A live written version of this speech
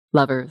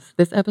Lovers,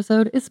 this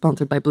episode is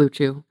sponsored by Blue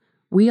Chew.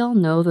 We all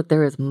know that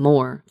there is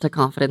more to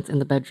confidence in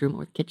the bedroom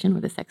or the kitchen or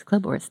the sex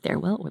club or a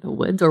stairwell or the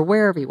woods or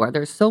wherever you are.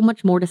 There's so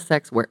much more to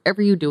sex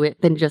wherever you do it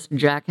than just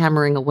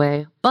jackhammering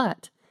away.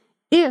 But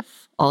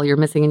if all you're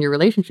missing in your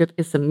relationship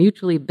is some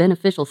mutually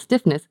beneficial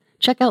stiffness,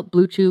 check out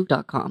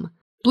BlueChew.com.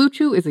 Blue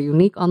Chew is a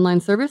unique online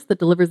service that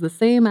delivers the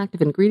same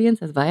active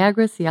ingredients as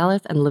Viagra,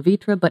 Cialis, and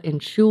Levitra, but in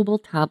chewable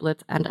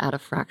tablets and at a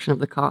fraction of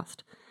the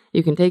cost.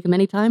 You can take them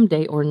anytime,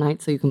 day or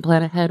night, so you can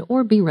plan ahead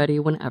or be ready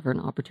whenever an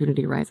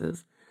opportunity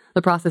arises.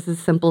 The process is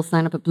simple.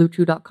 Sign up at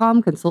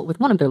BlueChew.com, consult with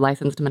one of their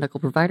licensed medical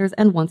providers,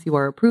 and once you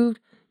are approved,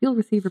 you'll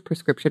receive a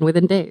prescription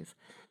within days.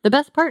 The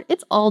best part,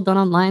 it's all done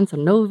online, so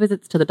no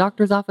visits to the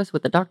doctor's office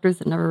with the doctors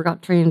that never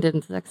got trained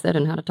in sex ed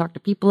and how to talk to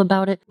people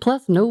about it,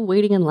 plus no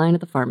waiting in line at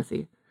the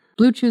pharmacy.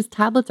 Blue Chew's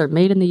tablets are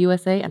made in the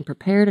USA and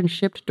prepared and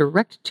shipped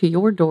direct to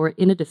your door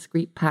in a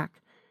discreet pack.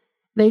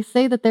 They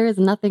say that there is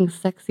nothing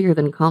sexier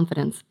than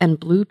confidence, and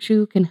Blue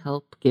Chew can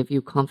help give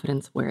you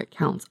confidence where it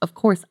counts. Of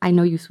course, I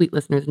know you sweet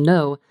listeners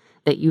know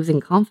that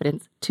using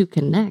confidence to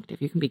connect,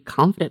 if you can be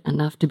confident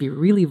enough to be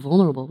really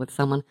vulnerable with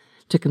someone,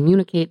 to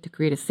communicate, to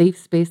create a safe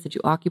space that you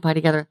occupy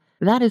together,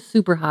 that is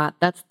super hot.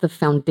 That's the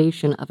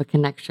foundation of a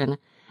connection.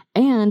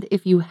 And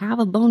if you have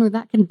a boner,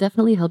 that can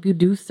definitely help you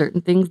do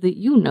certain things that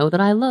you know that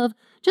I love,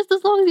 just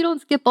as long as you don't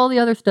skip all the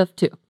other stuff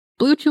too.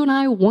 Blue Chew and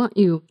I want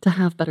you to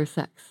have better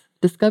sex.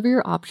 Discover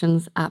your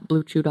options at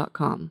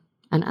BlueChew.com.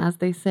 And as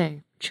they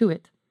say, chew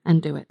it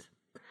and do it.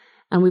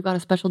 And we've got a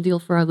special deal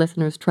for our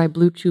listeners. Try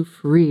Blue Chew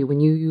free when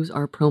you use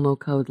our promo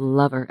code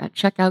LOVER. At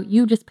checkout,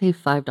 you just pay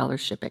 $5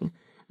 shipping.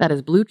 That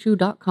is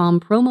BlueChew.com,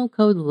 promo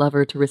code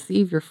LOVER to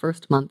receive your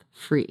first month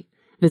free.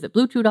 Visit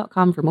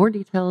BlueChew.com for more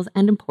details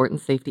and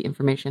important safety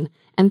information.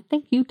 And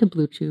thank you to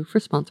Blue Chew for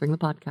sponsoring the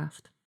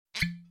podcast.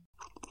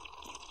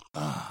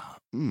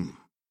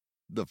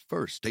 The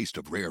first taste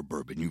of rare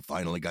bourbon you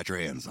finally got your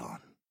hands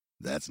on.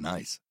 That's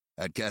nice.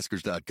 At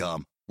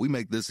Caskers.com, we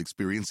make this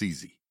experience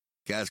easy.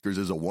 Caskers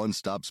is a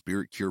one-stop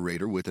spirit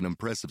curator with an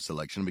impressive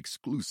selection of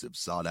exclusive,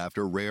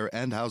 sought-after, rare,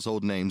 and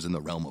household names in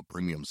the realm of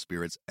premium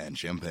spirits and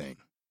champagne.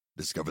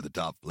 Discover the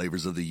top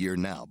flavors of the year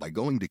now by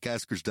going to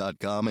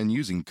Caskers.com and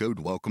using code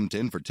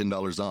WELCOME10 for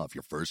 $10 off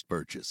your first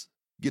purchase.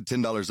 Get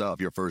 $10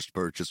 off your first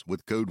purchase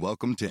with code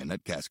WELCOME10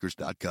 at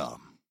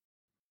Caskers.com.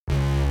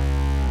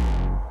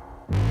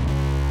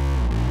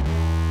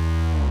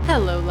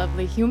 Hello,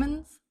 lovely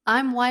humans.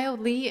 I'm Wyo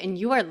Lee, and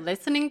you are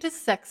listening to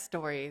Sex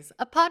Stories,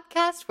 a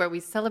podcast where we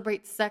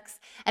celebrate sex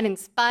and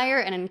inspire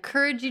and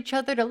encourage each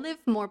other to live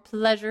more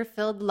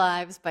pleasure-filled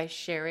lives by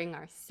sharing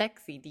our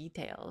sexy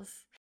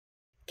details.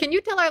 Can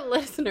you tell our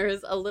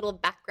listeners a little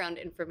background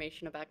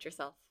information about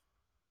yourself?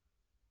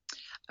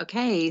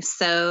 Okay,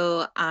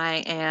 so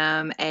I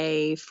am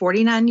a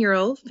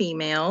 49-year-old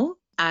female.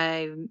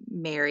 I'm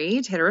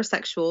married,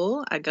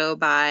 heterosexual. I go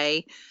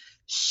by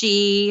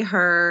she,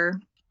 her.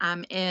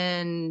 I'm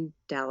in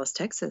Dallas,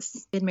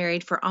 Texas. Been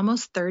married for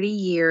almost 30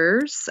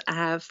 years. I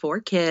have 4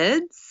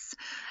 kids,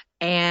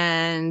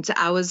 and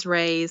I was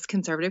raised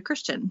conservative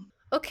Christian.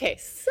 Okay,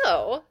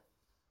 so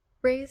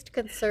raised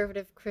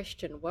conservative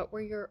Christian, what were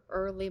your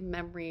early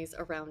memories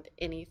around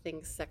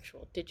anything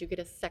sexual? Did you get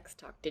a sex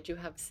talk? Did you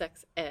have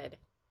sex ed?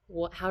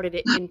 How did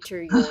it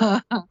enter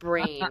your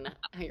brain,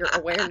 your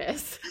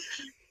awareness?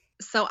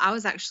 So I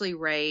was actually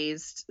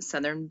raised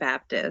Southern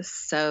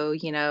Baptist. So,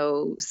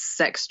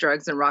 sex,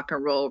 drugs, and rock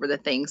and roll were the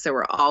things that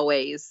were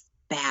always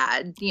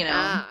bad,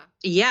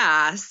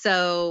 Yeah.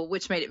 So,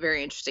 which made it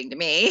very interesting to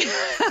me.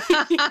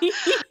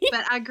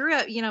 But I grew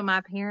up, my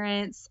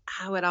parents,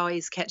 I would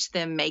always catch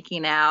them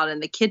making out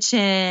in the kitchen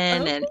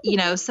and,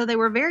 so they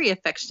were very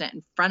affectionate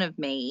in front of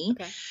me,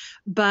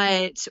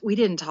 but we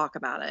didn't talk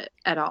about it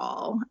at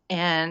all.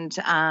 And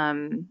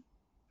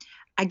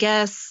I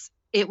guess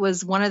it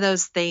was one of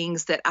those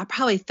things that I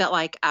probably felt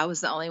like I was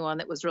the only one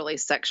that was really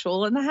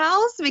sexual in the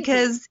house,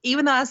 because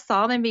even though I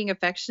saw them being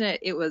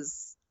affectionate, it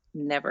was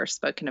never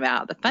spoken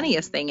about. The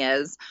funniest thing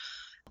is,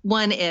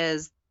 one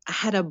is I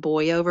had a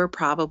boy over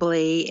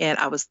probably, and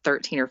I was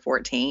 13 or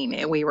 14,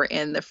 and we were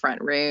in the front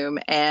room,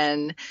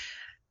 and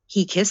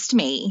he kissed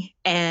me,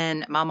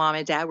 and my mom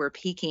and dad were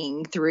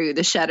peeking through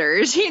the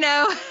shutters,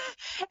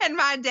 and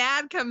my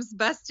dad comes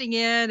busting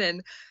in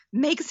and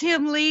makes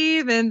him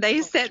leave, and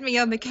they set me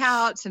on the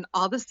couch, and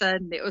all of a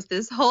sudden it was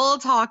this whole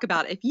talk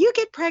about if you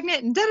get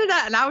pregnant and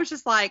da-da-da, and I was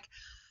just like,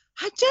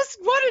 I just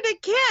wanted a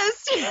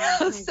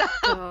kiss, so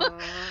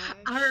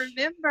I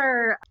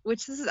remember,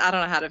 I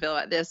don't know how to feel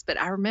about this, but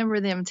I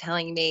remember them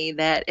telling me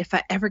that if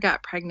I ever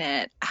got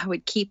pregnant, I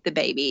would keep the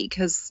baby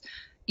because,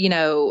 we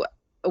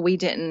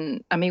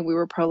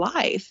were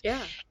pro-life.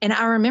 Yeah. And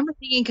I remember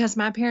thinking, because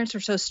my parents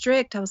were so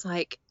strict,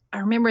 I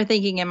remember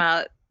thinking in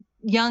my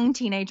young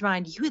teenage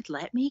mind, you would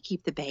let me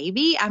keep the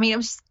baby? I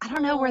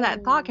don't know where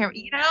that thought came from,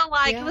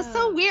 It was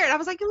so weird. I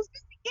was like, it was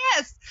just a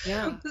kiss.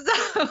 Yeah.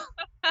 So,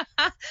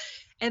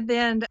 and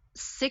then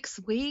 6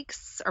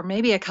 weeks or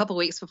maybe a couple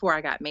weeks before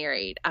I got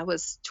married, I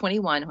was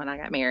 21 when I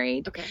got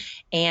married. Okay.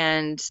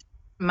 And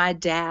my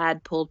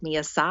dad pulled me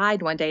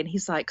aside one day, and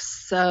he's like,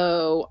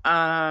 so,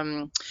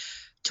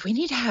 do we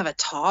need to have a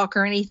talk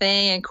or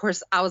anything? And of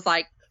course, I was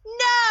like,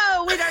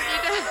 no, we don't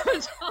need to have a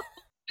talk.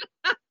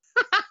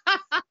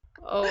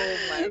 Oh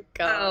my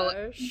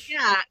gosh.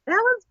 Yeah, that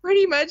was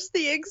pretty much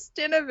the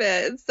extent of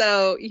it.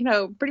 So,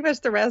 pretty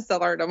much the rest I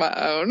learned on my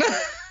own.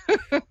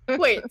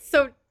 Wait,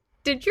 so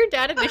did your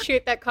dad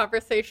initiate that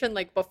conversation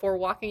like before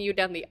walking you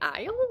down the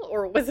aisle?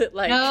 Or was it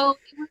like... No,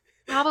 it was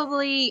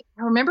probably,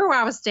 I remember where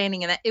I was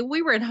standing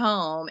we were at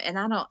home, and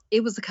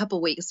it was a couple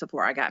weeks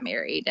before I got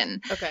married.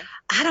 And Okay.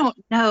 I don't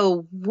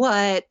know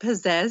what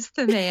possessed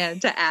the man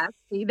to ask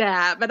me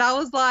that, but I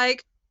was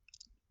like,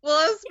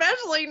 well,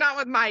 especially not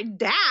with my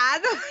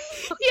dad.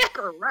 Yeah.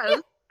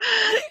 Gross.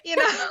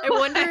 I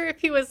wonder if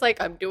he was like,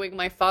 I'm doing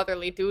my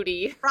fatherly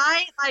duty.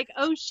 Right? Like,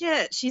 oh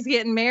shit, she's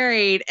getting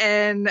married,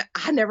 and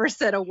I never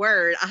said a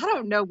word. I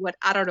don't know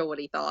what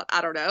he thought.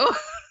 I don't know.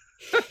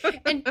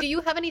 And do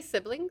you have any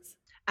siblings?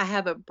 I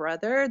have a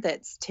brother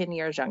that's 10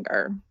 years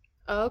younger.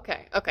 Oh,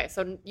 okay. Okay.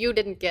 So you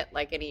didn't get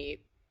like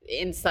any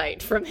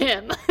insight from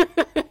him.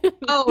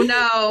 Oh,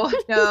 no.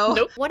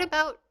 Nope. What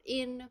about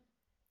in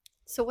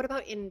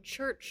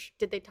church?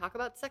 Did they talk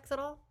about sex at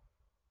all?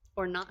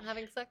 Or not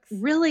having sex?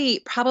 Really,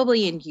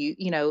 probably in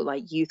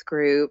like youth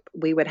group,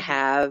 we would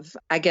have,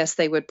 I guess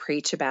they would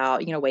preach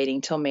about,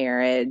 waiting till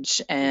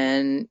marriage,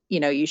 and,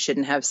 you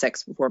shouldn't have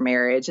sex before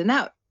marriage. And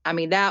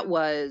that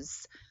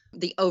was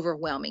the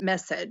overwhelming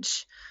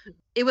message.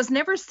 It was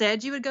never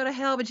said you would go to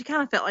hell, but you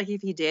kind of felt like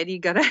if you did,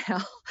 you'd go to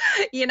hell,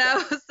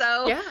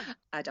 So yeah.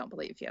 I don't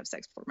believe if you have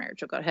sex before marriage,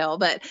 you'll go to hell.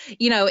 But,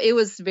 it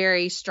was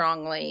very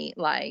strongly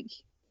like,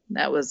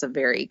 that was a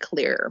very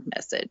clear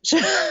message.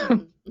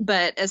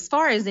 But as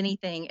far as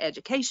anything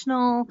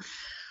educational,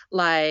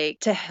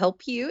 like to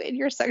help you in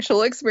your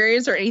sexual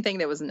experience or anything,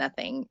 there was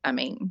nothing. I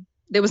mean,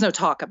 there was no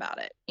talk about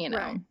it,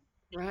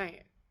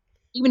 Right.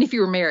 Even if you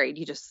were married,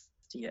 you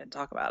didn't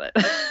talk about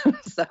it.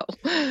 So.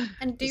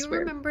 And do you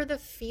remember the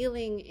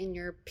feeling in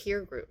your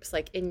peer groups,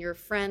 like in your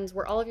friends?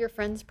 Were all of your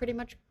friends pretty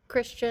much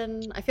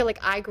Christian? I feel like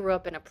I grew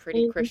up in a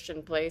pretty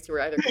Christian place. You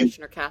were either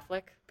Christian or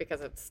Catholic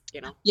because it's,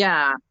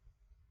 Yeah.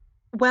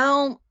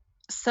 Well,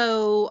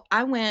 so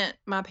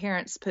my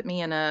parents put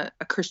me in a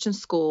Christian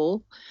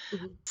school.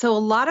 Mm-hmm. So a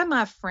lot of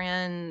my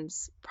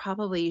friends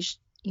probably,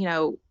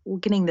 were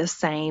getting the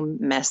same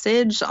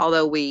message,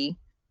 although we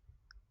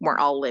weren't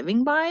all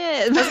living by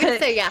it. I was going to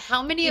say, yeah.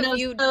 How many of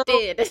you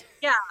did?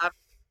 Yeah.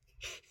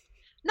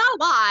 Not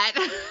a lot.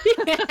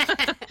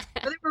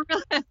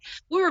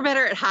 We were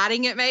better at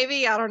hiding it,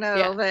 maybe. I don't know.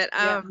 Yeah. But,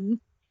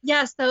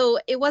 yeah, so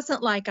it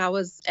wasn't like I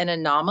was an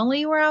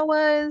anomaly where I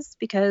was,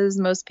 because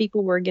most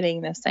people were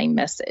getting the same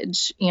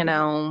message,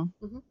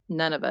 Mm-hmm.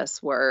 None of us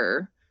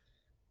were,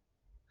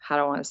 how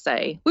do I want to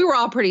say, we were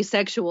all pretty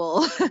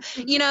sexual.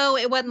 Mm-hmm.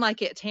 It wasn't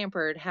like it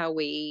tampered how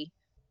we,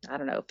 I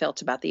don't know,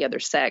 felt about the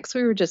other sex.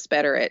 We were just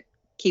better at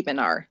keeping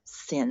our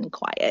sin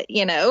quiet,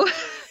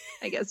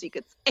 I guess you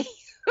could say.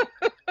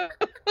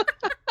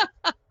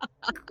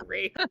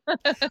 Great.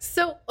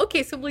 So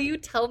will you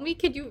tell me,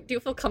 do you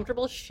feel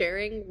comfortable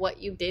sharing what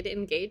you did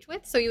engage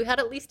with? So you had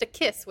at least a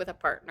kiss with a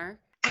partner.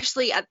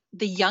 Actually,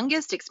 the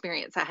youngest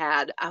experience I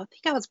had, I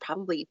think I was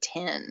probably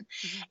 10.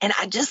 Mm-hmm. And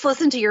I just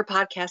listened to your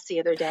podcast the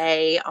other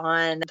day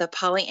on the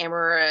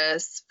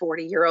polyamorous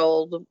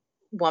 40-year-old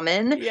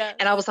woman. Yes.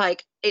 And I was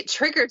like, it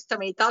triggered so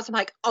many thoughts. I'm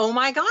like, oh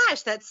my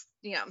gosh, that's,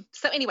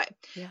 So anyway,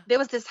 There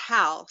was this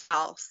house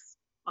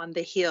on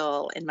the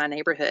hill in my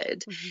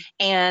neighborhood. Mm-hmm.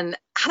 And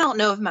I don't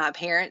know if my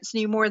parents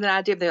knew more than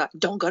I did. They're like,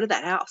 don't go to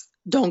that house.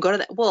 Don't go to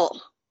that.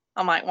 Well,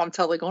 I'm like, I'm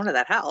totally going to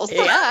that house.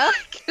 Yeah.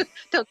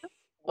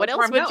 What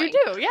else would you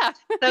do? Yeah.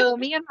 So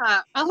me and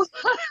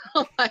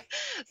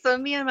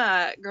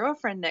my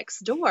girlfriend next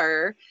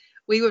door,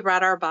 we would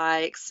ride our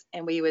bikes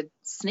and we would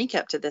sneak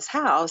up to this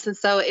house. And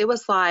so it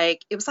was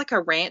like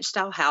a ranch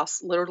style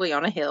house, literally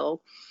on a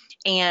hill.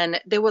 And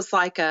there was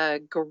like a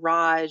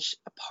garage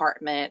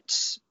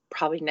apartment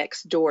probably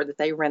next door that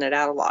they rented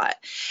out a lot.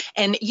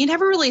 And you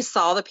never really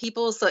saw the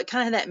people. So it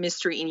kind of had that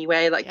mystery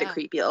anyway, like the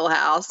creepy little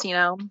house,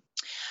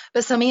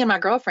 But so me and my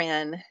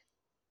girlfriend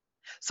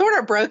sort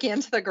of broke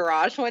into the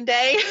garage one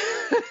day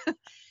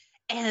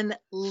and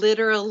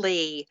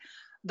literally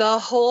the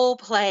whole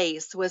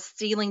place was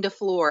ceiling to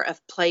floor of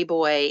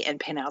Playboy and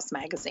Penthouse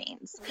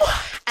magazines.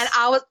 And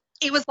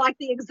it was like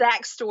the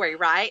exact story,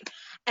 right?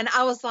 And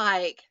I was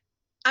like,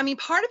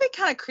 part of it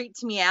kind of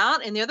creeped me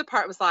out. And the other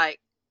part was like,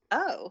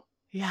 oh,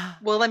 yeah.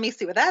 Well, let me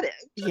see what that is.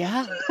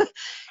 Yeah.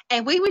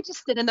 And we would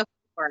just sit in the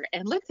floor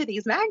and look through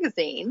these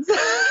magazines.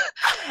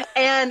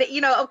 And,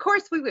 of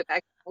course we went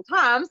back a couple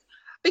times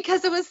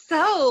because it was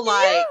so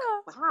like,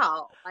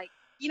 wow. Like,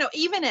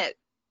 even at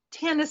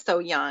 10 is so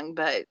young,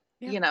 but,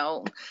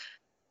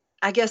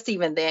 I guess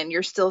even then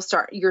you're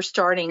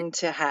starting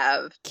to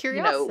have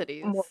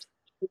curiosities. More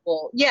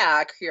people.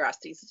 Yeah.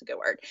 Curiosities is a good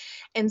word.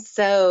 And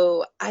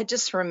so I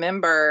just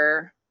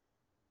remember,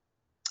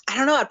 I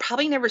don't know, I'd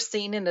probably never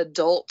seen an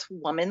adult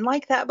woman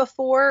like that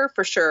before,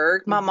 for sure.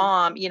 Mm-hmm. My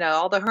mom,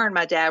 although her and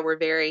my dad were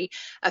very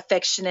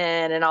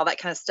affectionate and all that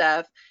kind of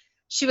stuff,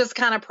 she was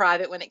kind of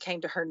private when it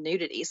came to her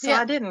nudity. So I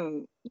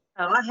hadn't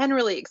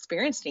really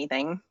experienced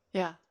anything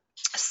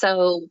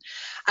So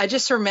I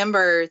just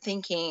remember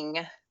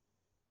thinking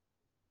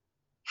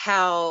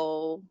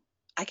how,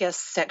 I guess,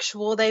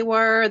 sexual they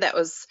were.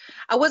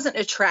 I wasn't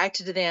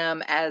attracted to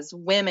them as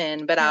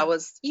women, but I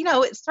was,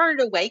 it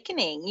started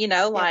awakening,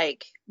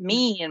 like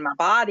me and my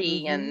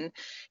body and,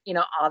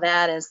 all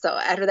that. And so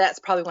after that's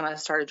probably when I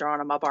started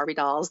drawing on my Barbie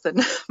dolls, and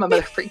my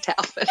mother freaked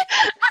out. But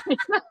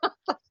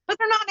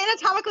they're not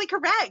anatomically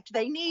correct.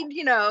 They need,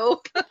 their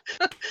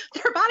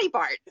body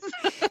parts.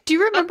 Do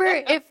you remember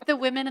if the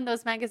women in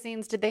those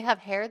magazines, did they have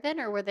hair then,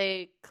 or were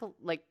they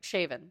like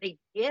shaven? They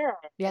did.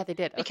 Yeah, they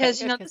did.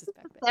 Because, okay, this is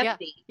the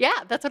 70s.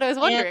 Yeah, that's what I was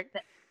wondering.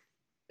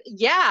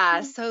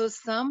 And, so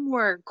some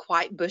were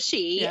quite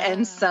bushy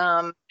and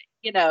some,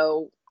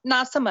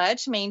 not so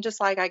much. I mean,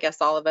 just like, I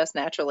guess, all of us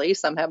naturally,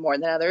 some have more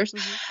than others.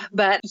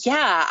 But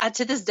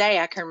to this day,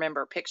 I can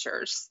remember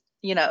pictures,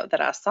 that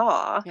I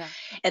saw. Yeah.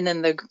 And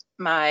then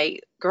my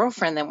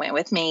girlfriend that went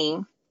with me,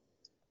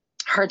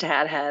 her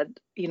dad had,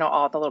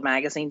 all the little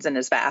magazines in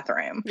his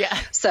bathroom. Yeah.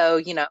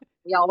 So,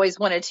 we always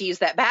wanted to use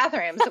that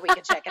bathroom so we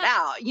could check it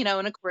out,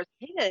 and of course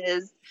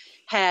his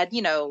had,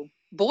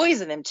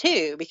 boys in them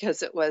too,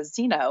 because it was,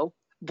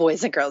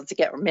 boys and girls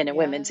together, men and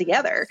women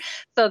together.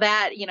 So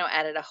that,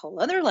 added a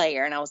whole other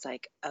layer. And I was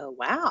like, oh,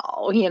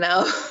 wow,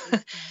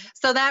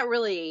 So that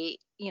really,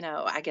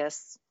 I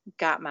guess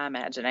got my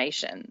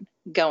imagination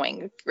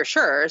going for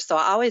sure. So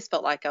I always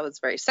felt like I was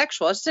very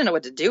sexual. I just didn't know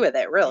what to do with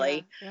it,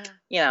 really.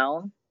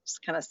 It's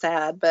kind of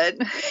sad, but,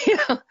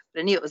 but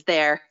I knew it was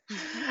there.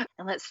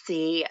 And let's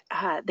see.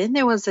 Then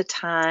there was a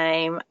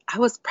time I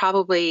was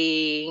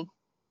probably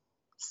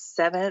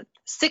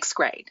sixth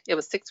grade. It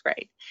was sixth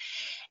grade.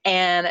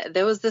 And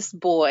there was this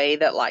boy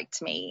that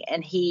liked me,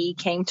 and he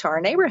came to our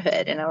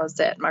neighborhood, and I was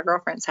at my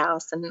girlfriend's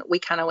house, and we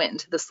kind of went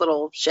into this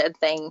little shed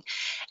thing.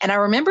 And I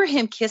remember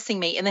him kissing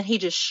me, and then he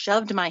just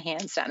shoved my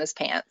hands down his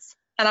pants.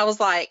 And I was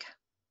like,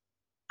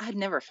 I'd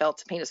never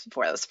felt a penis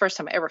before. That was the first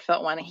time I ever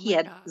felt one. He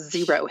had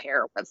zero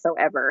hair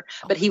whatsoever,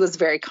 but he was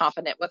very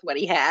confident with what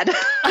he had.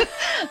 I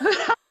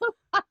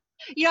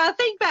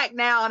think back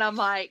now and I'm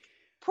like,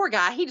 poor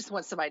guy. He just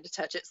wants somebody to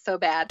touch it so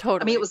bad.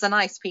 Totally. I mean, it was a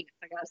nice penis,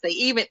 I gotta say.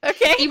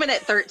 Even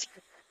at 13, it's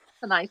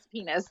a nice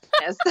penis.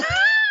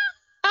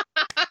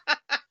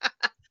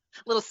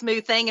 Little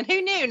smooth thing. And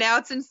who knew? Now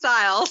it's in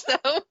style. So,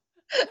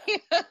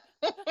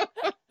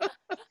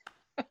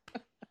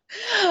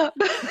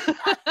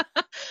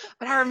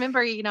 but I remember,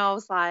 I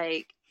was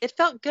like, it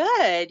felt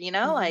good,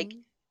 like,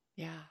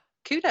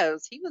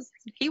 kudos.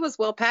 He was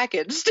well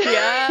packaged.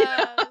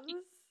 Yeah.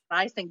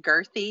 Nice and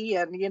girthy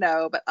and,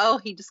 but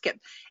he just kept,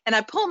 and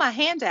I pulled my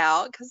hand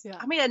out because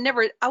I mean,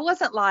 I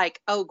wasn't like,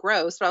 oh,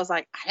 gross, but I was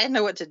like, I didn't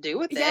know what to do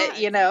with it,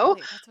 Exactly.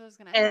 That's what I was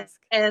going to ask.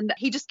 And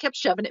he just kept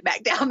shoving it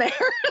back down there.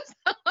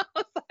 So I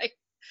was like,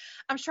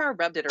 I'm sure I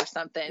rubbed it or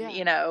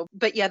something,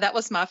 but that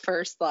was my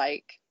first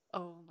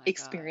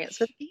experience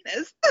with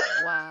penis.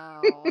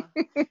 Wow.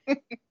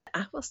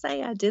 I will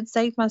say I did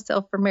save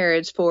myself for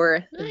marriage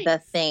for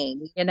the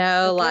thing,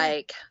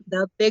 like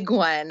the big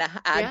one.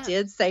 I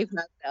did save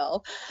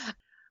myself.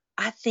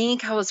 I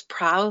think I was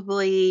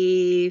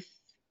probably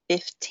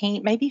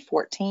 15, maybe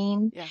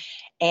 14. Yeah.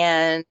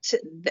 And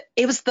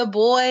it was the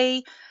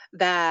boy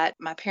that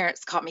my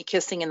parents caught me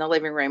kissing in the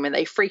living room, and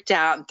they freaked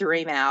out and threw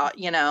him out,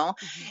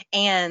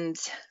 and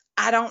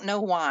I don't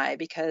know why,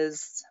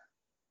 because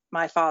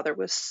my father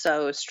was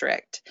so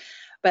strict.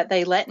 But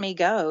they let me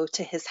go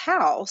to his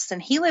house,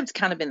 and he lived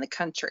kind of in the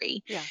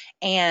country. Yeah.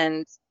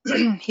 And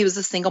he was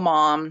a single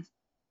mom.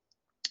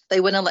 They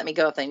wouldn't have let me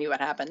go if they knew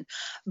what happened.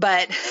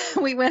 But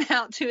we went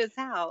out to his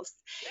house,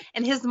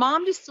 and his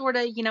mom just sort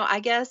of, I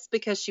guess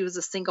because she was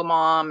a single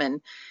mom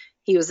and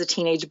he was a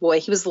teenage boy,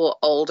 he was a little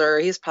older.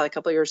 He was probably a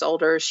couple of years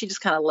older. She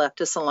just kind of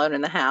left us alone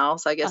in the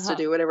house, I guess, to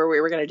do whatever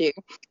we were going to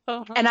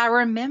do. And I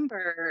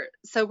remember,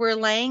 so we're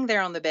laying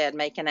there on the bed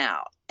making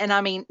out. And I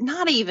mean,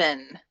 not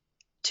even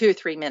 2 or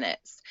 3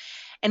 minutes.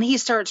 And he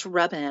starts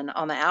rubbing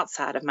on the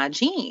outside of my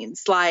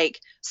jeans, like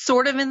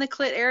sort of in the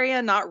clit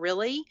area, not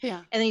really. Yeah.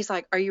 And he's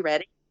like, are you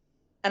ready?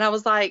 And I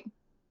was like,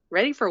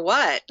 ready for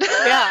what?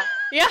 Yeah.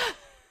 Yeah.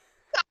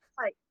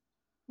 Like,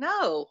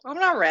 no, I'm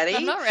not ready.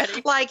 I'm not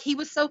ready. Like, he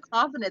was so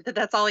confident that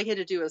that's all he had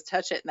to do was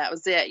touch it, and that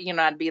was it.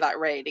 I'd be like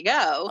ready to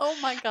go. Oh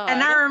my God.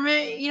 And I remember,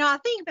 I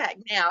think back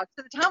now, to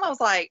the time I was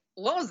like,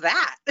 what was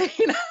that?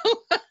 Yeah.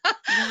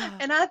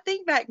 And I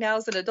think back now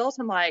as an adult,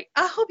 I'm like,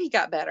 I hope he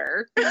got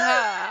better.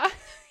 Yeah.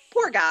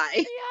 Poor guy.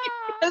 Yeah.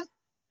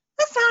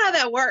 That's not how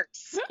that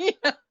works.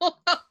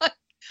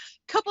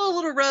 Couple of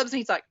little rubs, and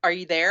he's like, are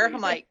you there?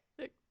 I'm like,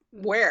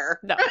 where?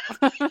 No.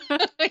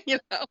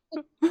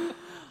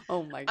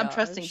 Oh my God. I'm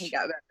trusting he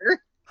got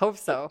better. Hope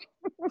so.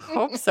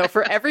 Hope so.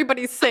 For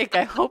everybody's sake,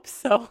 I hope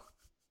so.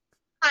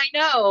 I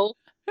know.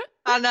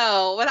 But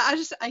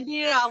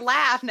I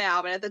laugh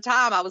now, but at the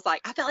time I was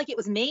like, I felt like it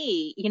was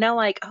me,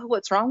 like, oh,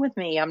 what's wrong with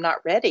me? I'm not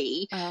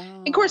ready. Oh.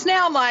 And of course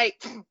now I'm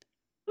like,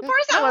 of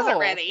course I wasn't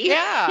ready.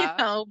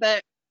 Yeah.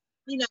 But,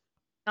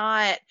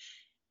 not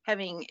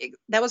having,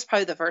 that was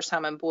probably the first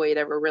time a boy had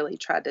ever really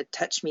tried to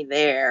touch me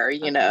there,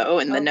 in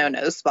the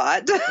no-no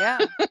spot. Yeah.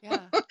 Yeah.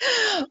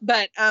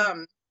 But,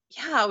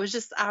 yeah,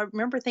 I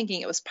remember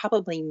thinking it was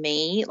probably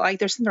me. Like,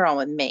 there's something wrong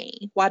with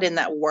me. Why didn't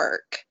that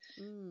work?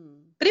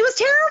 But it was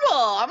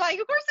terrible. I'm like,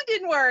 of course it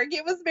didn't work.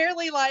 It was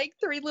barely like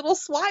 3 little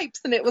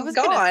swipes and it was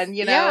gone,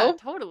 you know? Yeah,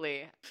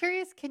 totally.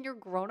 Curious, can your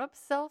grown-up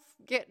self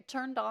get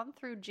turned on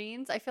through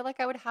jeans? I feel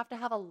like I would have to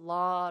have a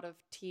lot of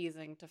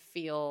teasing to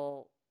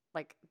feel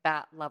like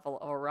that level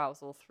of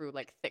arousal through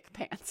like thick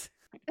pants.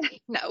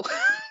 No.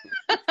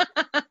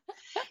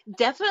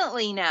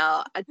 Definitely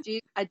no.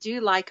 I do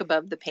like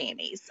above the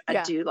panties.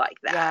 I do like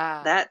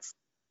that. Yeah.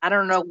 I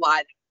don't know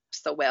why it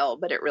works so well,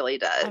 but it really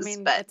does. I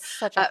mean, but it's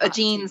such a hot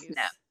jeans, tease.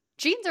 no.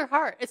 Jeans are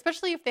hard,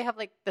 especially if they have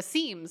like the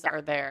seams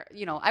are there.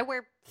 You know, I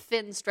wear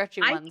thin, stretchy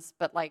ones,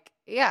 but like,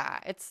 yeah,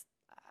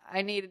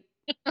 I need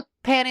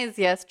panties.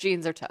 Yes,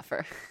 jeans are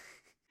tougher.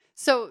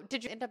 So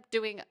did you end up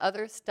doing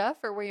other stuff,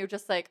 or were you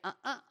just like,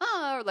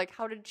 or like,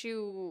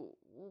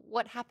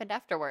 what happened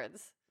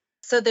afterwards?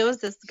 So there was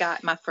this guy,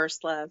 my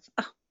first love.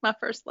 Oh, my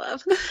first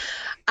love.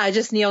 I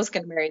just knew I was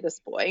going to marry this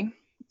boy.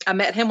 I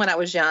met him when I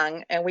was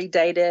young, and we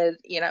dated.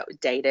 Yeah.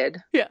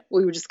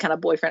 We were just kind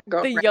of boyfriend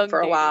girlfriend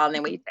for a while, and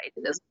then we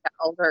dated as we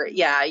got older.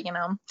 Yeah,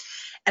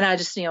 and I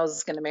just knew I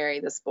was going to marry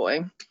this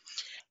boy.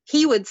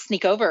 He would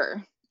sneak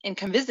over and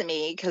come visit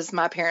me because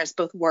my parents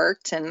both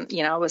worked, and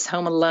I was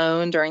home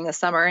alone during the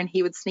summer, and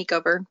he would sneak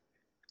over.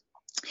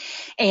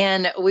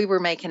 And we were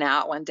making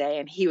out one day,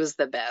 and he was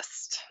the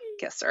best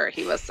kisser.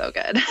 He was so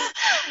good.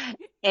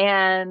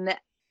 And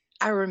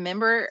I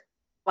remember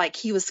like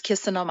he was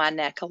kissing on my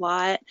neck a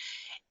lot,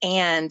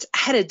 and I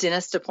had a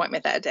dentist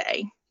appointment that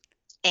day,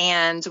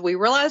 and we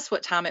realized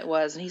what time it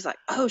was, and he's like,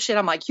 oh shit.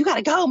 I'm like, you got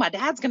to go. My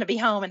dad's going to be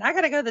home, and I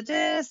got to go to the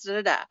dentist. Da,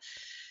 da, da.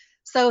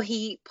 So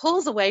he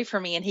pulls away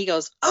from me, and he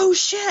goes, oh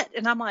shit.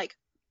 And I'm like,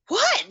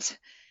 what?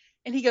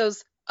 And he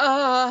goes,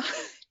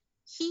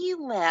 he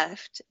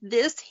left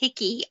this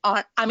hickey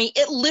on, I mean,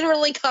 it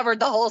literally covered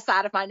the whole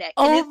side of my neck.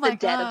 And it's the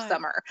dead of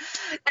summer.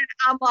 And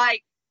I'm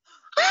like,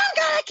 I'm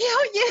gonna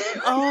kill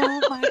you.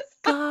 Oh my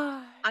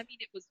God. I mean,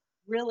 it was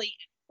really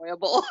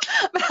enjoyable.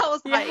 But I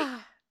was like,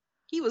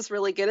 he was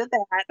really good at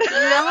that. Yeah.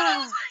 I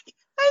was like,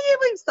 I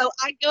can't believe so.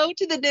 I go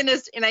to the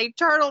dentist in a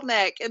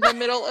turtleneck in the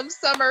middle of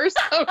summer,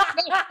 so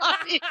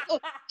nobody will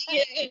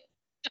see it.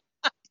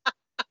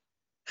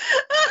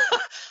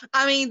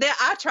 I mean,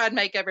 I tried to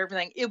make up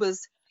everything. It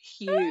was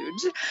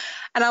huge.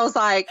 And I was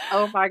like,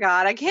 oh my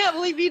God, I can't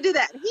believe you did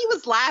that. He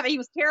was laughing. He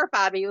was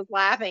terrified, but he was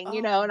laughing,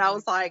 and I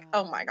was like,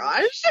 oh my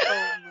gosh.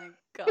 Oh my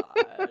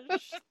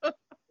gosh.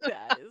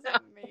 That is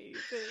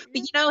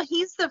amazing. But,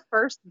 he's the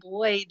first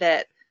boy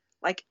that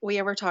like we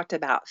ever talked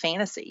about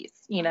fantasies,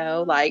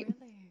 like really?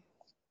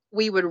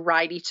 We would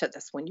write each other.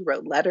 That's when you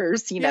wrote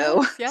letters,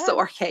 Yes. So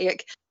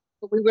archaic.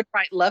 But we would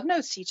write love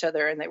notes to each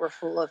other, and they were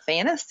full of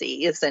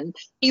fantasies. And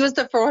he was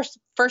the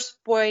first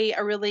boy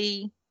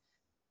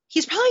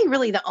he's probably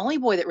really the only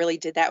boy that really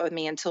did that with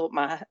me until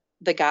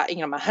the guy,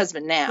 my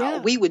husband now. Yeah.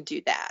 We would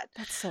do that.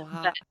 That's so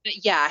hot.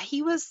 But yeah,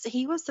 he was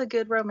a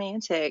good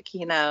romantic,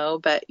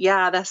 but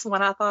yeah, that's the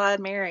one I thought I'd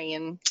marry,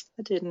 and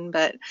I didn't.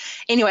 But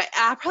anyway,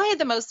 I probably had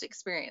the most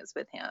experience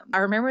with him. I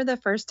remember the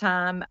first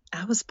time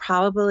I was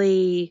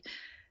probably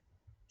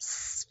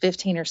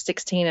 15 or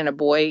 16, and a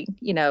boy,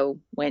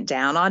 went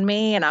down on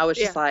me, and I was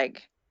just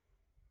like,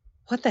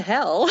 what the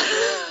hell?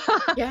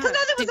 Yeah. So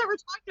nothing was ever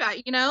talked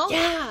about,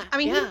 Yeah. I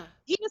mean,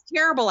 he was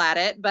terrible at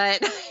it,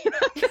 but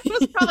it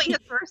was probably his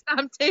first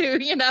time too,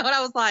 and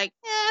I was like,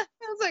 it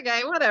was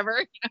okay,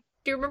 whatever.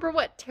 Do you remember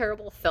what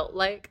terrible felt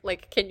like?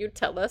 Like, can you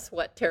tell us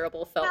what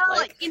terrible felt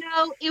like?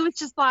 It was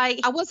just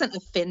like, I wasn't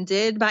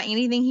offended by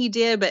anything he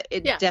did, but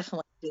it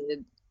definitely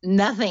did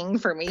nothing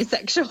for me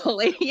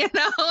sexually,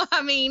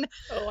 I mean,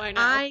 I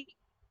know.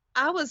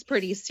 I was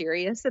pretty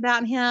serious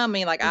about him. I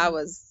mean, like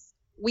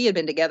we had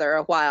been together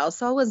a while,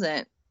 so I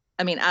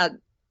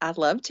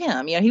loved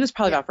him. He was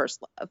probably my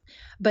first love,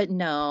 but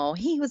no,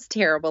 he was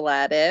terrible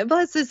at it.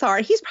 Bless his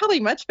heart. He's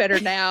probably much better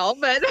now,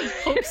 but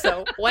hope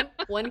so.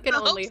 One can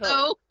only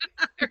hope.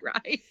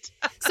 Right.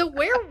 So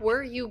where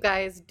were you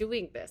guys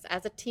doing this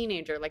as a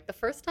teenager? Like the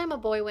first time a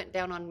boy went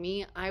down on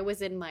me, I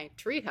was in my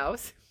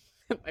treehouse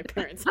at my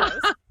parents' house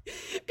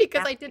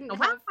because I didn't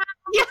have.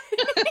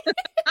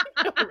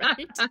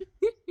 Right.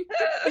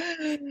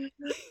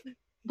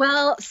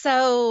 Well,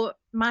 so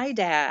my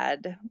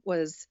dad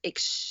was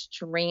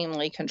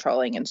extremely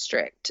controlling and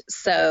strict.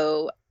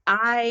 So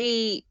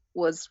I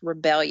was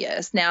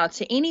rebellious. Now,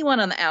 to anyone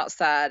on the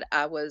outside,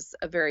 I was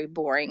a very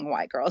boring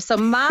white girl. So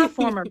my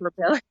form of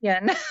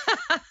rebellion,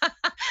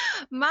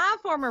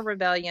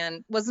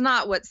 was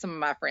not what some of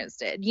my friends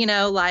did,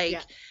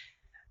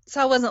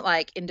 so I wasn't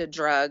like into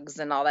drugs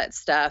and all that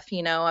stuff,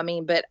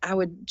 but I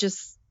would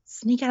just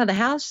sneak out of the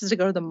house just to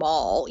go to the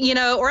mall,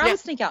 or I would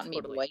sneak out and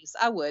meet boys.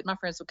 I would. My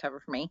friends would cover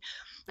for me.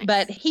 Nice.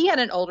 But he had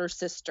an older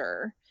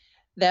sister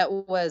that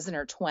was in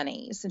her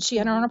 20s, and she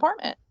had her own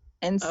apartment.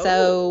 And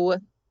so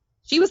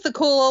she was the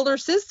cool older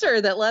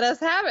sister that let us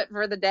have it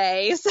for the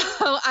day. So,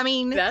 I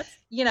mean, that's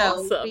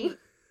awesome.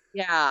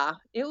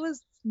 It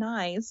was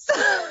nice.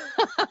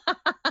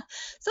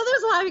 So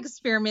there's a lot of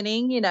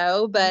experimenting,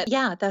 but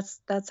yeah, that's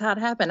how it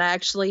happened. I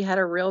actually had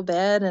a real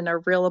bed and a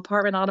real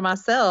apartment all to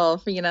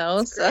myself,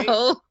 That's great.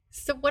 so.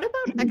 So what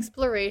about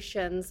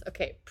explorations?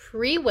 Okay,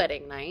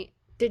 pre-wedding night,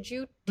 did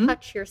you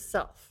touch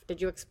yourself?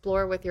 Did you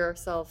explore with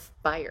yourself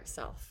by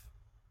yourself?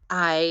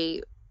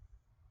 I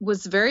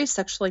was very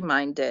sexually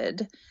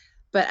minded,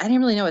 but I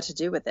didn't really know what to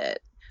do with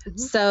it.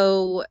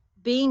 So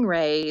being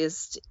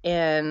raised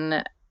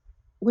in,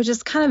 which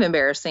is kind of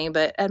embarrassing,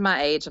 but at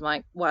my age, I'm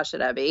like, why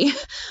should I be?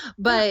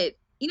 But,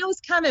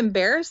 it's kind of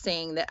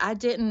embarrassing that I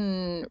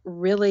didn't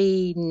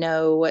really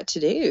know what to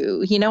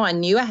do. I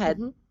knew I had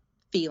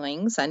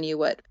feelings. I knew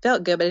what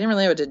felt good, but I didn't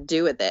really know what to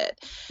do with it.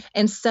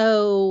 And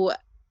so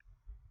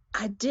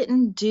I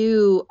didn't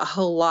do a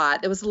whole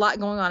lot. There was a lot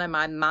going on in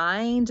my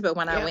mind, but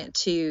when I went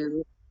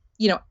to,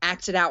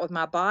 act it out with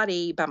my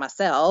body by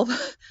myself,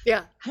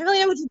 I didn't really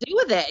know what to do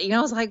with it. I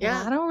was like,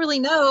 well, I don't really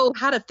know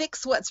how to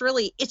fix what's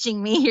really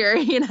itching me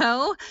here,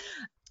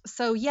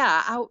 So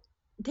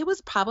there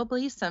was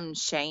probably some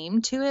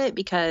shame to it,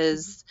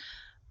 because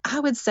I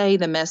would say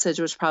the message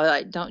was probably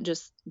like,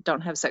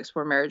 don't have sex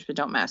before marriage, but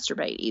don't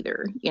masturbate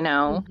either.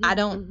 I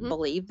don't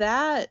believe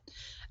that.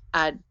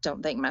 I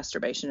don't think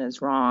masturbation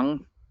is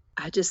wrong.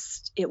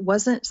 It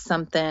wasn't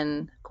something,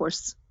 of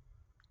course,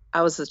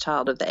 I was a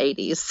child of the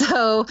 80s,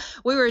 so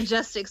we were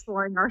just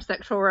exploring our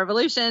sexual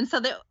revolution. So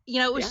that,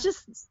 it was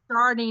just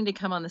starting to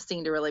come on the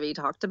scene to really be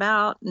talked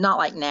about, not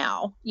like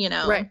now,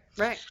 Right.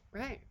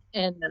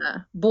 And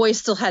boys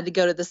still had to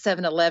go to the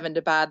 7-Eleven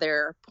to buy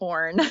their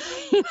porn,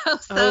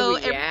 so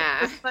everything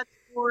was much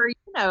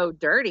more,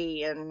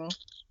 dirty and,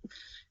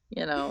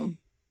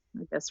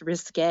 I guess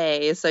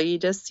risque. So you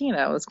just, it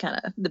was kind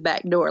of the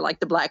back door, like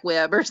the black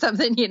web or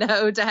something,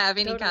 to have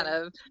any kind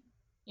of,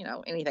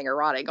 anything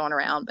erotic going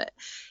around. But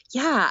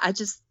yeah,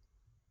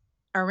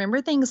 I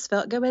remember things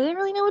felt good, but I didn't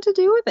really know what to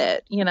do with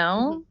it,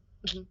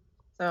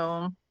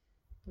 So.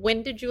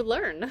 When did you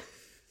learn?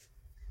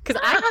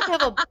 Because I had to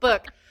have a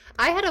book.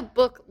 I had a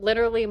book,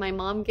 literally, my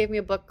mom gave me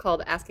a book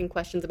called Asking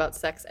Questions About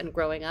Sex and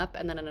Growing Up,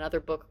 and then another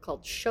book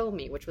called Show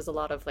Me, which was a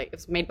lot of, it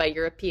was made by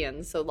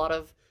Europeans, so a lot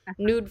of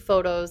nude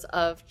photos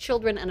of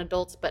children and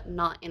adults, but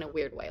not in a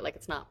weird way. Like,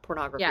 it's not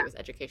pornography, it was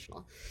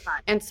educational.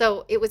 Right. And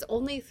so it was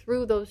only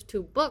through those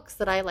two books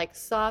that I,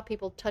 saw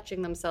people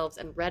touching themselves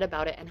and read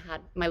about it and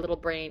had my little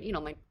brain,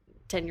 my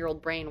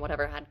 10-year-old brain,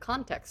 whatever, had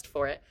context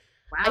for it.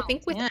 Wow. I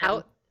think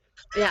without...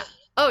 Yeah.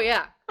 Oh,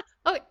 yeah.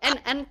 Oh,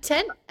 and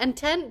 10,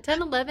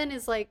 11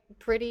 is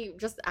pretty,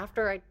 just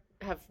after I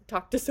have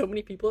talked to so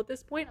many people at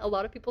this point, a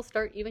lot of people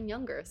start even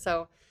younger.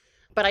 So,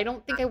 but I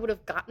don't think I would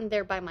have gotten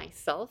there by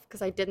myself,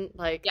 because I didn't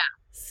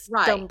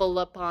stumble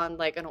upon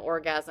an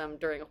orgasm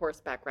during a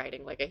horseback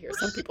riding like I hear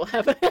some people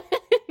have.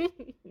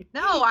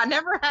 No, I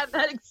never had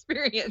that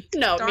experience.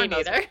 No, me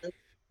neither.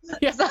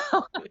 Yeah. So,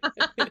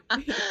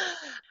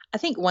 I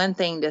think one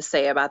thing to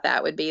say about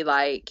that would be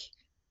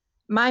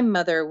my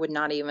mother would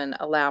not even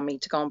allow me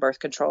to go on birth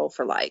control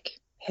for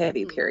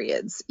heavy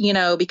periods,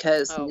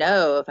 because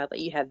if I let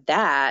you have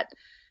that,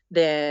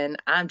 then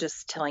I'm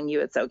just telling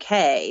you it's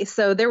okay.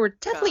 So there were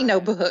definitely no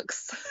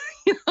books,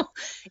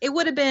 it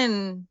would have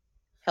been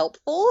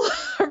helpful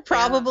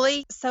probably.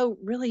 Yeah. So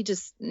really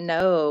just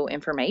no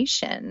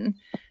information.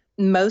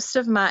 Most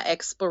of my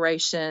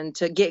exploration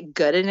to get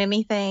good at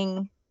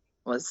anything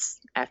was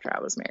after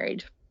I was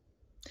married.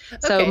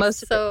 So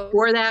most of it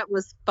before that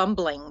was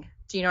fumbling.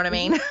 Do you know what I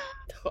mean?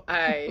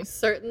 I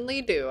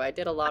certainly do. I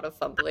did a lot of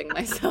fumbling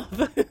myself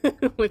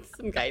with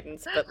some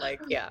guidance, but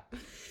yeah.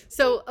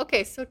 So,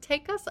 so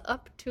take us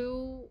up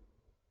to,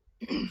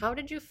 how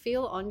did you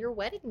feel on your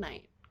wedding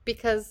night?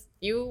 Because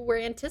you were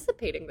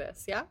anticipating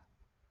this, yeah?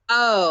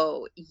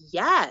 Oh,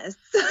 yes.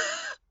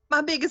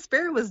 My biggest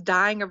fear was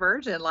dying a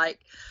virgin.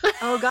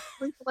 Oh God,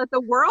 please let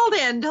the world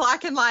end till I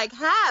can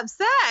have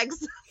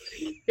sex.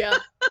 Yeah.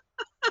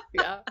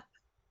 Yeah.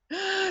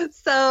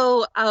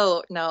 So,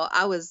 oh no,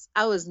 I was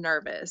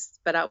nervous,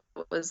 but I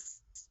was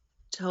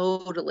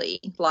totally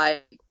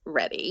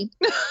ready.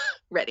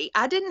 Ready.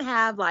 I didn't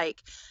have I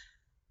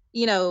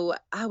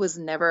was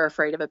never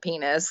afraid of a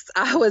penis.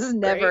 I was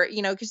never,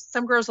 because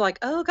some girls are like,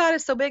 oh God,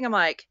 it's so big. I'm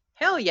like,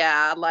 hell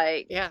yeah.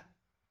 Yeah.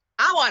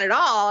 I want it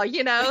all,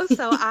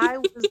 so I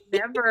was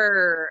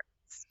never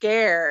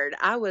scared.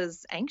 I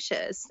was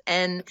anxious.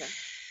 And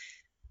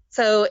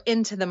so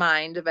into the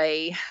mind of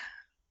a,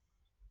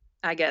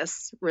 I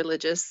guess,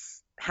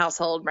 religious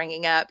household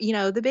bringing up,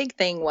 the big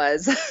thing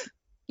was,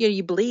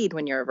 you bleed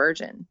when you're a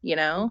virgin,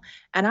 and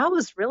I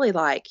was really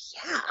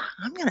yeah,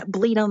 I'm going to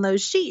bleed on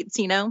those sheets,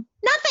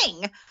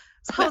 nothing.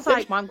 So I was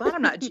like, well, I'm glad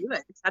I'm not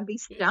Jewish. I'd be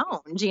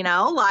stoned,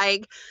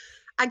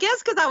 I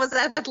guess because I was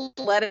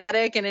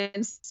athletic and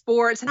in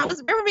sports, and I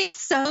was never being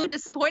so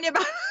disappointed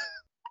about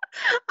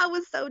I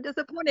was so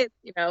disappointed,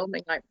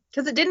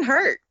 because it didn't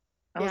hurt.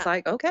 I was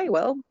like, okay,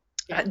 well,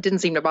 it didn't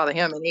seem to bother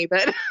him any,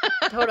 but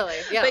totally.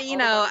 Yeah. But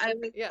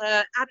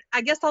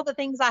I guess all the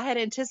things I had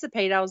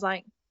anticipated, I was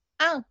like,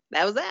 oh,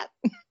 that was that.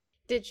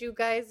 Did you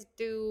guys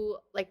do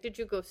did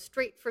you go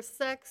straight for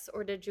sex,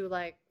 or did you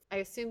I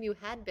assume you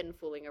had been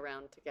fooling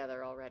around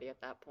together already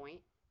at that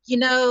point? You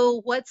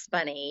know, what's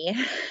funny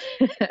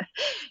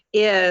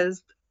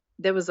is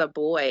there was a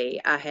boy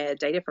I had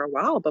dated for a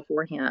while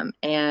before him,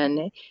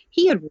 and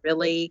he had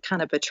really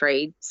kind of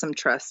betrayed some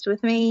trust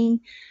with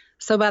me.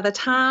 So by the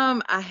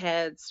time I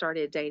had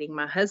started dating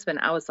my husband,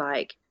 I was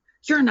like,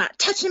 you're not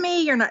touching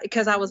me. You're not,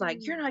 because I was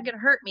like, you're not going to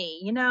hurt me,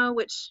 you know,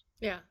 which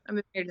Yeah. I've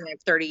been married to him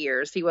 30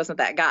 years. He wasn't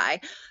that guy.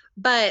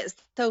 But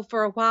so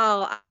for a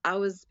while, I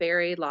was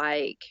very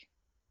like,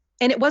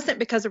 and it wasn't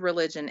because of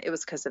religion, it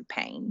was because of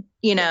pain,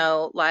 you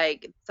know,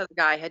 like so the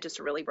guy had just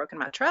really broken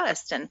my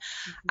trust. And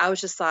I was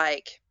just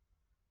like,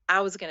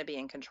 I was going to be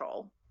in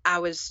control. I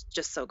was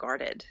just so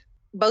guarded.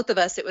 Both of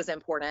us, it was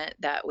important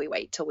that we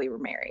wait till we were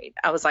married.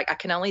 I was like, I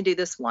can only do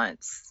this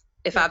once.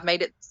 If I've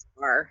made it this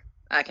far,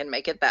 I can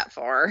make it that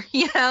far,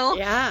 you know?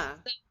 Yeah.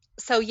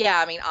 So yeah,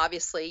 I mean,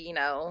 obviously, you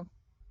know,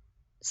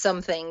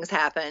 some things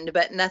happened,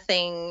 but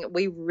nothing,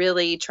 we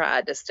really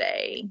tried to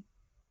stay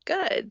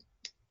good.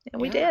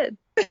 And we did.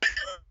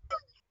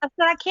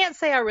 I can't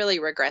say I really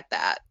regret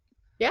that.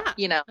 Yeah.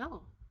 You know?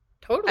 No,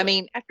 totally. I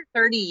mean, after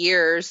 30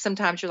 years,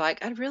 sometimes you're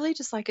like, I'd really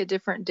just like a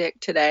different dick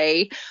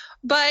today.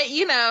 But,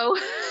 you know,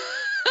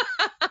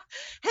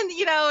 and,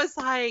 you know, it's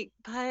like,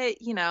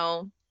 but, you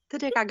know, the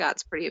dick I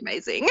got's pretty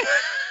amazing.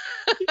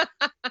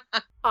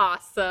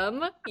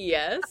 Awesome.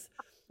 Yes.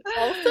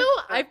 Also,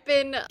 I've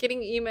been getting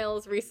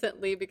emails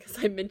recently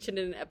because I mentioned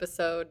in an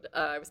episode,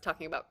 I was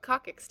talking about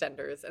cock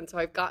extenders. And so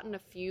I've gotten a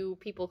few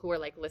people who are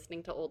like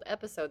listening to old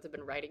episodes have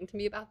been writing to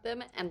me about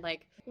them. And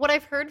like what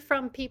I've heard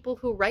from people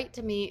who write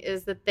to me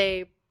is that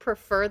they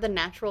prefer the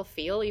natural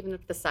feel, even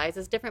if the size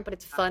is different, but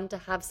it's fun to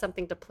have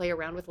something to play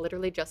around with,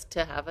 literally just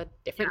to have a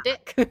different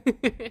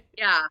dick.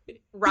 Yeah.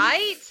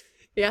 Right?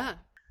 Yeah.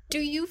 Do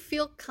you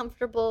feel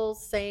comfortable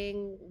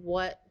saying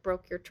what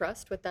broke your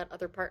trust with that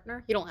other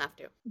partner? You don't have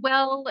to.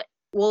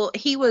 Well,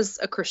 he was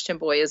a Christian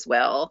boy as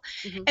well,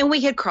 and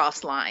we had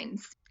crossed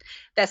lines.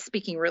 That's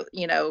speaking,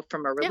 you know,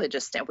 from a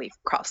religious standpoint,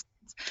 we've crossed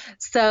lines.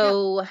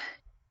 So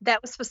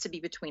that was supposed to be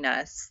between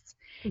us.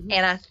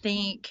 And I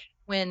think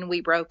when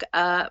we broke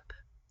up,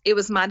 it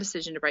was my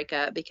decision to break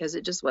up because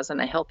it just wasn't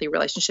a healthy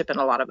relationship in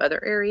a lot of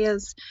other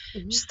areas.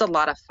 Just a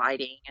lot of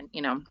fighting, and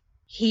you know,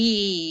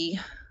 he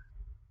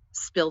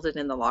spilled it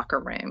in the locker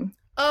room.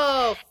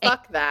 Oh,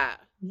 fuck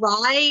that.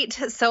 Right.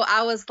 So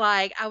I was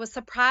like, I was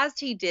surprised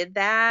he did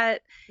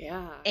that.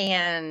 Yeah.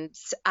 And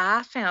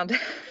I found,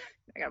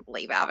 I can't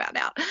believe I found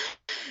out.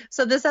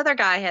 So this other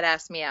guy had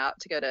asked me out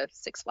to go to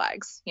Six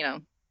Flags, you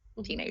know,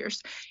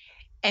 teenagers.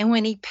 And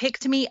when he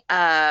picked me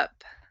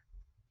up,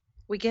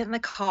 we get in the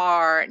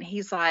car and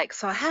he's like,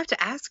 so I have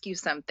to ask you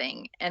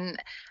something.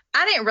 And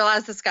I didn't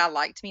realize this guy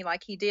liked me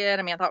like he did.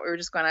 I mean, I thought we were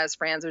just going out as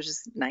friends. It was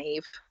just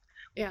naive.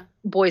 Yeah.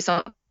 Boys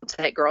don't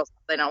take girls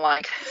they don't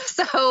like.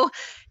 So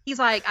he's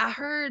like, I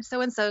heard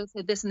so-and-so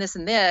said this and this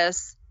and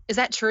this. Is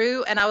that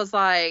true? And I was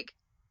like,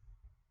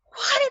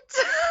 what?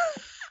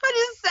 I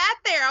just sat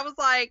there. I was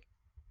like,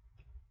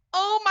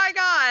 oh my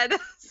God.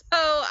 So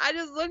I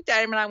just looked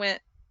at him and I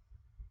went,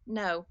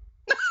 no.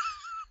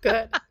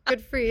 Good.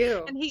 Good for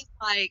you. And he's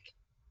like,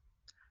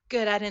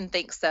 good. I didn't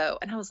think so.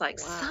 And I was like,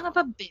 son of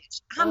a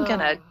bitch, I'm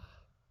gonna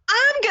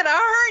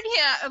hurt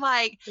him.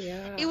 Like,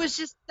 it was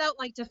just felt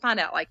like to find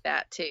out like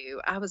that too.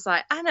 I was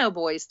like, I know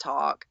boys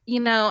talk, you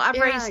know, I've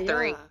raised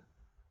 3.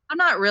 I'm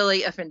not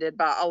really offended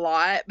by a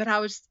lot, but I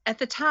was, at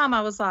the time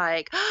I was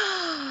like,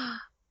 oh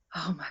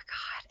my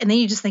God. And then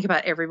you just think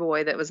about every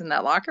boy that was in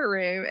that locker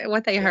room and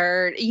what they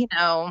heard, you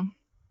know?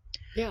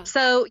 Yeah.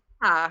 So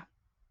yeah,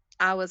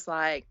 I was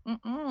like, you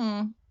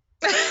know?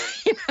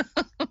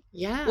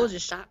 Yeah. We'll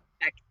just shut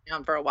back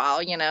down for a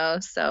while, you know?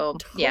 So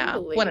yeah,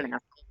 what an asshole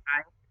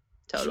guy.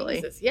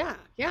 Totally. Jesus. Yeah.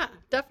 Yeah,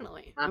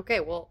 definitely. Okay.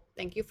 Well,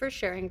 thank you for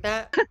sharing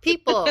that.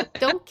 People,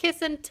 don't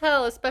kiss and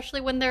tell,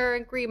 especially when there are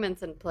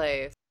agreements in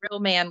place. Real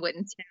man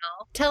wouldn't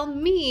tell. Tell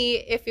me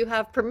if you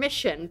have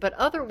permission, but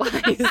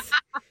otherwise,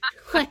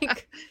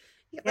 like,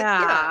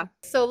 yeah.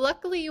 So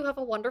luckily you have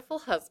a wonderful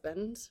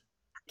husband.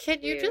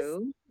 Can you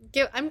just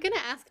give, I'm going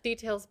to ask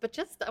details, but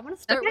just, I want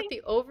to start with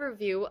the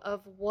overview of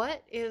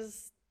what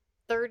is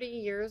 30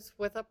 years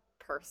with a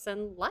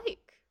person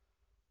like?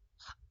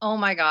 Oh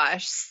my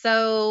gosh.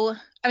 So,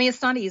 I mean,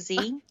 it's not easy.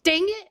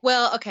 Dang it.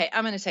 Well, okay,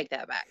 I'm going to take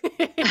that back.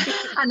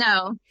 I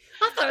know.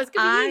 I thought it was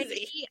going to be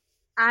easy.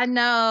 I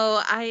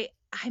know. I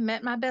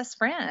met my best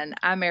friend.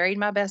 I married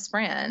my best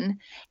friend.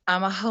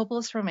 I'm a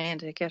hopeless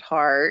romantic at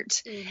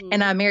heart.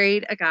 And I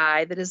married a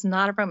guy that is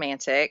not a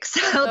romantic. So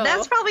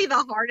that's probably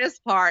the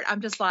hardest part. I'm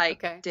just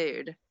like,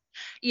 dude,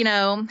 you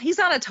know, he's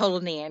not a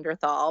total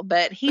Neanderthal,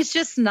 but he's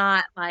just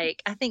not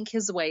like, I think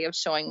his way of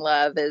showing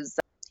love is,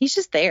 he's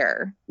just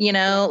there, you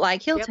know,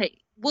 like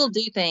we'll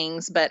do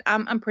things, but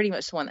I'm pretty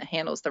much the one that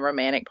handles the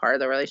romantic part of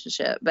the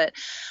relationship. But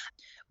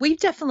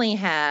we've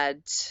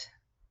had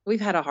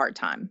a hard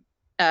time.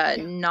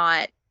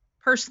 Not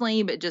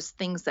personally, but just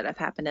things that have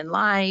happened in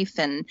life,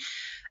 and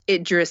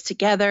it drew us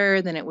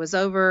together. Then it was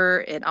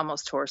over. It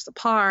almost tore us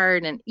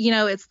apart. And, you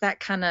know, it's that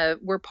kind of,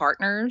 we're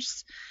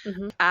partners.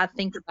 I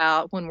think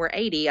about when we're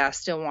 80, I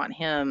still want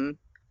him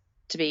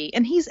to be,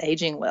 and he's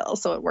aging well,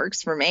 so it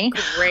works for me.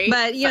 Great.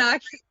 But,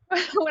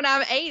 when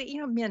I'm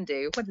 80, men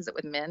do. What is it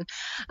with men?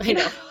 I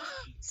know.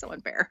 So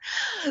unfair.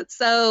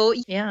 So,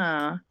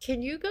 yeah.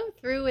 Can you go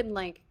through and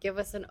give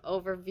us an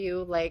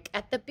overview?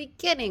 At the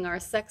beginning, our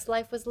sex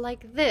life was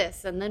like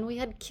this, and then we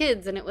had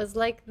kids and it was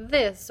like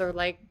this, or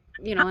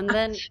and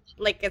then is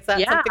that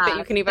something that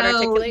you can even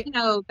articulate?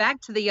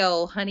 Back to the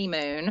old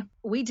honeymoon,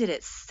 we did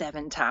it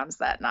 7 times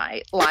that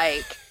night.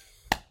 Whammo.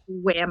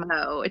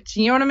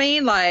 You know what I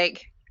mean?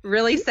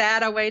 Really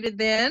sad I waited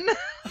then.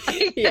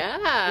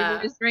 Yeah. We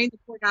were just the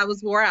poor guy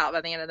was wore out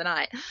by the end of the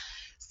night.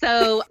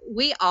 So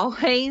we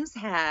always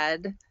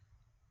had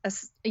a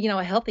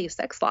healthy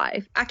sex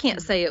life. I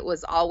can't say it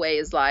was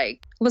always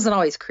wasn't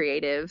always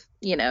creative,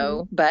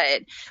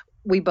 but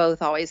we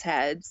both always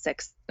had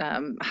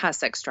high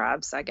sex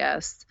drives, I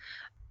guess.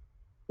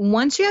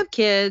 Once you have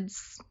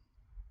kids,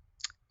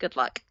 good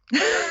luck. We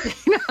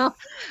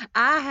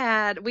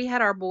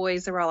had our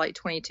boys that were all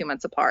 22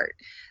 months apart.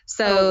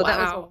 So that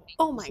was,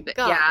 oh my gosh.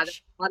 Yeah,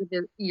 a lot of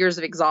years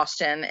of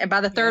exhaustion. And by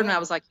the third one, I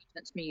was like, you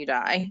touch me, you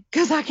die,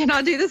 because I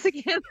cannot do this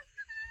again.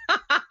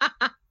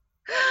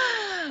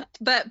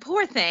 But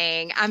poor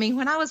thing. I mean,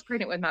 when I was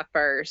pregnant with my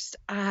first,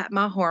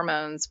 my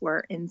hormones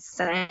were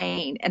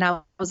insane. And I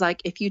was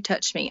like, if you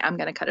touch me, I'm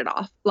going to cut it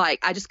off.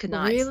 I just could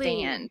not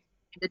stand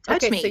to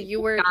touch me. So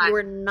you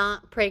were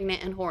not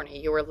pregnant and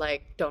horny. You were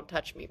like, don't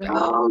touch me, baby.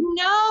 Oh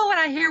no. When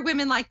I hear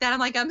women like that, I'm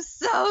like, I'm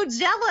so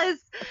jealous.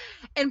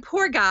 And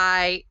poor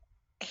guy,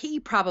 he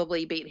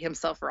probably beat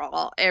himself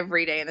raw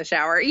every day in the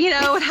shower, and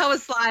I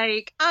was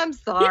like, I'm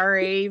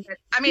sorry. But,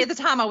 at the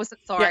time I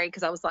wasn't sorry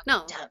because I was like,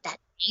 no, don't touch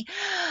me.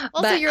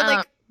 Also,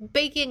 you're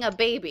baking a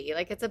baby.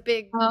 It's a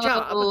big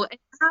job.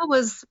 I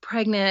was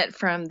pregnant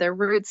from the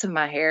roots of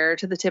my hair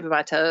to the tip of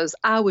my toes.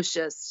 I was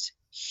just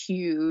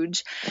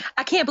huge.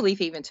 I can't believe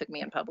he even took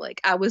me in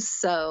public. I was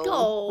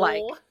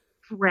so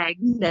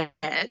pregnant.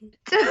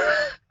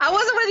 I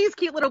wasn't one of these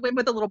cute little women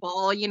with a little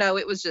ball,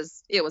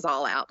 it was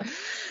all out.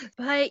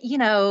 But,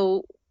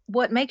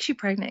 what makes you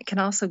pregnant can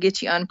also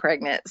get you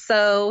unpregnant.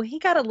 So he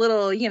got a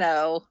little,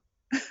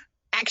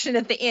 action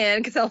at the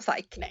end because I was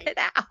like, get it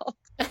out.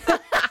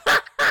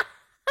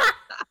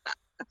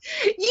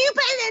 You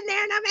put it in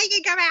there and I make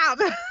it come out.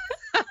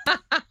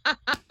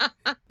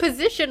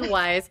 Position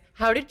wise,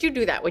 how did you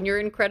do that when you're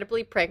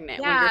incredibly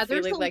pregnant? Yeah,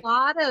 when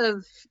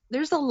you're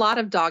there's a lot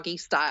of doggy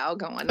style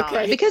going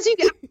on because you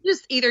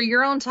just either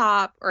you're on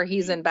top or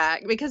he's in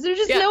back because there's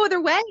just no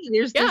other way.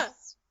 There's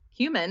this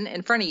human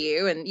in front of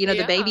you, and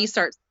the baby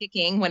starts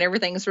kicking when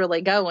everything's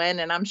really going,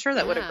 and I'm sure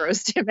that would have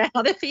grossed him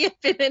out if he had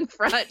been in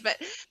front. But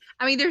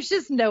there's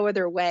just no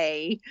other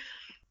way.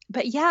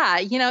 But yeah,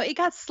 it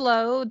got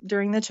slow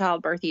during the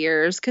childbirth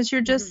years because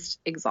you're just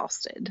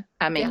exhausted.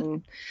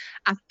 I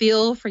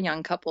feel for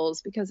young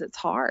couples because it's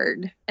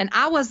hard. And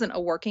I wasn't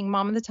a working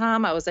mom at the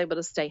time. I was able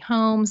to stay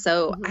home.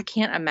 So I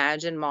can't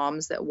imagine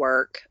moms that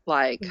work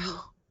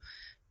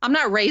I'm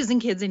not raising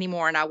kids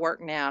anymore and I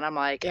work now. And I'm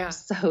like, I'm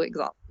so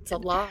exhausted. It's a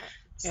lot.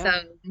 So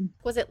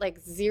was it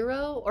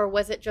 0 or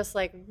was it just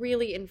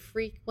really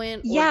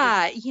infrequent?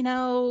 Yeah,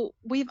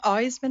 we've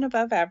always been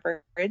above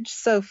average.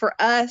 So for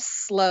us,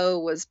 slow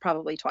was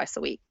probably twice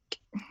a week.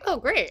 Oh,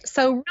 great.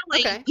 So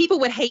really, people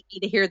would hate me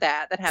to hear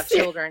that have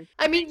children.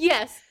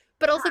 Yes,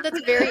 but also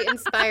that's very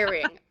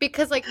inspiring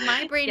because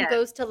my brain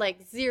goes to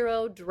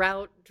 0,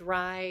 drought,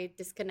 dry,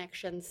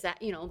 disconnection,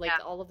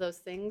 all of those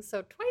things.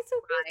 So twice a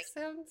week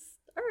sounds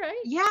all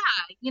right. Yeah.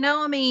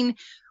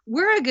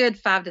 We're a good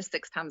 5 to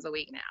 6 times a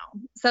week now.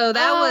 So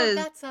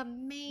that's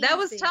amazing. That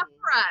was tough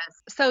for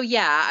us. So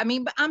yeah,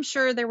 but I'm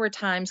sure there were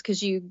times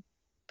because you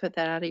put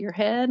that out of your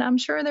head. I'm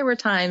sure there were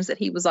times that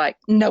he was like,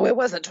 no, it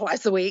wasn't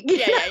twice a week.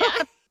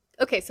 Yeah.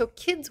 Okay. So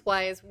kids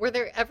wise, were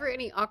there ever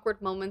any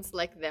awkward moments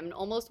like them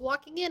almost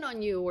walking in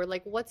on you or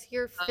what's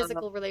your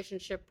physical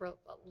relationship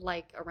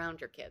like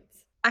around your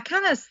kids? I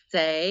kind of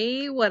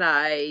say what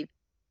I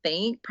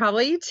think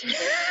probably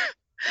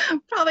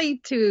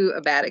to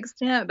a bad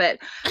extent, but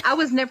I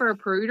was never a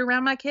prude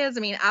around my kids.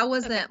 I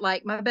wasn't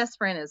my best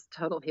friend is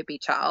total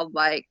hippie child,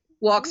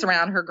 walks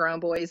around her grown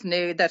boys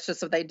nude. That's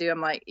just what they do.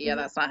 I'm like, yeah,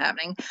 that's not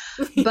happening.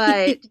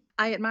 But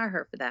I admire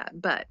her for that.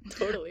 But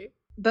totally.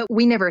 But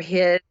we never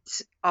hid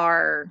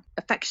our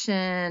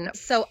affection.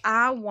 So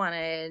I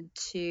wanted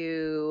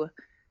to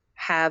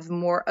have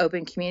more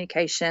open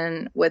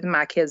communication with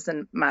my kids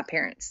than my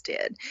parents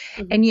did.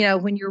 And,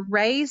 when you're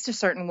raised a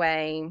certain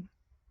way,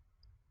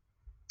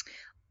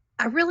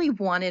 I really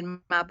wanted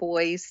my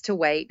boys to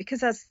wait because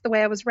that's the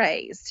way I was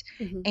raised.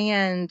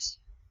 And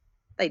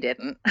they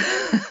didn't.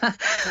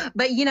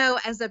 But,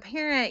 as a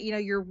parent,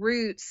 your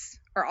roots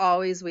are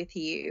always with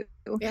you.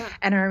 Yeah.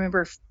 And I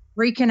remember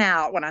freaking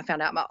out when I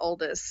found out my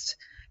oldest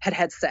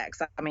had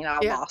sex. I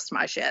lost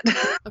my shit.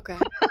 Okay.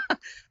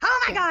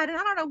 Oh my God. And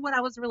I don't know what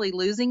I was really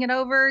losing it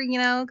over,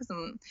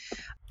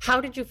 How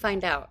did you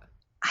find out?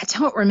 I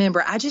don't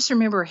remember. I just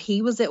remember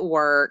he was at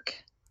work.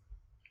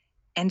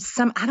 And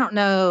I don't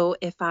know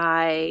if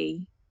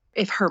I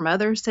if her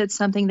mother said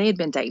something. They had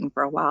been dating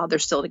for a while. They're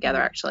still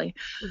together, actually.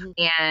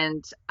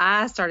 And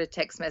I started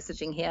text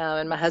messaging him,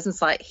 and my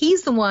husband's like,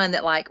 he's the one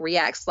that like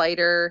reacts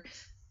later.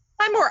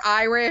 I'm more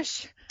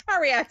Irish. I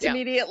react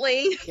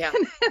immediately. Yeah.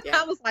 And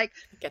I was like,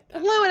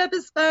 blowing up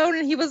his phone,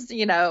 and he was,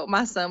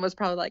 my son was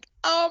probably like,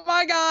 oh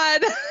my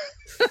God.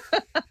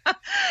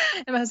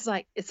 And I was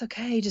like, it's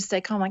okay, just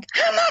stay calm. I'm like,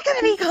 I'm not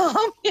gonna be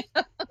calm.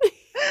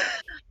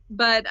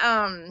 But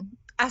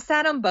I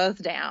sat them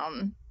both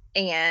down,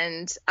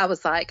 and I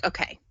was like,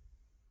 okay,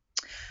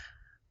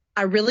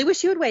 I really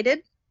wish you had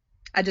waited.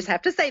 I just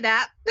have to say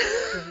that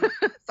so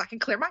I can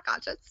clear my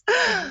conscience.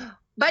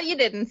 But you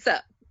didn't.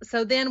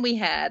 So then we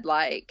had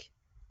like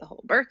the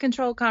whole birth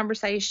control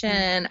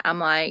conversation. I'm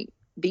like,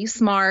 be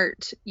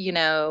smart,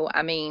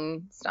 I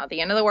mean, it's not the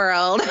end of the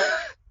world.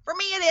 For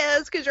me it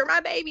is, because you're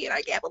my baby and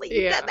I can't believe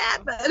you said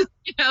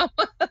that.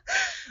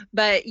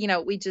 But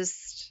we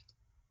just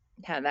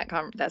had that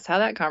that's how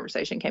that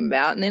conversation came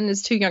about. And then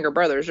his two younger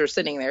brothers are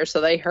sitting there, so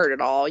they heard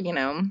it all.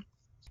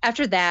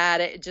 After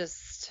that, it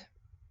just,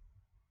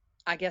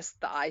 I guess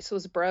the ice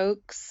was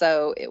broke.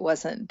 So it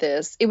wasn't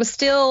this, it was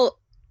still,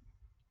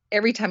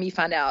 every time you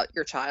find out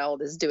your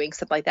child is doing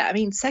stuff like that, I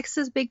mean, sex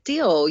is a big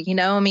deal,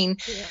 I mean,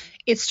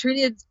 it's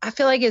treated, I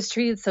feel like it's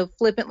treated so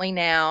flippantly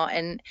now,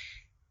 and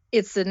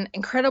it's an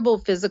incredible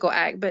physical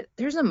act, but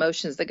there's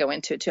emotions that go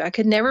into it too. I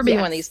could never be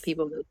one of these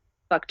people that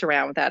fucked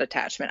around without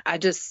attachment.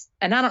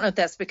 And I don't know if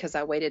that's because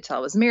I waited till I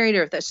was married,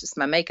 or if that's just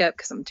my makeup,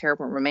 because I'm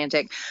terrible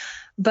romantic,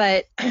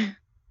 but I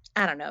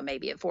don't know,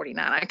 maybe at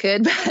 49 I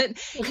could,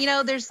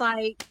 but there's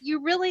like,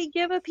 you really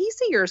give a piece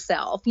of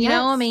yourself, you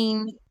know, I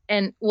mean,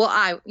 and well,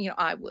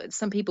 I would,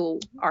 some people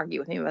argue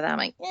with me about that. I'm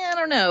like, I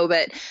don't know,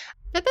 but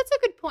that's a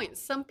good point.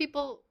 Some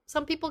people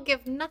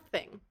give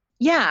nothing.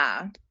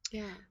 Yeah.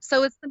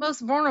 So it's the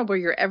most vulnerable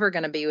you're ever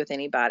going to be with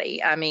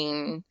anybody. I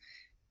mean,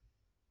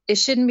 it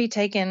shouldn't be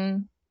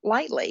taken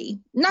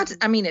lightly.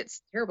 I mean,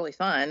 it's terribly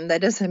fun.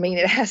 That doesn't mean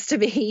it has to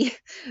be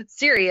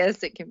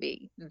serious. It can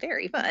be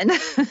very fun.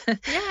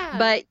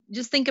 But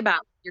just think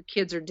about your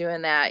kids are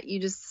doing that.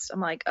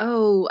 I'm like,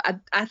 oh,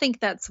 I think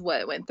that's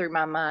what went through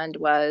my mind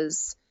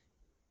was,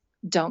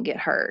 don't get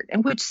hurt.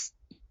 And which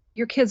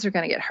your kids are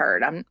going to get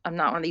hurt. I'm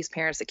not one of these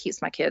parents that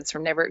keeps my kids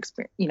from never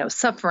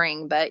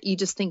suffering, but you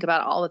just think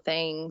about all the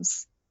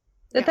things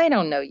that they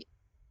don't know,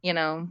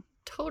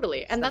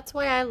 Totally. And that's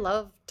why I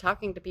love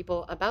talking to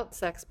people about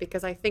sex,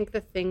 because I think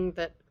the thing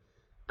that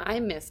I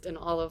missed in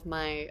all of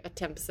my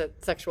attempts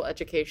at sexual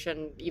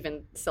education,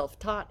 even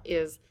self-taught,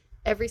 is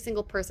every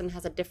single person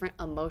has a different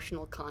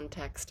emotional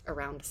context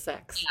around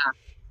sex.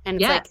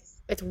 And it's like,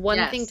 it's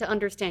one thing to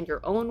understand your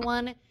own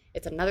one.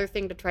 It's another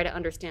thing to try to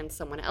understand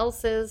someone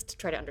else's, to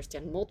try to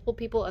understand multiple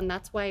people. And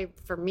that's why,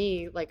 for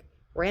me, like,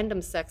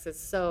 random sex is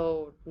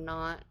so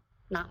not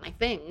my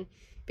thing,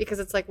 because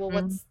it's like, well,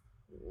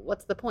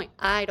 what's the point?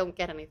 I don't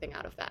get anything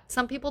out of that.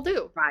 Some people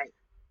do. Right.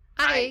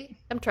 I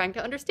am trying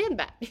to understand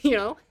that,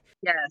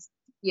 Yes.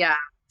 Yeah.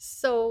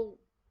 So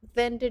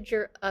then did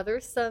your other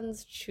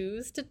sons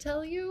choose to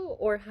tell you,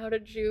 or how do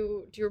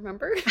you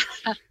remember?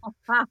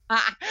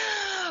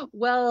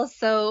 Well,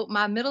 so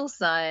my middle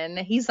son,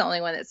 he's the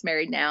only one that's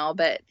married now,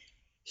 but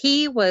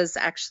he was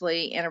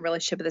actually in a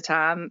relationship at the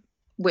time,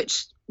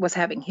 which was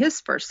having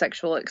his first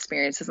sexual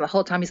experiences. And the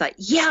whole time he's like,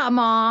 yeah,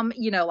 mom,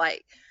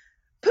 like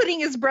putting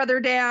his brother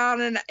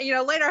down. And,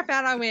 later I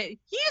found out, I went,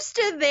 you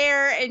stood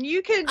there and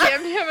you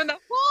condemned him in the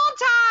whole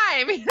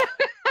time.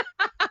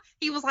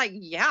 He was like,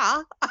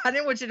 yeah, I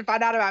didn't want you to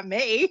find out about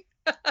me.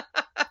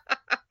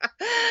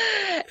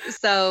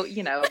 So,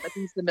 but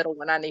he's the middle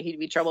one. I knew he'd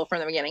be trouble from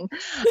the beginning.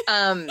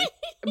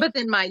 But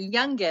then my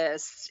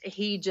youngest,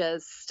 he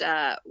just,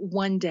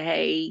 one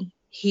day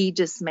he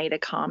just made a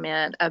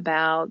comment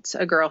about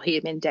a girl he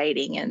had been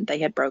dating, and they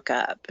had broke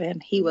up,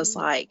 and he was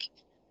like,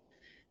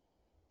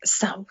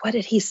 so what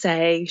did he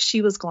say?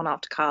 She was going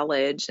off to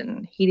college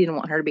and he didn't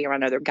want her to be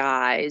around other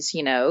guys,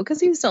 because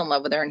he was still in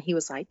love with her. And he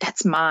was like,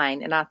 that's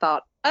mine. And I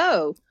thought,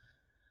 oh,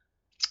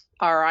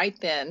 all right,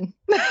 then.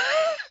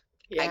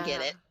 I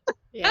get it.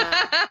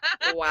 Yeah.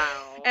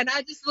 Wow. And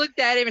I just looked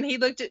at him and he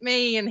looked at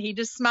me and he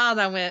just smiled.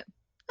 I went,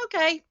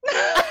 okay.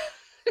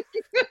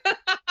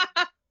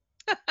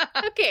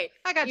 Okay.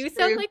 I got you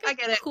sound like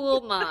a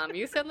cool mom.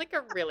 You sound like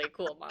a really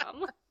cool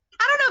mom.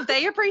 I don't know if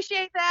they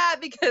appreciate that,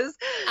 because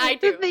I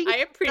do.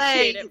 I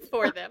appreciate it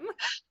for them.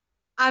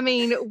 I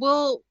mean,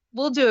 we'll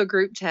do a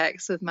group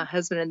text with my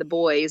husband and the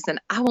boys, and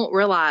I won't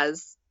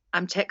realize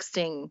I'm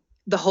texting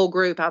the whole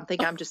group. I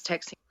think I'm just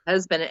texting my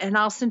husband, and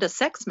I'll send a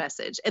sex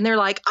message, and they're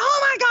like, "Oh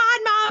my God,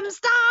 mom,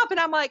 stop!" And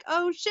I'm like,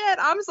 "Oh shit,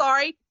 I'm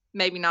sorry."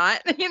 Maybe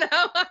not, And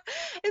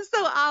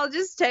so I'll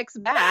just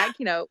text back,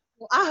 well,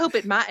 I hope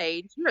at my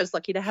age, you're as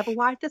lucky to have a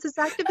wife that's as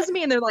active as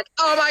me. And they're like,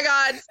 oh my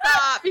God,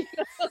 stop.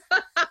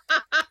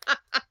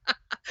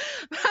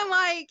 I'm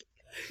like,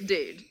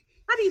 dude,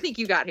 how do you think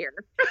you got here?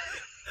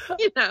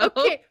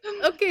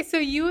 Okay. So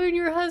you and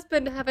your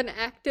husband have an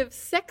active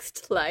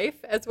sex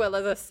life as well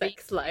as a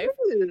sex life.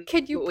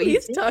 Can you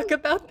please talk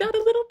about that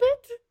a little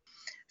bit?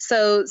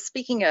 So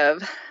speaking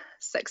of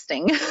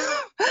sexting,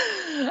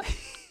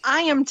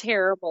 I am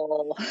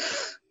terrible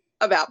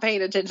about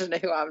paying attention to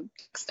who I'm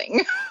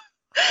texting.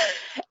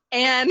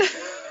 And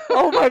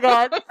oh my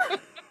God.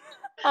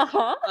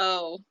 Uh-huh.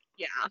 Oh,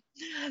 yeah.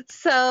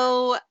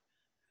 So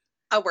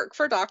I work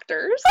for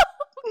doctors.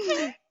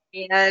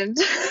 And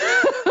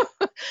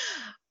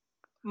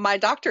my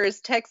doctor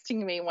is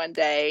texting me one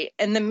day.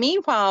 And the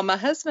meanwhile, my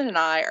husband and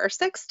I are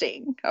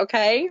sexting.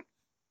 Okay.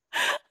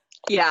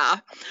 Yeah.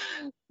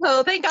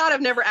 So thank God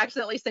I've never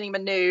accidentally sent him a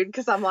nude,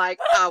 because I'm like,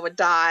 I would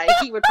die.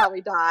 He would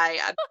probably die.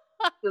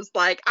 I was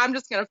like, I'm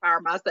just going to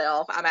fire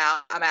myself. I'm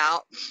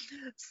out.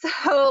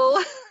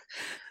 So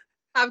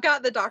I've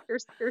got the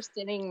doctors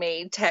sending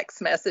me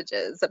text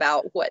messages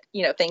about what,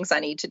 things I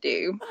need to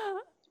do.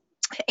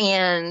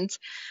 And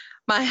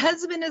my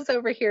husband is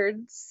over here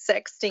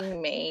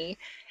sexting me,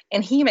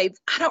 and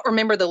I don't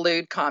remember the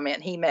lewd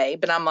comment he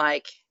made, but I'm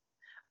like,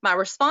 my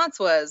response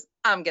was,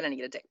 I'm going to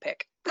need a dick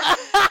pic.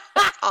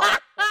 That's all.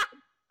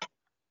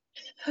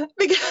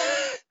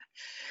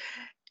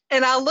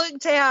 And I look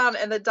down,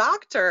 and the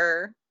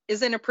doctor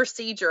is in a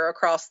procedure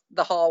across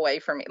the hallway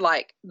from me,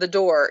 like the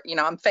door,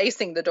 I'm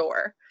facing the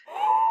door.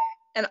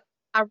 And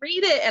I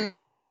read it,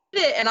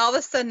 and all of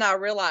a sudden I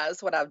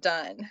realize what I've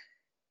done.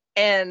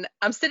 And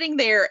I'm sitting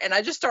there, and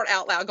I just start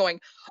out loud going,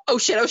 oh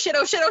shit, oh shit,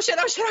 oh shit, oh shit,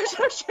 oh shit, oh shit,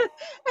 oh shit.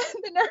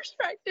 And the nurse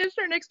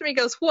practitioner next to me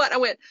goes, what? I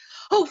went,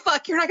 oh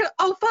fuck, you're not gonna,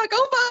 oh fuck,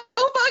 oh fuck,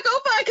 oh fuck,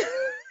 oh fuck.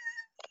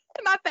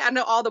 And I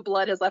know all the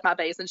blood has left my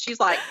face, and she's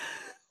like,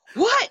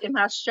 what? And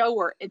I show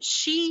her, and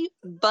she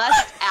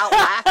busts out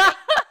laughing,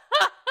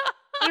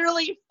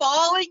 literally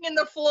falling in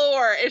the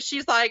floor. And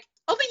she's like,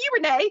 only you,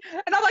 Renee.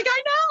 And I'm like,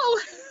 I know.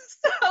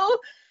 So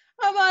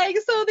I'm like,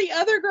 so the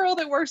other girl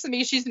that works with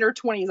me, she's in her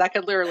 20s. I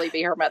could literally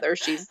be her mother.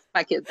 She's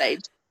my kid's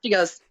age. She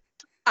goes,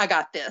 I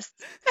got this.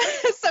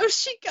 So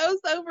she goes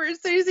over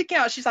as soon as he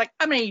counts. She's like,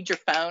 I'm going to need your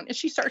phone. And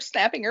she starts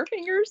snapping her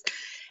fingers.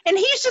 And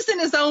he's just in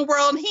his own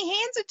world, and he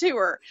hands it to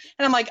her.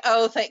 And I'm like,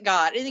 oh, thank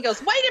God. And he goes,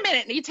 wait a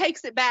minute. And he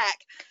takes it back.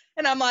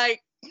 And I'm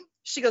like,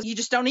 she goes, you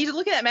just don't need to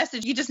look at that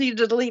message. You just need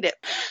to delete it.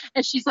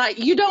 And she's like,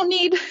 you don't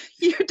need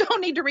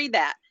to read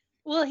that.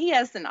 Well, he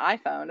has an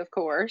iPhone, of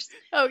course.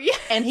 Oh, yeah.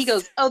 And he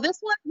goes, oh, this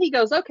one? He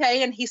goes,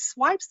 okay. And he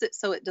swipes it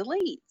so it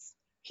deletes.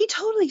 He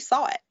totally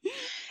saw it.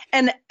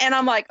 And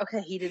I'm like,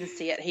 okay, he didn't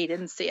see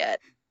it.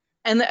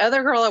 And the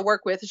other girl I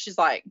work with, she's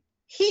like,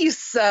 he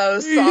saw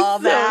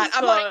that.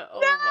 I'm like,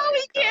 no,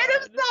 he can't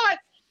have saw it.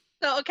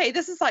 So, okay,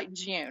 this is like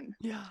June.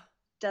 Yeah.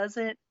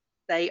 Doesn't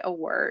say a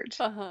word.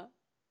 Uh-huh.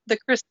 The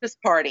Christmas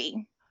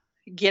party,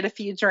 get a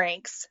few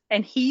drinks,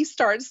 and he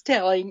starts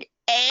telling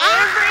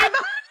everybody.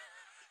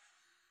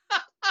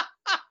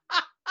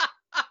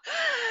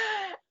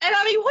 And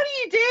I mean, what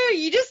do?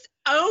 You just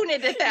own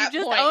it at that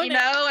point,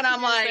 And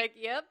I'm like,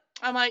 yep.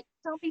 I'm like,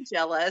 don't be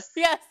jealous.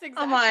 Yes,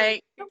 exactly. I'm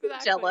like, don't be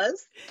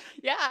jealous.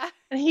 Yeah.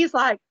 And he's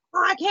like,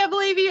 oh, I can't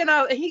believe you. And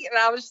I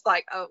was just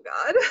like, oh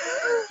God.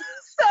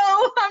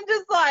 So I'm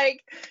just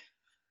like,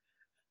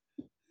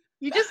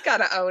 you just got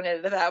to own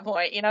it at that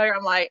point.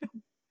 I'm like,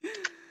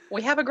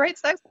 we have a great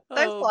sex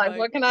life.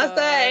 What can I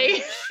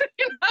say?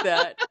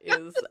 That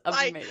is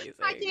amazing.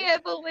 Like, I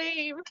can't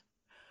believe.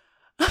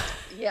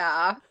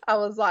 Yeah, I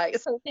was like,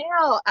 so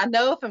now I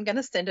know if I'm going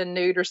to send a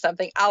nude or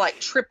something, I like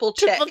triple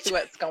check who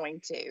it's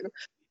going to,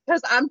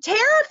 because I'm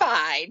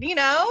terrified,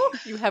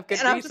 You have good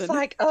reason. I'm just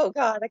like, oh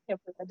God, I can't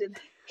believe I did.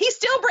 He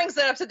still brings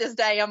it up to this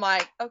day. I'm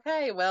like,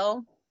 okay,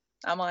 well,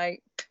 I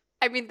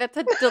mean, that's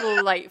a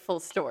delightful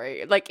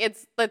story. Like,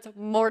 that's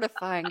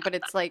mortifying, but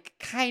it's like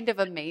kind of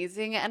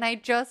amazing. And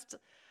I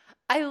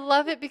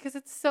love it because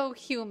it's so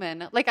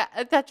human. Like,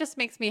 that just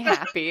makes me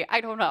happy. I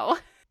don't know.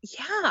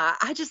 Yeah,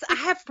 I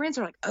have friends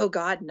who are like, oh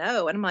God,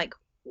 no. And I'm like,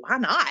 why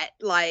not?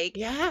 Like,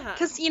 yeah,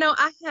 because,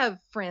 I have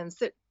friends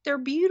that they're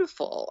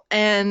beautiful.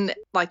 And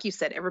like you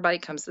said, everybody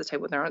comes to the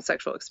table with their own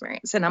sexual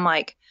experience. And I'm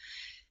like,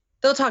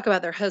 they'll talk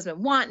about their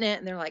husband wanting it.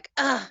 And they're like,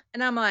 ugh.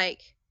 And I'm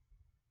like,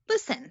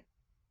 listen,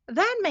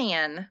 that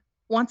man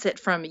wants it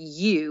from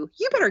you.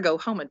 You better go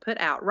home and put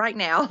out right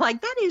now.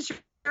 Like, that is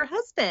your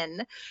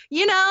husband.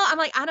 I'm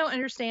like, I don't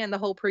understand the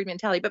whole prude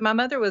mentality. But my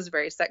mother was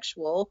very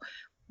sexual,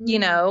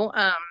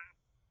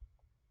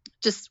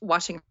 just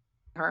watching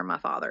her and my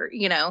father,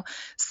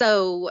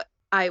 So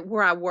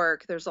where I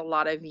work, there's a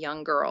lot of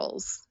young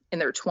girls in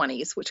their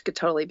 20s, which could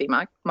totally be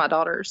my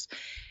daughters.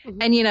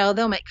 Mm-hmm. And,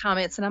 they'll make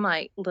comments, and I'm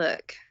like,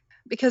 look,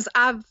 because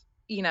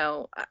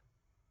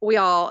we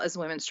all as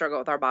women struggle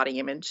with our body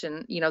image.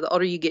 And, the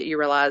older you get, you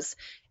realize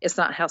it's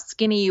not how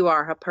skinny you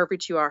are, how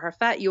perfect you are, how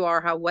fat you are,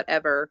 how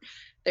whatever.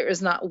 There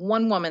is not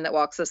one woman that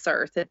walks this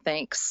earth that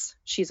thinks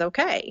she's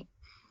okay.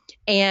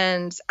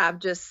 And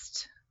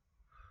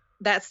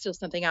that's still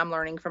something I'm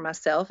learning for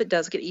myself. It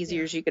does get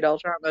easier as you get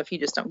older. I don't know if you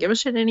just don't give a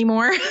shit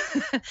anymore,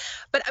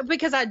 but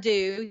because I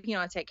do,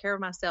 I take care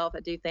of myself, I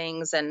do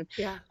things. And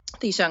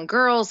these young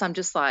girls, I'm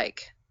just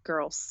like,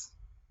 girls,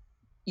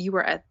 you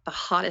are at the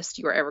hottest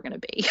you are ever going to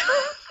be.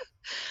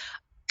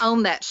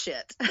 Own that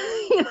shit,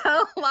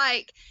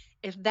 like,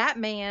 if that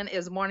man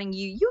is wanting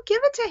you, you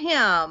give it to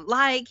him.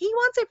 Like, he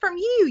wants it from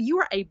you. You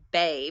are a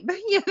babe,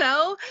 you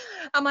know?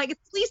 I'm like, at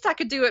least I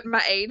could do it at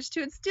my age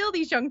to instill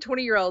these young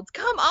 20-year-olds.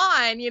 Come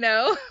on, you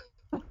know?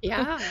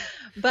 Yeah.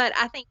 But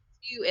I think,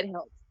 too, it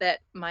helps that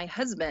my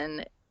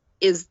husband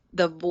is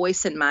the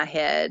voice in my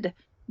head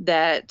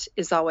that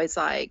is always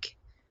like,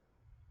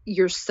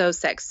 you're so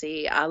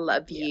sexy. I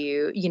love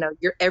you. You know,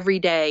 you're every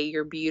day,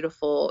 you're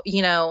beautiful,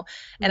 you know,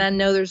 and I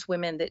know there's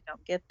women that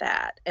don't get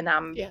that. And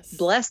I'm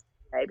blessed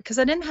today because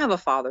I didn't have a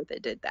father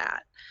that did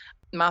that.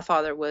 My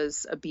father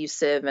was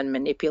abusive and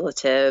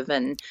manipulative,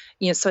 and,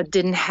 you know, so I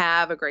didn't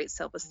have a great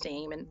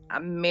self-esteem. And I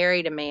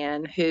married a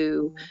man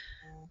who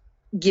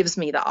gives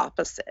me the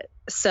opposite.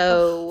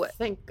 So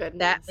thank goodness.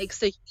 That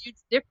makes a huge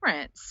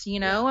difference. You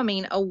know, I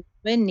mean, a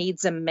woman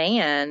needs a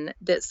man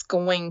that's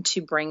going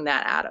to bring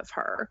that out of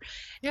her.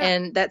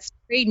 And that's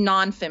very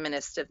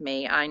non-feminist of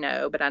me, I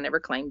know, but I never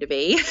claimed to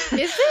be. Is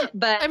it?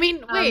 But I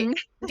mean, wait,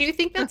 do you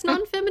think that's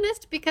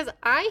non-feminist? Because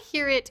I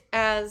hear it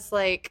as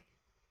like,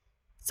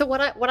 so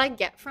what I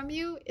get from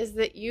you is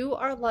that you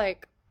are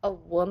like a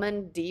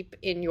woman deep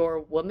in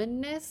your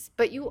womanness,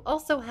 but you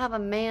also have a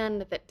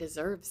man that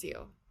deserves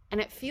you. And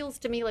it feels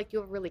to me like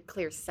you have a really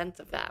clear sense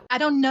of that. I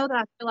don't know that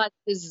I feel like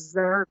I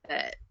deserve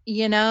it.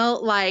 You know,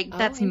 like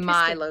that's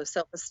my low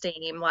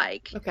self-esteem.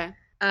 Like,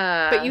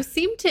 but you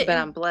seem to. But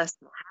I'm blessed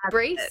to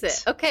embrace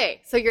it.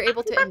 Okay, so you're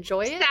able to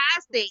enjoy it.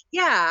 Sassy,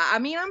 yeah. I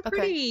mean, I'm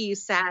pretty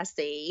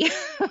sassy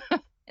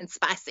and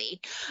spicy.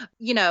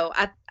 You know,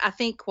 I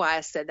think why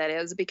I said that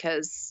is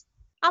because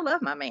I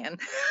love my man.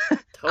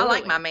 I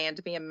like my man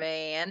to be a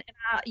man,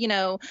 and you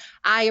know,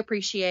 I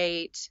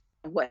appreciate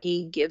what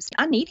he gives me.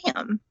 I need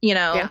him, you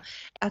know.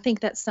 I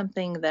think that's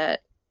something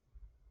that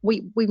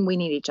we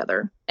need each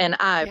other, and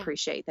I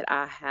appreciate that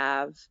I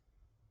have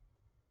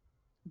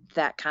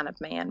that kind of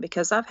man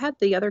because I've had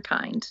the other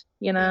kind,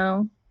 you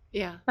know.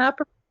 I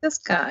prefer this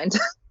kind.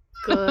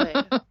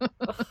 Good.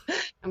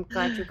 I'm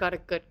glad you got a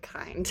good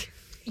kind.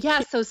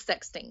 So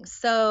sexting.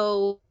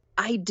 So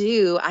I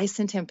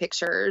sent him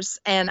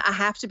pictures, and I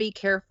have to be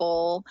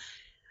careful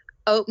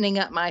opening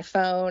up my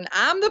phone.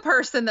 I'm the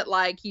person that,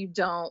 like, you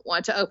don't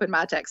want to open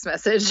my text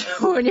message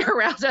when you're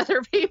around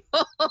other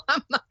people.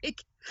 I'm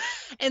like,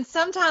 and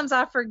sometimes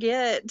I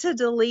forget to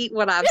delete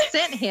what I've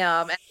sent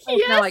him.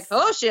 And I'm like,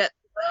 oh shit.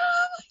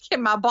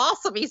 And my boss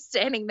will be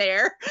standing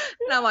there,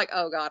 and I'm like,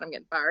 oh God, I'm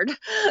getting fired.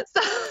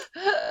 So,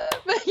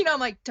 but you know, I'm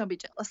like, don't be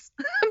jealous.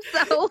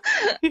 So,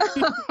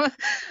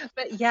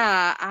 but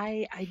yeah,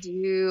 I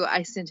do.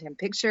 I send him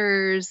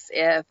pictures.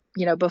 If,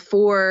 you know,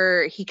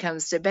 before he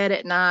comes to bed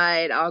at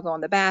night, I'll go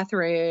in the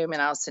bathroom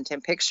and I'll send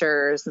him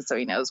pictures, and so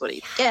he knows what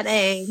he's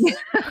getting.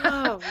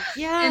 Oh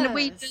yeah. And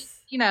we just,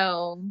 you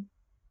know,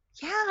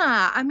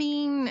 I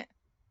mean,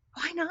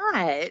 why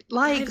not?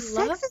 Like,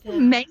 sex is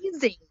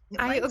amazing.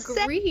 I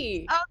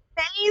agree.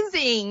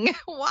 Amazing.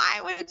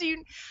 Why would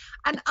you?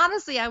 And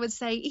honestly, I would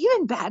say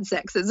even bad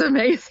sex is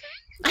amazing.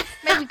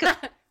 Maybe because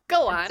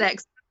go on.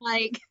 Sex,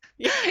 like,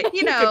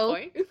 you know,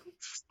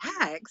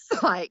 sex,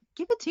 like,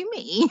 give it to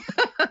me.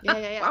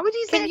 Why would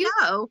you say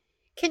no?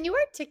 Can you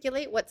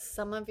articulate what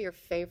some of your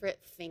favorite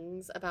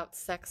things about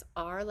sex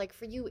are? Like,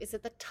 for you, is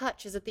it the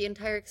touch? Is it the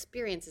entire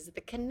experience? Is it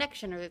the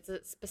connection? Or is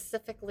it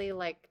specifically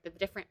like the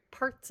different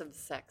parts of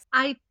sex?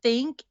 I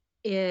think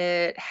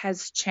it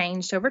has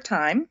changed over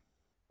time.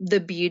 The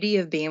beauty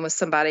of being with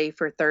somebody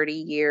for 30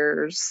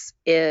 years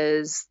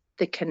is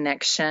the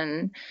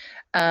connection.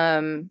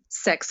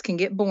 Sex can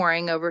get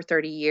boring over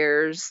 30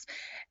 years.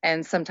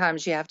 And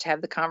sometimes you have to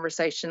have the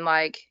conversation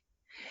like,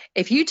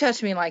 if you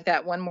touch me like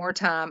that one more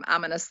time,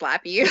 I'm going to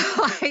slap you.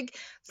 Like,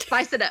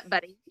 spice it up,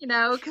 buddy. You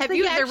know? Have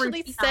you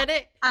actually said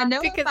it? I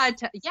know if I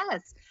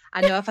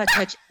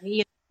touch A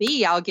and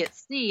B, I'll get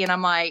C. And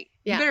I'm like,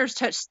 you better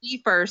touch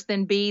C first,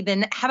 then B,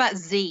 then how about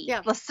Z?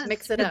 Yeah, let's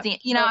mix it up.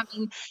 You know, I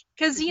mean,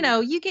 because, you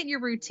know, you get your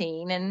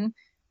routine, and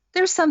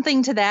there's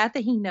something to that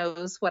he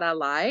knows what I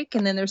like.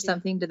 And then there's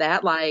something to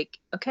that, like,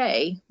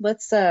 okay,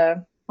 let's,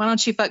 why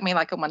don't you fuck me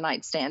like a one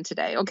night stand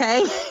today?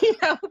 Okay. You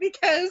know,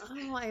 because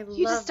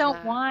you just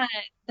don't want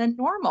the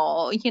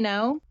normal, you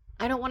know?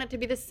 I don't want it to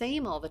be the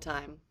same all the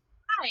time.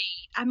 Right.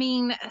 I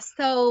mean,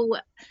 so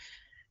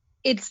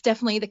it's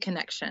definitely the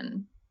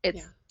connection.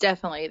 It's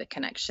definitely the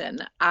connection.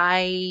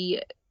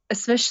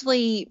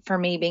 Especially for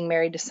me being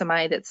married to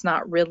somebody that's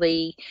not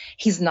really,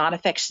 he's not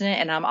affectionate,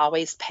 and I'm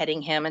always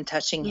petting him and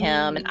touching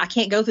him, and I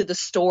can't go through the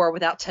store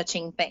without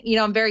touching things. You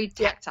know, I'm very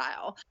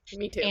tactile.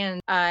 Me too.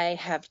 And I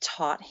have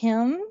taught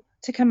him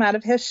to come out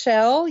of his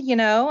shell, you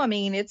know. I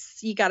mean,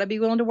 you got to be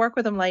willing to work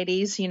with him,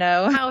 ladies, you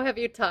know. How have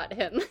you taught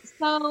him?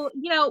 So,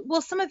 you know,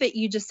 well, some of it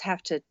you just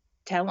have to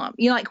tell him.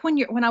 You know, like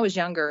when I was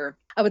younger,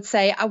 I would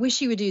say, I wish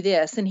you would do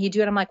this. And he'd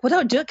do it. I'm like, well,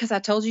 don't do it because I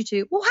told you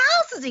to. Well, how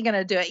else is he going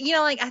to do it? You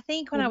know, like, I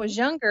think when I was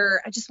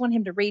younger, I just want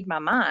him to read my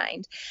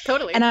mind.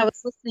 Totally. And I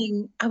was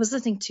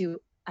listening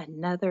to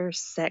another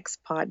sex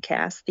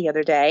podcast the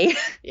other day.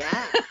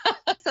 Yeah.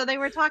 So they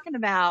were talking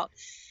about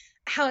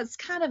how it's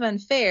kind of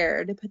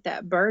unfair to put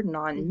that burden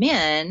on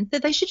men,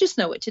 that they should just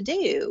know what to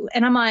do.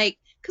 And I'm like,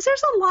 because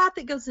there's a lot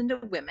that goes into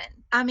women.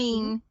 I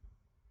mean,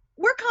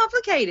 we're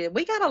complicated.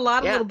 We got a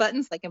lot of little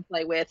buttons they can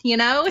play with, you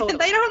know, and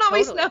they don't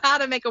always know how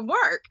to make them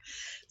work.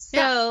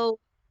 So,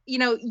 you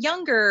know,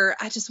 younger,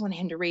 I just want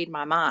him to read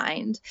my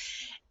mind.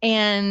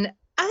 And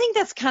I think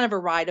that's kind of a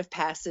rite of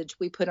passage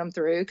we put them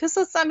through. Because,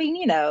 I mean,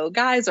 you know,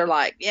 guys are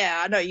like,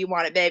 yeah, I know you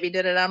want it, baby.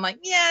 Did it? I'm like,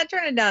 yeah,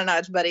 turn it down a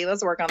notch, buddy.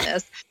 Let's work on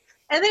this.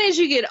 And then as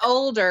you get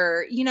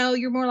older, you know,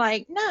 you're more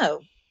like,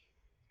 no.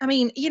 I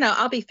mean, you know,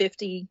 I'll be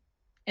 50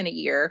 in a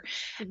year.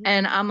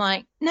 And I'm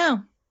like,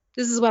 no,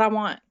 this is what I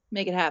want.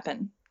 Make it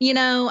happen. You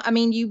know, I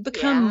mean, you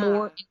become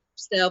more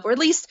yourself, or at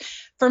least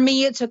for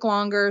me, it took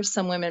longer.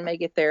 Some women may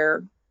get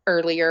there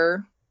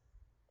earlier,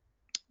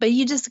 but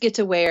you just get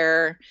to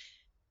where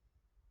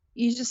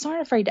you just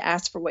aren't afraid to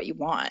ask for what you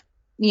want,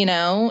 you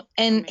know,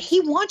 and he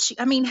wants you.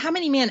 I mean, how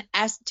many men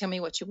ask, tell me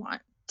what you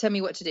want, tell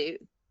me what to do.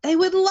 They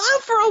would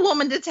love for a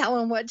woman to tell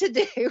them what to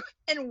do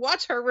and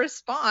watch her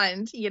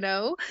respond, you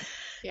know?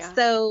 Yeah.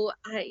 So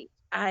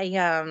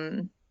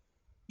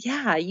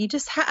you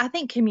just I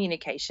think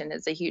communication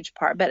is a huge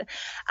part, but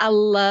I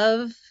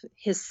love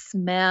his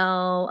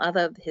smell. I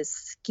love his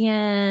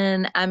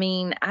skin. I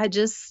mean,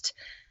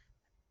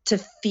 to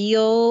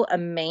feel a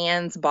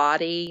man's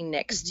body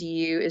next to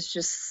you is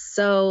just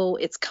so,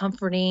 it's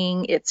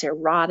comforting. It's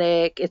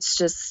erotic. It's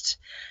just,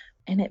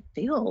 and it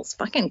feels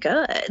fucking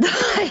good.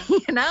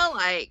 You know,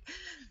 like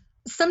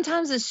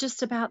sometimes it's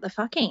just about the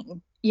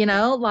fucking, you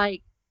know,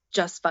 like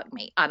just fuck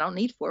me. I don't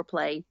need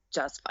foreplay.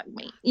 Just fuck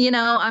me. You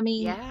know, I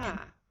mean,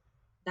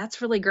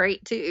 that's really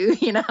great too.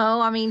 You know,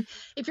 I mean,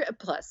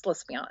 plus,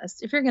 let's be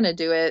honest, if you're going to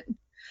do it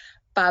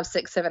 5,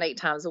 6, 7, 8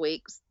 times a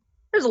week,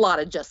 there's a lot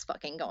of just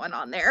fucking going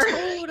on there.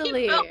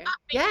 Totally. You know?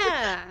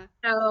 Yeah.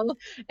 You know?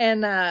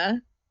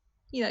 And,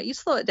 you know, you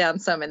slow it down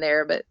some in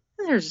there, but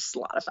there's just a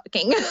lot of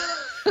fucking.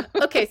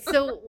 Okay,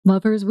 so.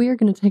 Lovers, we are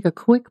going to take a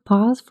quick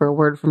pause for a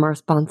word from our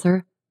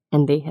sponsor,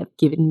 and they have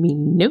given me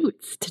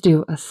notes to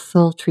do a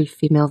sultry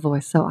female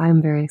voice, so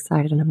I'm very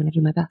excited and I'm going to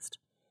do my best.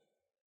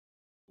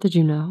 Did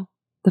you know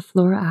the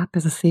Fleur app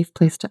is a safe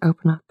place to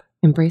open up,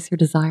 embrace your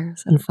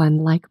desires, and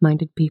find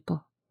like-minded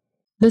people?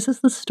 This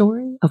is the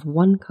story of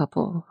one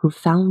couple who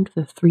found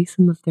the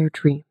threesome of their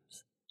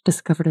dreams,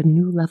 discovered a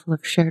new level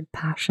of shared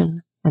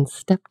passion, and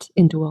stepped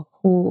into a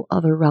whole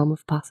other realm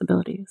of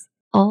possibilities,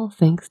 all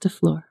thanks to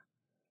Fleur.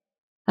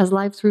 As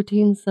life's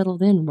routines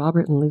settled in,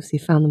 Robert and Lucy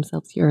found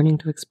themselves yearning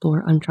to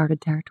explore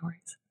uncharted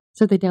territories.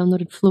 So they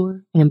downloaded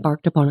Fleur and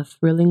embarked upon a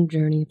thrilling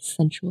journey of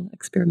sensual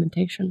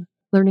experimentation,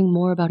 learning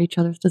more about each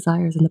other's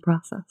desires in the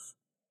process.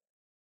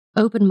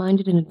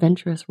 Open-minded and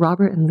adventurous,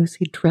 Robert and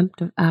Lucy dreamt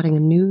of adding a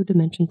new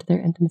dimension to their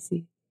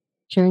intimacy,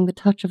 sharing the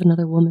touch of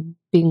another woman,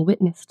 being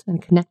witnessed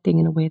and connecting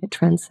in a way that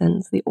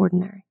transcends the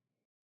ordinary.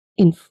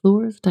 In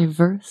Fleur's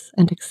diverse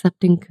and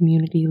accepting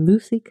community,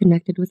 Lucy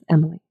connected with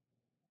Emily,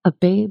 a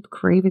babe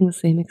craving the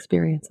same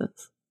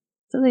experiences.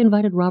 So they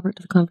invited Robert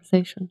to the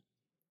conversation.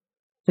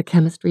 The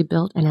chemistry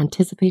built and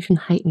anticipation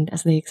heightened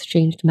as they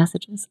exchanged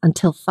messages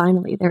until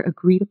finally their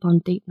agreed-upon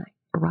date night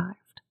arrived.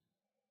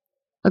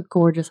 A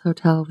gorgeous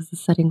hotel was the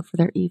setting for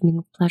their evening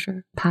of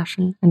pleasure,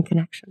 passion, and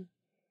connection,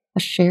 a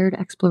shared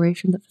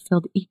exploration that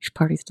fulfilled each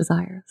party's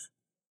desires.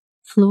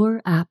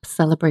 Fleur app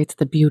celebrates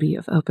the beauty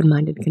of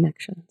open-minded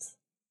connections.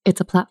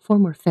 It's a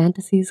platform where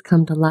fantasies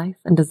come to life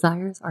and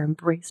desires are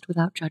embraced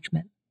without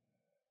judgment.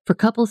 For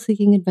couples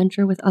seeking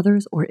adventure with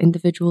others or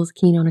individuals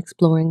keen on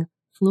exploring,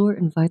 Fleur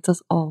invites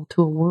us all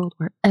to a world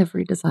where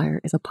every desire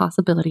is a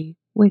possibility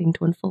waiting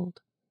to unfold.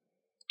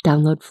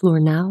 Download Fleur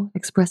now,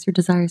 express your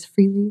desires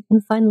freely,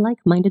 and find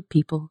like-minded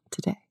people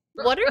today.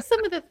 What are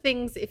some of the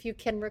things, if you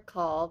can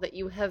recall, that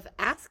you have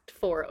asked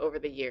for over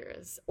the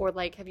years? Or,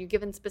 like, have you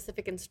given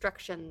specific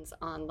instructions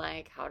on,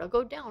 like, how to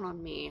go down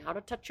on me, how to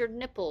touch your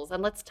nipples?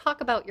 And let's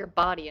talk about your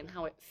body and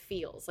how it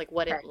feels, like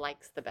what it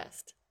likes the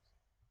best.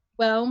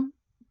 Well,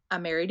 I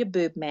married a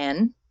boob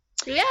man.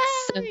 Yay!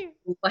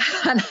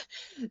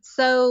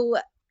 So,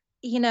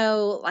 you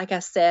know, like I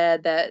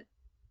said, that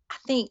I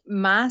think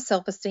my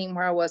self-esteem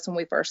where I was when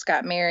we first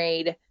got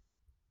married,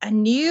 I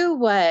knew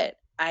what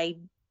I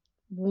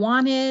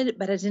wanted,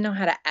 but I didn't know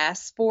how to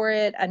ask for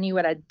it. I knew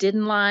what I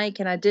didn't like,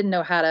 and I didn't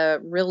know how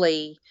to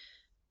really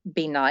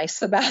be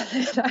nice about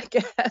it, I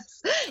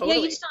guess. Totally.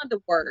 Yeah, you just don't have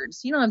the words.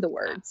 You don't have the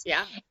words.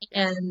 Yeah.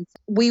 And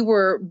we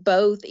were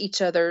both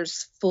each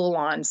other's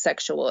full-on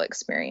sexual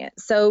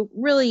experience. So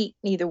really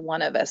neither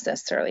one of us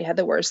necessarily had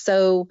the words.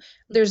 So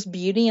there's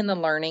beauty in the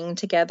learning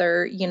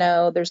together. You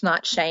know, there's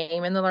not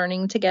shame in the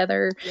learning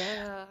together.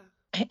 Yeah.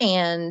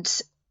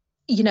 And,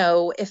 you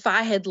know, if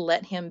I had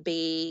let him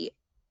be,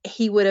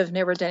 he would have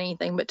never done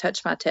anything but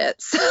touch my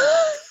tits.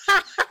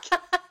 I'm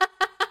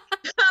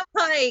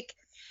like,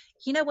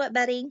 you know what,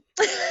 buddy?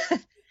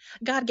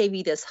 God gave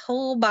you this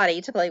whole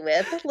body to play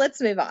with. Let's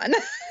move on.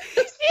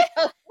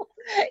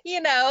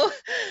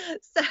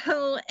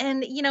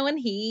 And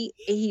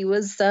he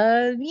was,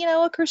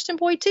 a Christian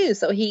boy too.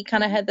 So he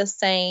kind of had the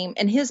same,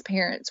 and his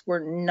parents were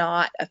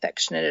not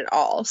affectionate at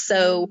all.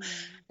 So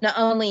not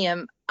only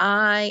am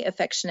I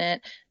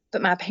affectionate,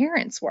 but my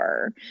parents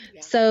were.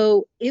 Yeah.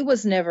 So it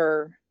was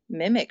never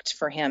mimicked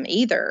for him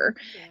either.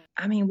 Yeah.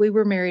 I mean, we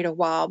were married a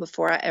while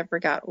before I ever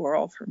got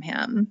oral from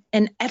him.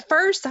 And at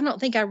first, I don't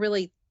think I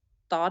really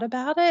thought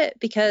about it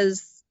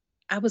because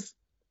I was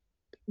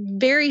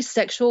very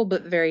sexual,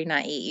 but very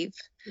naive.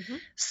 Mm-hmm.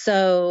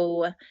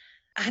 So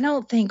I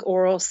don't think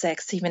oral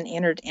sex even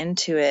entered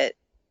into it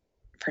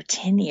for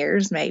 10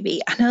 years,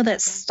 maybe. I know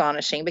that's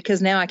astonishing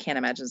because now I can't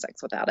imagine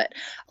sex without it.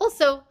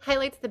 Also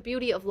highlights the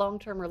beauty of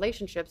long-term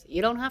relationships.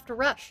 You don't have to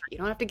rush. You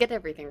don't have to get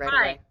everything right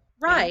away.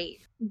 Right.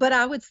 But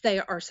I would say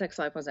our sex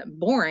life wasn't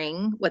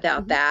boring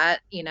without that,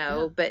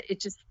 but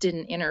it just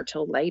didn't enter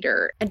till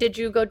later. And did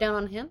you go down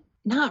on him?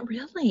 Not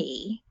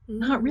really.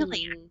 Not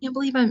really. I can't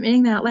believe I'm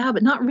admitting that out loud,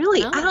 but not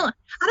really. No. I don't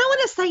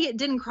want to say it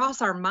didn't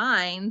cross our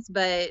minds,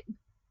 but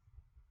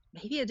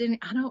maybe it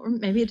didn't.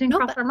 Maybe it didn't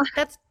cross our minds.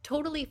 That's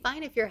totally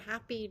fine if you're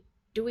happy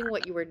doing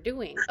what you were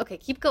doing. Okay,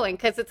 keep going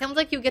because it sounds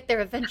like you get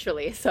there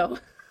eventually. So.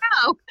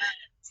 No.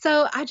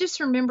 So I just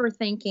remember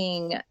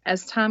thinking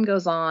as time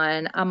goes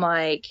on, I'm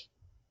like,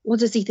 well,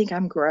 does he think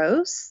I'm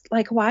gross?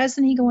 Like, why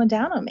isn't he going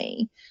down on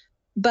me?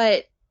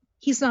 But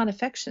he's not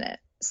affectionate.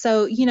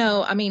 So,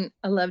 I mean,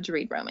 I love to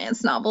read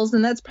romance novels,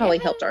 and that's probably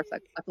helped our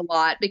sex life a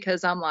lot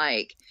because I'm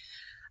like,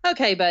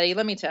 okay, buddy,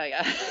 let me tell you,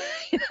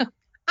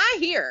 I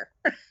hear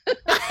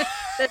that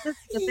this is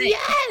a thing.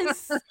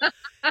 Yes.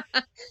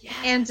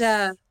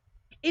 And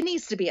it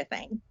needs to be a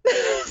thing.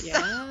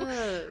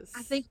 Yes.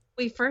 I think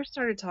when we first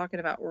started talking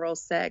about oral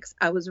sex,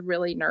 I was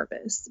really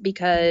nervous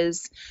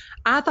because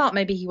I thought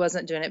maybe he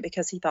wasn't doing it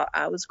because he thought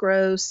I was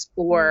gross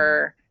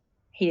or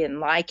he didn't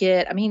like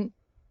it. I mean,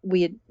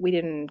 we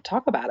didn't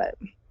talk about it.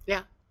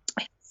 Yeah.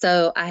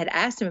 So I had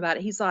asked him about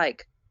it. He's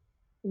like,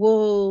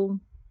 well,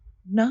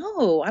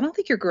 no, I don't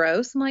think you're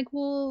gross. I'm like,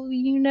 well,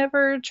 you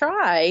never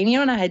try.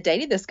 And I had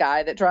dated this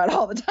guy that tried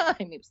all the time.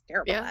 He was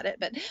terrible at it,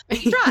 but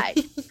he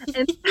tried.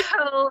 And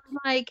so I'm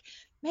like,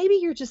 maybe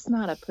you're just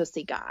not a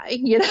pussy guy,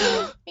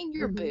 I mean,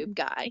 you're a boob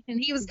guy. And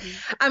he was,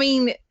 I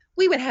mean,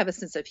 we would have a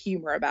sense of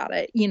humor about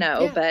it,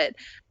 but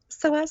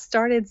so I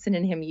started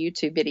sending him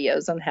YouTube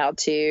videos on how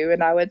to,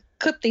 and I would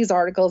clip these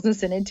articles and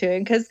send it to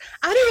him because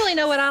I didn't really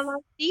know what I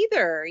liked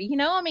either.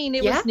 I mean,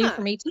 it was new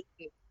for me too.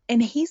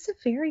 And he's a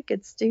very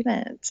good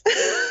student.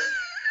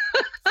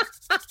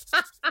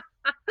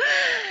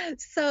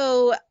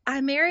 So I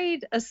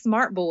married a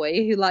smart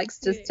boy who likes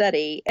to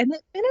study, and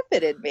it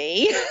benefited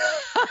me.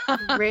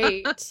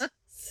 Great.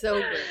 So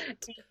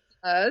great.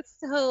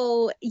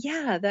 So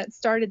yeah, that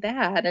started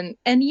that. And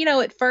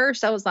at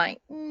first I was like,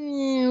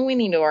 we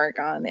need to work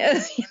on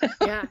this.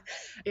 Yeah.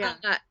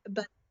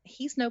 But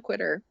he's no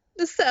quitter.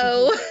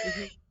 So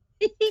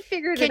he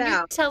figured it out.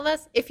 Can you tell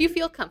us, if you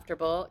feel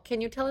comfortable,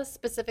 can you tell us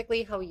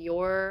specifically how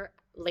your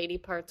lady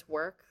parts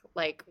work?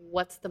 Like,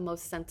 what's the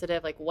most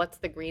sensitive? Like, what's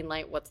the green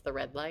light? What's the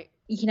red light?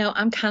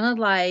 I'm kind of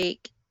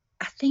like,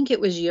 I think it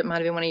was you, it might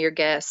have been one of your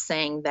guests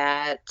saying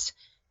that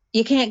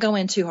you can't go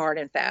in too hard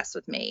and fast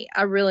with me.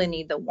 I really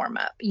need the warm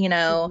up.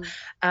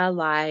 I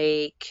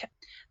like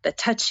the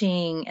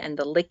touching and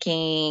the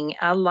licking.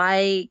 I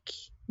like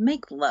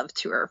make love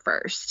to her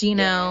first,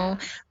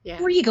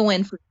 before you go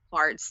in for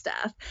hard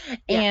stuff.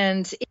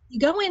 And if you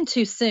go in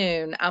too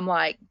soon, I'm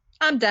like,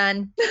 I'm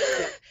done.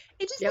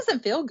 It just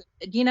doesn't feel good.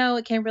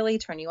 It can really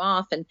turn you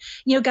off. And,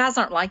 guys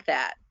aren't like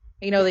that.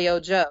 The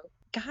old joke.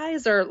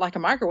 Guys are like a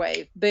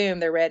microwave. Boom,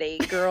 they're ready.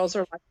 Girls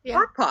are like a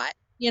crock pot.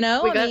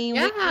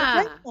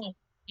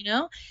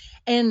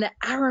 And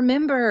I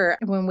remember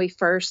when we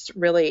first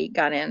really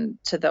got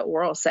into the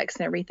oral sex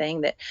and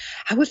everything that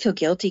I would feel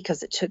guilty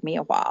because it took me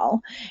a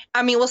while.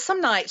 I mean, some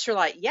nights you're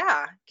like,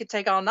 yeah, could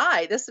take all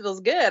night. This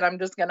feels good. I'm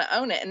just going to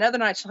own it. And other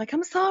nights you're like,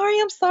 I'm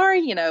sorry,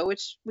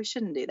 which we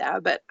shouldn't do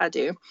that, but I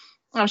do.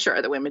 I'm sure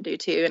other women do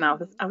too. And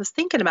I was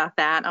thinking about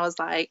that, and I was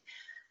like,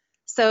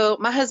 so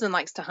my husband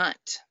likes to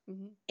hunt.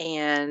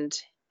 And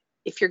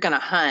if you're going to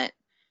hunt,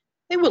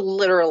 they will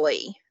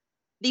literally,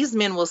 these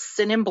men will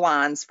sit in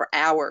blinds for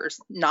hours,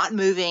 not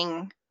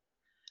moving,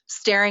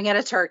 staring at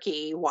a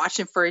turkey,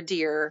 watching for a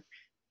deer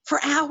for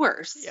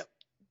hours. Yep.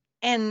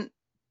 And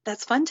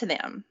that's fun to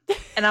them.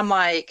 And I'm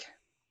like,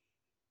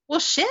 well,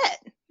 shit,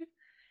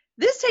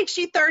 this takes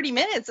you 30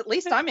 minutes. At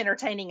least I'm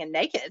entertaining and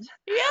naked.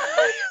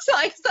 Yeah. So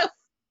I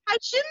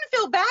shouldn't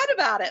feel bad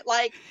about it.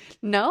 Like,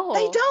 no,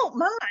 they don't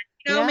mind.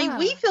 I mean,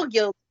 we feel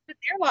guilty, but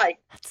they're like,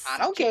 I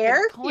don't care.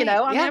 I mean,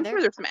 I'm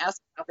sure there's some assholes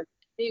out there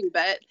too,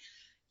 but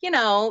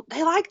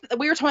they like,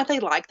 we were talking about, they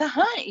like the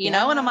hunt, and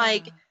I'm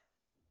like,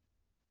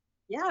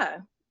 yeah,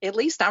 at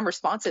least I'm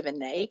responsive and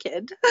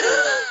naked.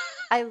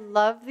 I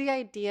love the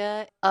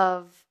idea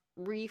of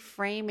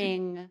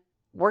reframing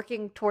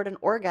working toward an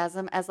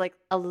orgasm as like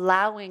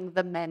allowing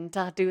the men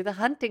to do the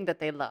hunting that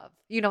they love.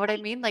 You know what I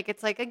mean? Like,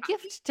 it's like a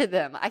gift to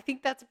them. I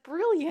think that's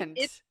brilliant.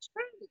 It's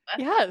true.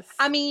 Yes.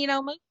 I mean,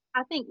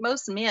 I think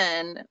most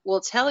men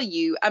will tell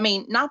you, I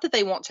mean, not that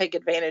they won't take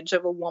advantage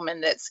of a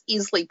woman that's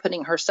easily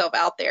putting herself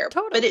out there,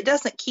 but it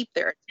doesn't keep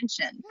their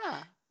attention. Yeah.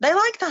 They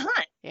like the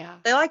hunt. Yeah.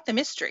 They like the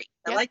mystery.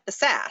 They like the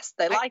sass.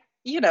 They like,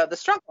 the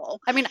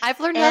struggle. I mean, I've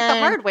learned that the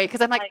hard way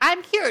because I'm like,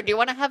 I'm here. Do you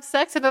want to have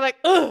sex? And they're like,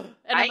 ugh.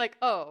 And I'm like,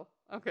 oh,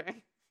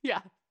 okay.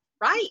 Yeah.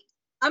 Right.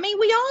 I mean,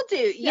 we all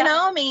do, you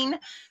know, I mean,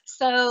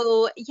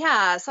 so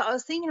yeah, so I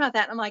was thinking about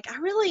that and I'm like,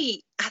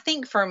 I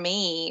think for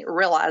me,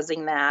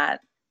 realizing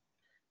that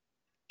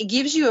it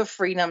gives you a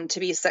freedom to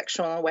be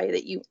sexual in a way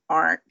that you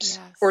aren't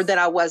or that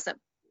I wasn't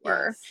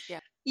before.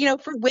 Yes. You know,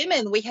 for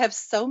women, we have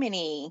so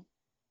many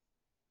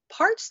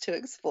parts to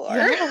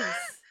explore.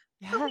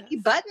 So many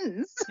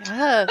buttons.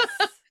 Yes.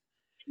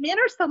 Men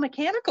are so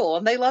mechanical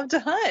and they love to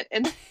hunt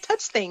and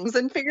touch things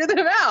and figure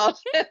them out.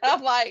 And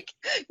I'm like,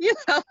 you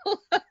know.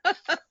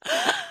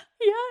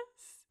 Yes.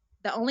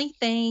 The only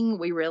thing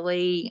we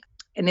really,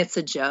 and it's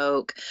a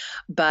joke,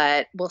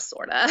 but well,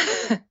 sort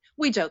of,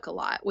 we joke a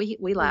lot. We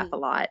laugh a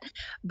lot,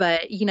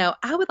 but you know,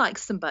 I would like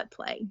some butt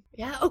play.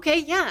 Yeah. Okay.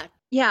 Yeah.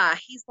 Yeah.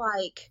 He's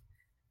like,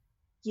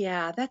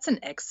 yeah, that's an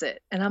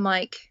exit. And I'm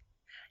like,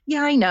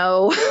 yeah, I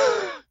know.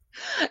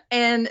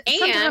 and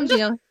sometimes, you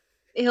know,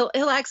 he'll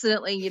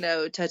accidentally, you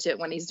know, touch it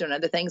when he's doing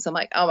other things. I'm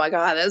like, oh my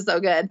God, that's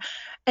so good.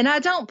 And I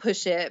don't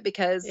push it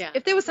because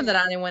if there was something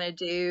I didn't want to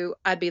do,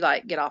 I'd be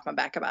like, get off my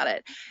back about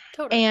it.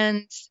 Totally.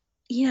 And,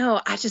 you know,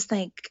 I just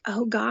think,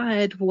 oh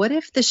God, what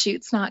if the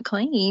shoot's not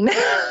clean?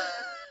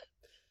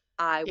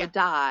 I would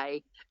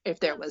die if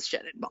there was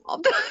shit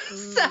involved.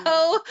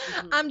 So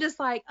I'm just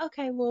like,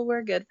 okay, well,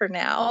 we're good for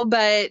now.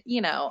 But,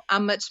 you know,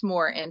 I'm much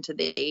more into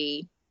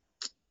the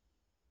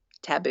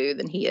taboo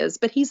than he is,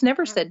 but he's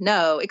never said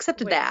no, except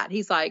to that.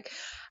 He's like,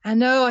 I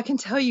know I can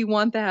tell you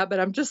want that,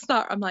 but I'm just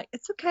not. I'm like,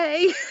 it's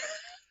okay.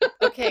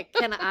 Okay,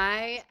 can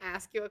I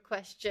ask you a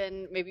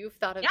question? Maybe you've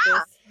thought of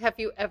this. Have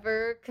you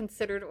ever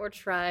considered or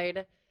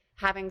tried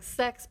having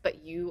sex,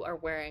 but you are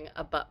wearing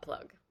a butt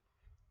plug?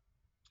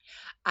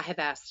 I have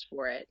asked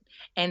for it,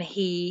 and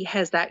he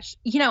has that.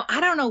 You know, I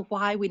don't know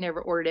why we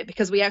never ordered it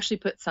because we actually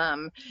put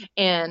some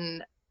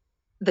in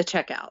the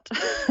checkout.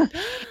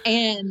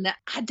 And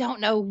I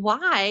don't know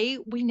why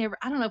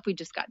I don't know if we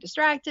just got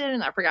distracted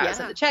and I forgot it was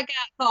in the checkout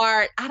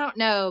cart. I don't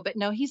know, but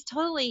no, he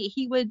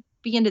would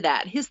be into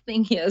that. His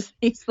thing is,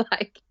 he's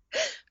like,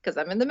 because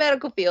I'm in the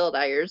medical field,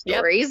 I hear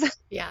stories.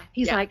 Yeah.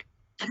 He's like,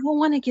 I don't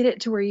want to get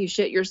it to where you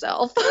shit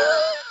yourself.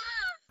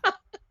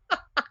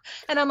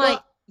 And I'm like,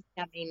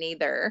 yeah, me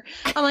neither.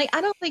 I'm like,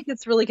 I don't think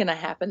it's really going to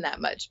happen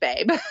that much,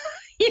 babe.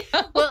 You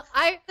know? Well,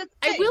 I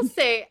will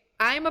say,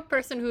 I'm a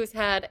person who's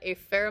had a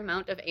fair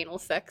amount of anal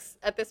sex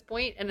at this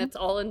point, and it's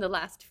all in the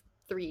last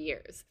 3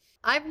 years.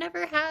 I've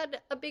never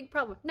had a big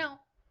problem. No,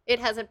 it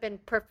hasn't been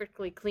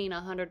perfectly clean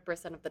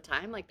 100% of the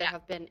time. Like, there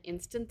have been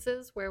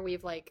instances where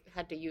we've, like,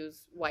 had to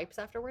use wipes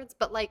afterwards,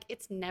 but, like,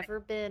 it's never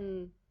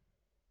been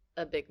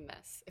a big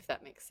mess, if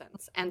that makes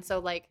sense. And so,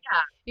 like,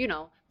 you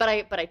know, but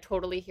I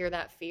totally hear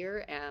that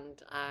fear,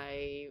 and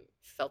I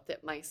felt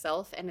it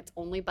myself, and it's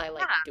only by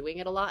like doing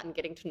it a lot and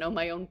getting to know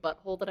my own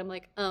butthole that I'm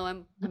like, oh,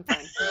 I'm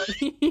fine.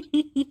 Get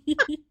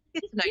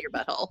to know your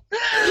butthole.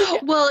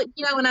 Well,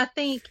 you know, and I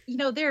think, you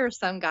know, there are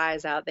some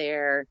guys out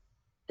there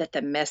that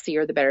the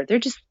messier the better. They're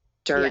just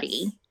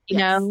dirty, you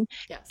know?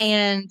 Yes.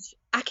 And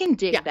I can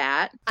dig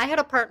that. I had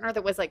a partner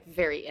that was like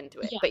very into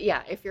it. But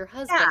if your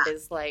husband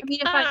is like, I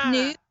mean, if I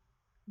knew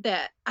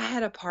that I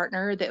had a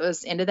partner that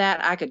was into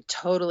that, I could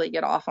totally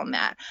get off on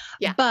that.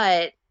 Yeah.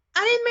 But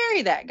I didn't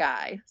marry that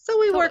guy. So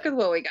we work with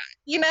what we got,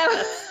 you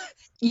know?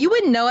 You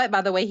wouldn't know it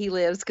by the way he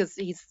lives because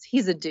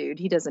he's a dude.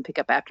 He doesn't pick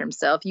up after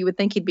himself. You would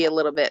think he'd be a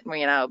little bit,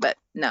 you know, but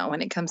no,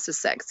 when it comes to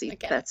sex,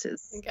 that's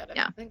his. I get it.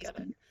 Yeah. I get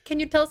it. Can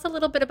you tell us a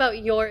little bit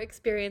about your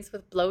experience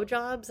with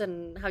blowjobs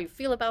and how you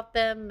feel about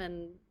them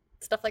and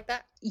stuff like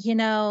that? You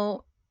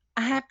know,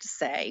 I have to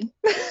say,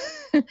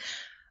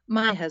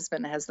 my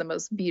husband has the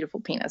most beautiful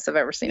penis I've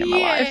ever seen in my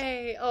life.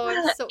 Yay!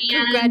 Oh, so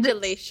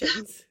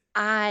congratulations.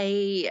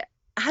 I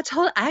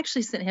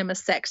actually sent him a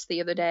sext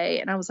the other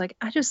day and I was like,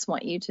 I just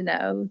want you to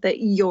know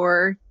that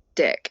your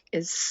dick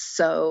is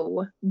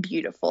so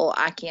beautiful.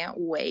 I can't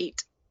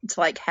wait to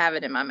like have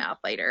it in my mouth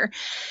later.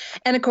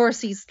 And of course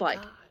he's like,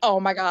 oh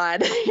my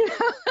God.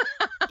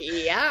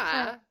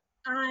 Yeah.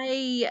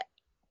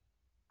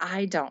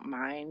 I don't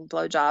mind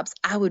blowjobs.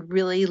 I would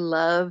really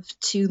love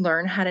to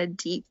learn how to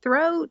deep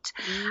throat.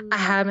 I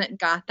haven't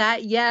got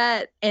that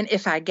yet. And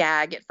if I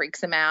gag, it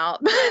freaks him out.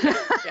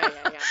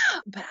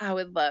 But I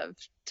would love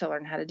to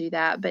learn how to do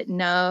that. But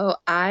no,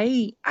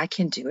 I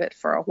can do it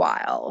for a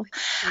while.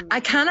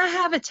 I kind of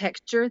have a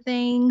texture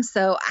thing.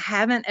 So I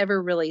haven't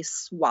ever really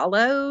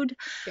swallowed.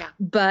 Yeah.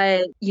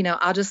 But, you know,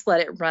 I'll just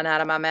let it run out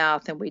of my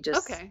mouth and we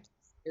just. Okay.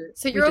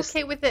 So you're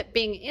okay with it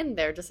being in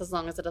there just as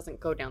long as it doesn't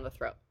go down the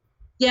throat?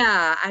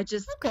 Yeah, I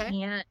just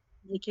can't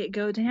make it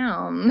go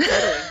down.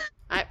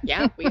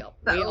 Totally.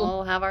 We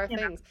all have our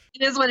things.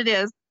 It is what it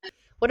is.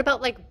 What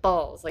about like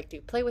balls? Like, do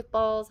you play with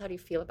balls? How do you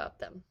feel about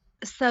them?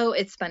 So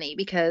it's funny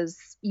because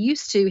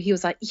used to he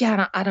was like,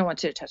 yeah, I don't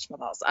want you to touch my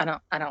balls. I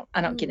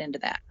don't get into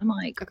that. I'm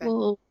like,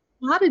 well,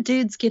 a lot of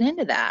dudes get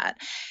into that.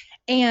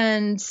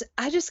 And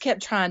I just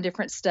kept trying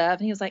different stuff.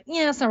 And he was like,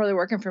 yeah, it's not really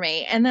working for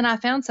me. And then I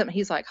found something.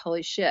 He's like,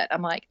 holy shit.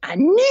 I'm like, I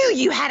knew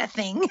you had a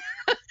thing.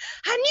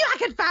 I knew I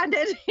could find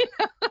it.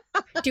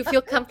 Do you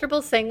feel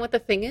comfortable saying what the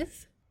thing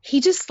is? He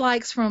just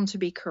likes for him to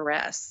be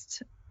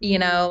caressed. You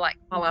know, like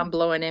while I'm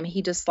blowing him,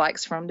 he just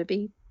likes for him to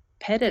be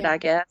petted, I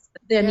guess.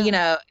 But then,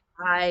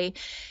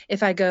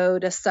 if I go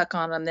to suck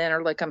on him then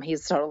or lick him,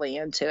 he's totally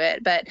into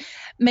it. But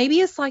maybe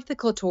it's like the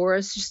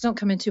clitoris, just don't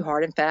come in too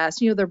hard and fast.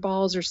 Their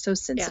balls are so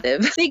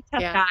sensitive. Big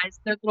tough guys,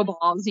 they're little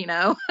balls,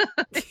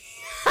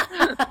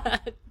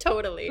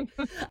 Totally.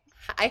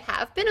 I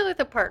have been with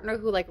a partner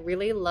who like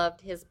really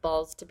loved his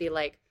balls to be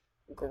like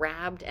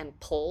grabbed and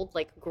pulled,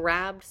 like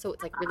grabbed so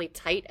it's like really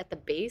tight at the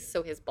base,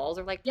 so his balls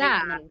are like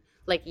tight, and then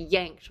like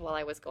yanked while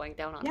I was going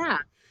down on him.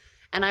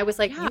 And I was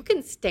like, you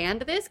can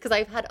stand this? Because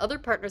I've had other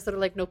partners that are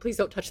like, no, please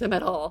don't touch them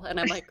at all. And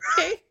I'm like,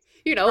 okay,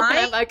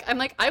 right? I'm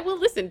like, I will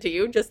listen to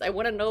you. Just I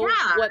want to know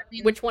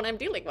which one I'm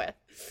dealing with.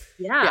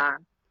 Yeah.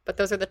 But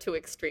those are the two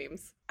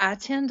extremes. I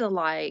tend to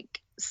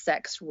like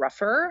sex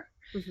rougher.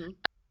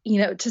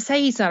 To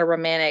say he's not a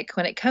romantic,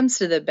 when it comes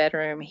to the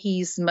bedroom,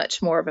 he's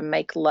much more of a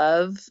make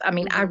love. I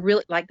mean, I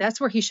really like, that's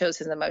where he shows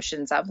his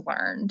emotions, I've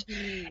learned.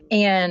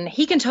 And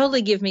he can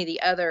totally give me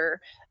the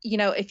other,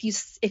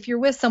 if you're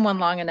with someone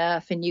long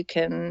enough and you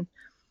can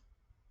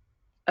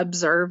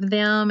observe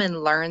them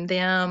and learn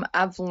them,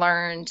 I've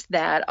learned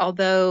that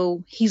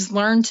although he's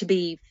learned to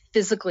be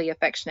physically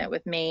affectionate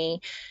with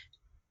me,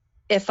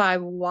 if I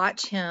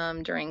watch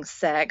him during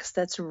sex,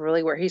 that's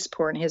really where he's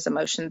pouring his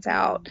emotions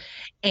out.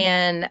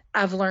 And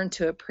I've learned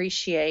to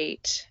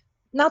appreciate,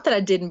 not that I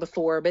didn't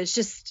before, but it's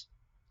just,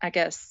 I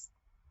guess,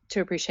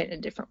 to appreciate in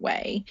a different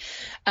way.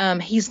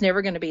 He's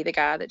never going to be the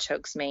guy that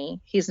chokes me.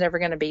 He's never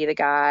going to be the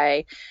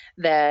guy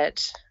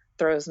that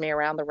throws me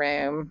around the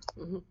room.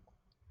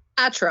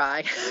 I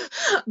try.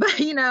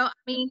 But,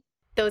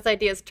 those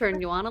ideas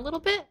turn you on a little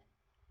bit?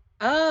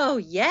 Oh,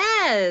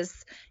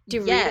 yes.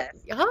 Yes.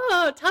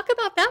 Oh, talk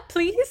about that,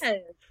 please.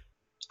 Yes.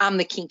 I'm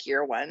the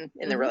kinkier one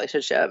in the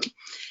relationship.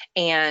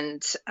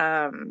 And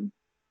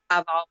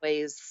I've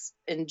always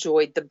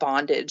enjoyed the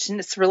bondage. And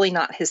it's really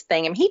not his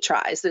thing. I mean, he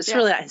tries, but it's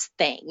really not his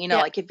thing.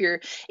 Like if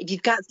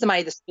you've got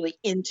somebody that's really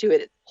into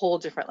it, it's a whole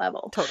different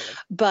level. Totally.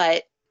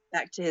 But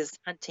back to his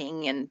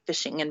hunting and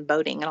fishing and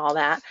boating and all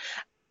that.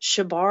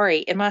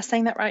 Shibari, am I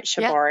saying that right?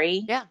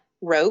 Shibari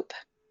rope.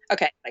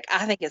 Okay, like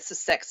I think it's the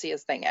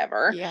sexiest thing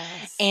ever.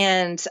 Yes.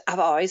 And I've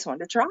always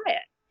wanted to try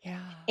it.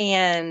 Yeah.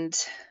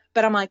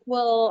 But I'm like,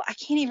 well, I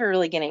can't even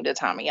really get him to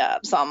tie me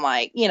up. So I'm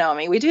like,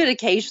 we do it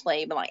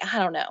occasionally, but like, I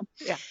don't know.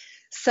 Yeah.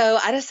 So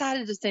I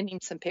decided to send him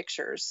some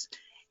pictures.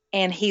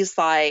 And he's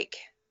like,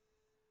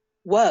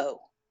 whoa,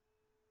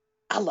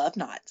 I love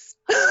knots.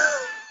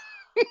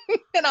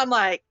 And I'm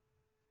like,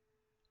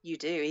 you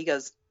do? He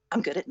goes,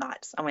 I'm good at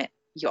knots. I went,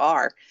 you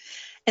are.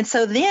 And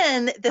so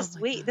then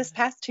this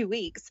past 2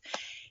 weeks,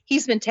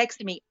 he's been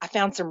texting me, I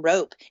found some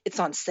rope. It's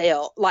on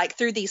sale, like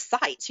through these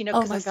sites,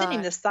 because I sent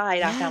him this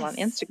site I found on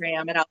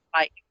Instagram, and I was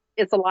like,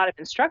 it's a lot of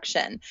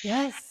instruction.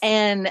 Yes.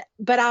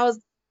 But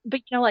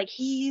like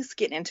he's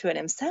getting into it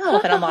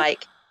himself. And I'm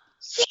like,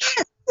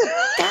 yes,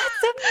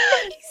 that's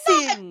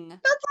amazing.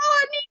 That's all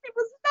I needed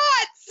was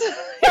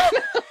nuts.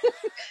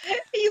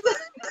 He's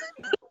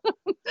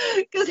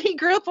because he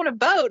grew up on a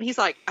boat. He's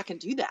like, I can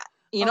do that.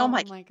 I'm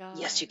like,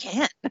 yes, you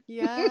can.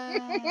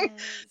 Yes.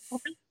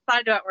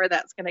 I don't know where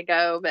that's going to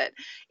go, but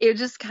it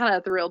just kind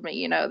of thrilled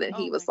me, that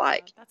he was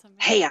like,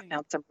 hey, I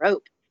found some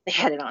rope. They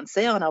had it on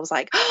sale. And I was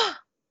like, oh,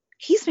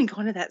 he's been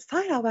going to that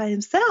site all by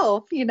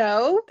himself,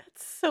 That's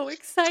so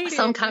exciting.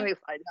 So I'm kind of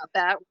excited about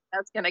that.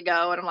 That's going to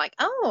go. And I'm like,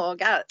 oh,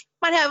 God,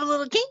 might have a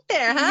little kink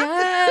there, huh?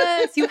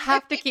 Yes. You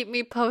have to keep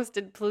me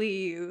posted,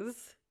 please.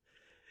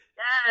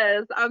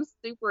 Yes, I'm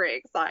super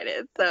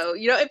excited. So,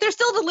 if they're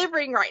still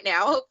delivering right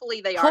now, hopefully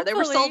they are. They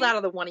were sold out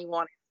of the one he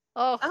wanted.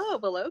 Oh,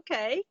 well,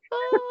 okay.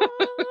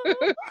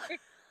 Oh,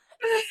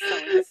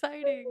 so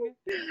exciting.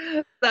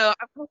 So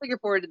I'm looking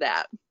forward to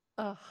that.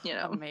 Oh,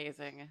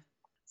 amazing.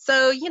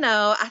 So,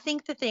 I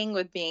think the thing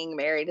with being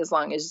married as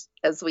long as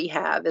we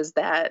have is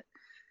that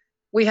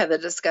we had the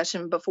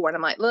discussion before, and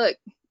I'm like, look,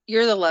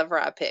 you're the lover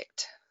I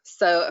picked.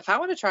 So if I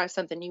want to try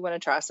something, you want to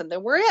try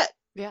something, we're it.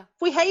 Yeah.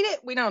 If we hate it,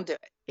 we don't do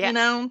it.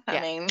 Yeah.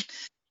 I mean,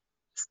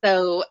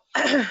 so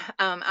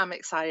I'm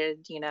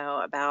excited,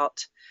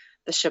 about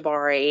the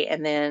shibari.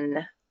 And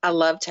then I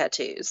love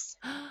tattoos.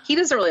 He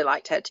doesn't really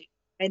like tattoos.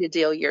 I made a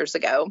deal years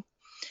ago.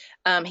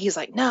 He's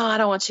like, no, I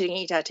don't want you to get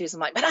any tattoos.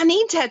 I'm like, but I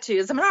need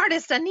tattoos. I'm an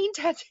artist. I need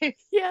tattoos.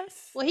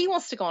 Yes. Well, he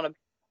wants to go on a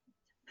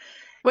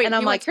Wait, and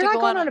I'm like, you're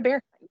not going on a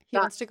bear hunt. He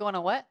wants to go on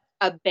a what?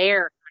 A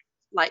bear,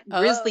 like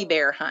grizzly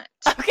bear hunt.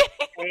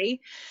 Okay.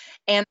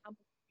 And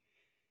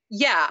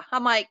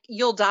I'm like,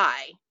 you'll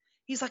die.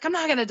 He's like, I'm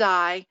not going to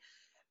die.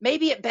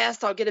 Maybe at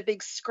best I'll get a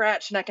big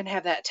scratch and I can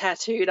have that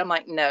tattooed. I'm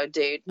like, no,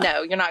 dude,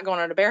 no, you're not going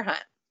on a bear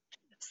hunt.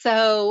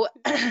 So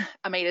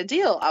I made a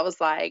deal. I was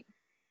like,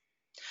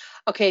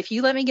 okay, if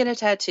you let me get a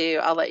tattoo,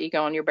 I'll let you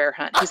go on your bear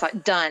hunt. He's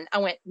like, done. I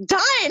went,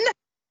 done?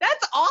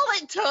 That's all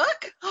it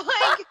took? I'm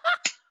like,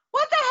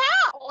 what the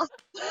hell?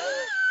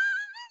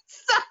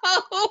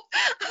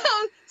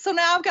 So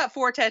now I've got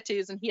 4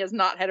 tattoos and he has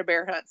not had a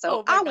bear hunt.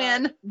 So I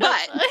win,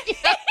 but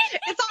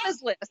it's on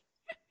his list.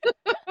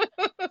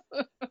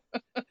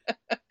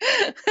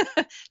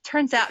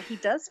 Turns out he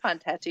does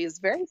find tattoos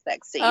very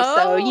sexy. So,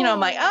 I'm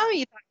like, oh,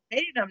 you thought I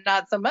hated him,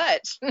 not so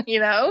much,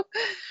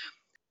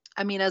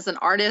 I mean, as an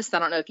artist, I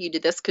don't know if you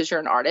did this because you're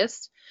an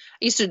artist.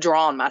 I used to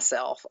draw on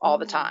myself all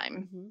the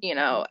time,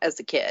 as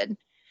a kid.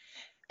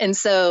 And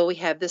so we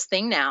have this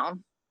thing now,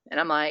 and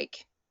I'm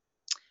like,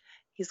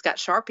 he's got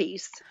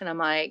Sharpies. And I'm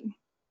like,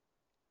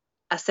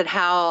 I said,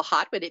 how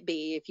hot would it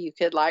be if you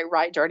could like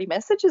write dirty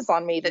messages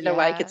on me that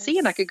nobody could see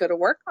and I could go to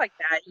work like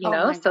that, Oh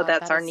my So God,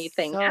 that's that our is new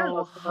thing so now. So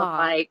I'm hot.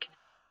 like,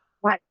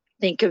 what?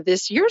 Think of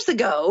this years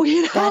ago,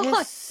 That is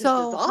Like, so this is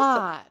awesome.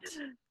 hot.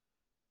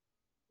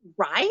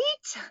 Right?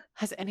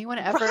 Has anyone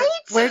ever? Right?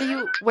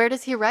 Where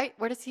does he write?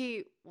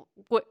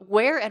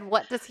 Where and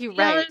what does he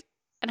write?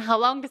 And how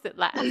long does it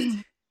last?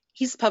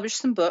 He's published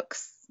some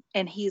books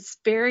and he's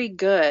very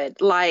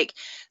good. Like,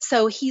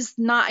 so he's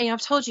not,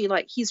 I've told you,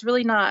 like, he's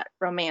really not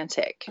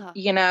romantic,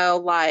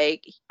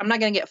 like, I'm not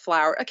going to get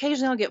flowers.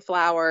 Occasionally I'll get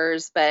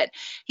flowers, but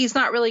he's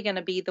not really going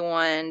to be the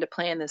one to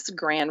plan this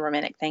grand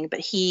romantic thing.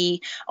 But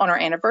on our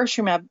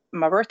anniversary,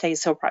 my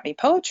birthdays, he'll write me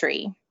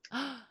poetry.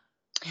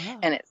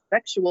 And it's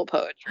sexual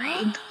poetry.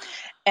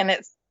 And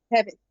it's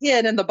have it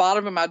hid in the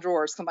bottom of my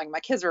drawers. Cause like my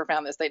kids ever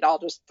found this, they'd all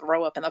just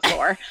throw up in the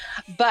floor.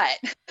 But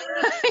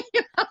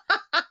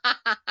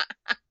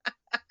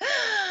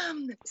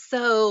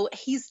so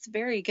he's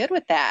very good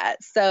with that.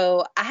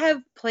 So I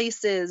have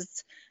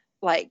places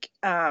like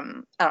I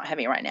don't have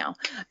any right now.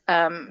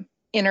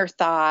 Inner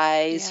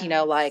thighs,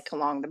 like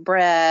along the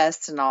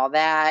breast and all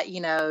that,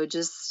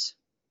 just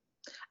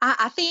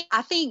I think,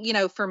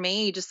 for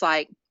me, just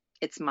like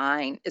it's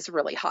mine, it's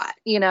really hot,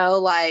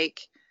 like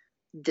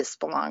this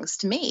belongs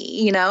to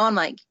me, I'm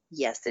like,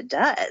 yes, it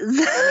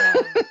does.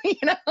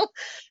 Yeah.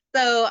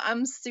 So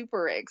I'm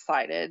super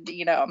excited,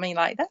 I mean,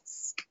 like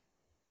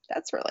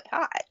that's really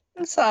hot.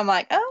 So I'm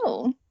like,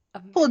 oh,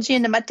 pulled you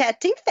into my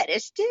tattoo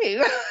fetish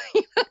too.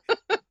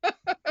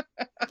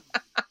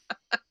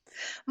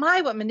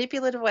 What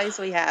manipulative ways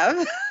we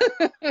have.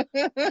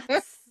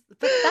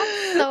 But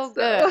that's so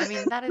good. I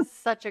mean, that is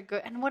such a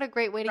good, and what a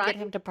great way to get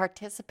him to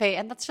participate.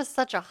 And that's just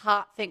such a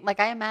hot thing. Like,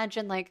 I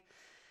imagine, like,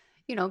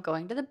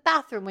 going to the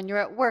bathroom when you're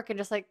at work and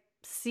just like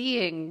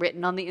seeing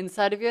written on the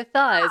inside of your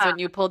thighs when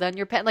you pull down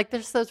your pants. Like,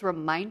 there's those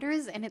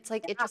reminders, and it's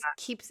like, it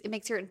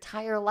makes your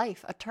entire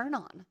life a turn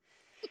on.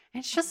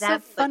 And it's just so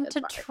fun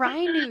to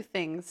try new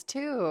things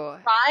too.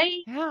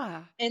 Right?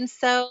 Yeah. And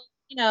so,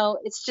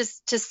 it's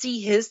just to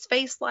see his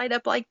face light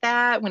up like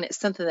that when it's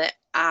something that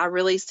I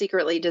really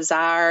secretly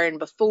desire. And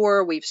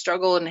before we've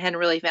struggled and hadn't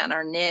really found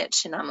our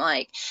niche. And I'm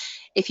like,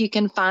 if you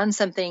can find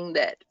something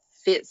that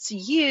fits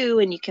you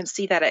and you can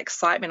see that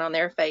excitement on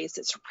their face,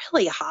 it's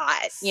really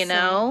hot, So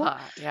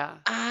hot, yeah.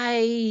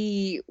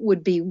 I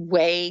would be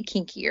way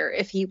kinkier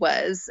if he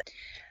was.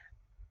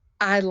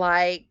 I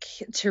like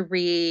to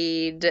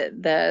read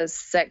the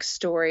sex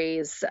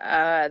stories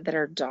that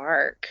are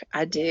dark.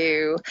 I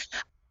do.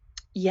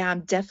 Yeah, I'm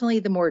definitely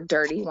the more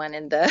dirty one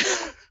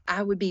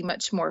I would be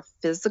much more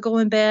physical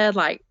in bed,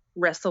 like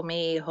wrestle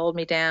me, hold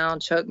me down,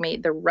 choke me,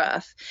 the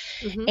rough.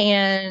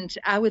 And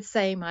I would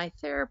say my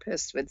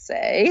therapist would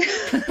say,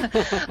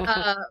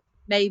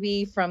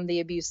 maybe from the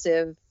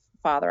abusive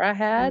father I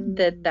had,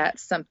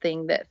 that's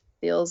something that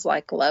feels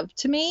like love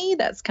to me.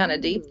 That's kind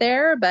of deep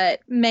there, but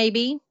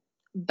maybe.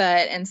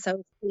 And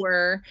so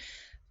when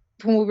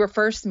we were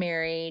first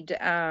married,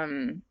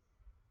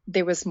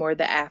 there was more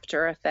the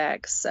after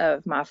effects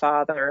of my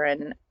father,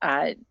 and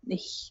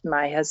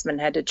my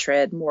husband had to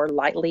tread more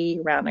lightly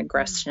around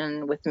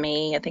aggression with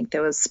me. I think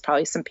there was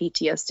probably some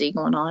PTSD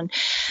going on,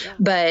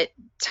 but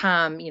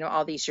time,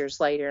 all these years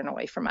later and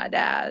away from my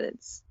dad,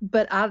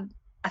 but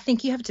I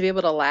think you have to be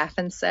able to laugh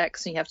in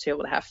sex and you have to be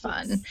able to have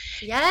fun.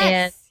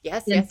 Yes.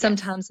 And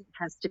sometimes it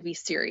has to be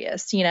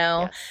serious,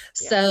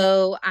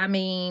 So, I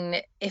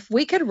mean, if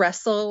we could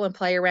wrestle and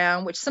play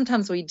around, which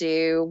sometimes we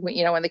do,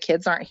 when the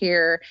kids aren't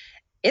here,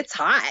 it's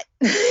hot,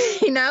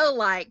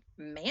 like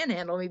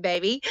manhandle me,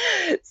 baby.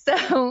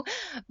 So,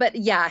 but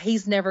yeah,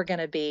 he's never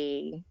going to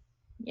be,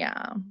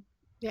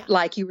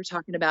 like you were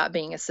talking about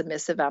being a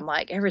submissive. I'm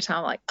like, every time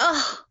I'm like,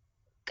 oh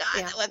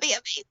God, that would be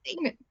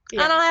amazing.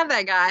 I don't have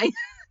that guy.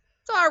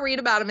 So I'll read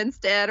about him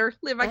instead or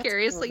live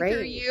vicariously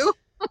through you.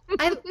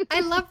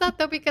 I love that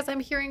though, because I'm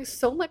hearing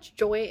so much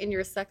joy in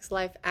your sex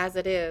life as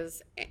it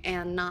is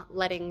and not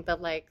letting the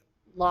like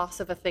loss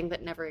of a thing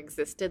that never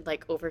existed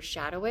like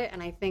overshadow it.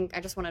 And I think I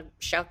just want to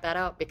shout that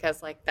out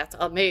because like that's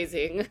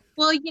amazing.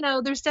 Well,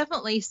 there's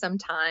definitely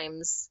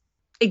sometimes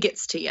it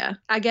gets to you.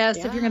 I guess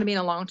if you're going to be in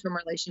a long-term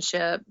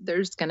relationship,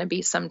 there's going to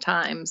be some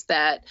times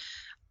that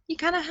you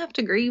kind of have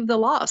to grieve the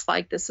loss.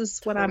 Like, this is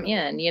what I'm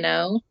in,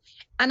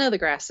 I know the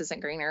grass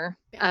isn't greener.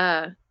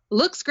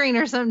 Looks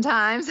greener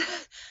sometimes.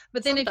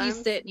 But then if you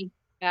sit and you think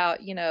about,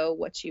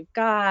 what you've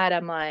got,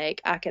 I'm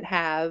like,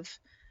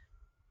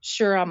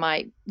 sure, I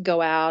might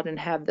go out and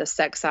have the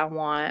sex I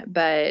want,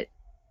 but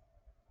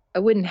I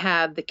wouldn't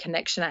have the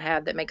connection I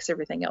have that makes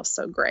everything else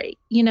so great,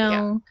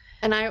 Yeah.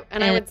 And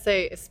I would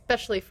say,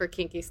 especially for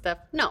kinky stuff,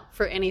 no,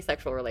 for any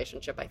sexual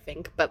relationship, I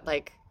think, but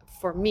like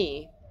for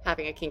me,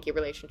 having a kinky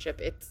relationship,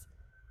 it's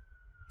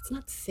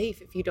not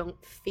safe if you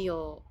don't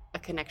feel a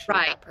connection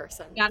with that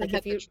person. Gotta like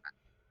have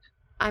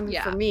I mean,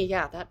 for me,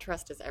 that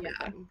trust is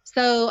everything. Yeah.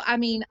 So, I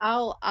mean,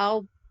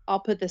 I'll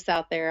put this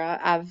out there.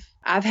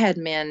 I've had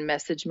men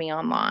message me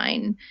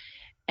online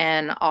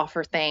and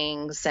offer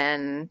things,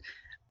 and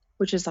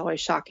which is always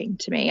shocking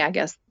to me. I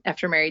guess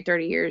after married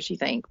 30 years, you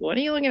think, what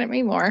are you looking at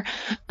me more?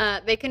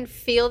 They can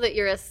feel that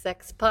you're a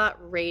sex pot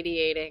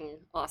radiating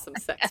awesome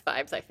sex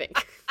vibes, I think.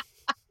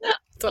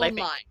 That's what I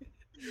think.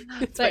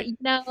 But,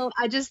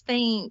 I just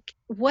think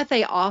what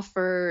they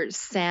offer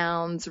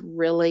sounds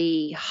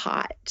really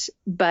hot,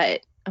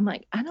 but I'm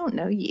like, I don't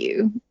know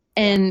you.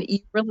 And you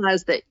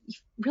realize that you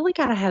really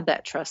got to have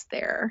that trust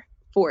there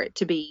for it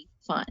to be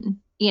fun.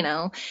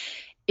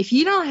 If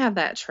you don't have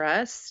that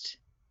trust,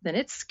 then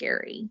it's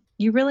scary.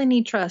 You really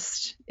need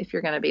trust if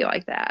you're going to be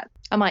like that.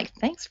 I'm like,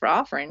 thanks for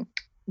offering,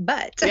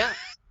 but. Yeah,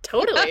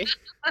 totally.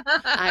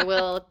 I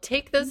will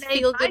take those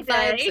feel-good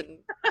vibes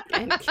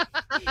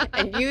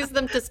and use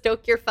them to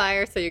stoke your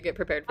fire so you get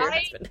prepared for your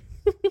husband.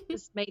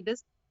 Just made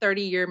this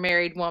 30-year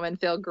married woman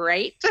feel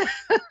great.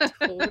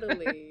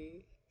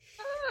 Totally.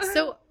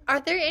 So, are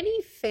there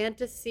any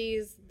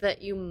fantasies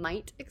that you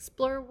might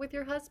explore with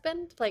your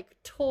husband? Like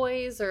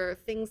toys or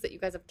things that you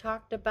guys have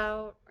talked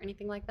about or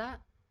anything like that?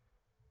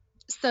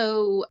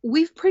 So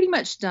we've pretty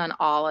much done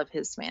all of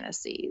his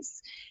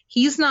fantasies.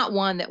 He's not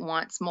one that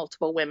wants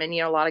multiple women.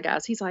 A lot of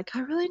guys, he's like, I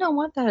really don't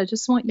want that. I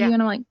just want you.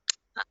 And I'm like,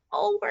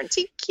 oh, aren't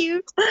you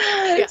cute?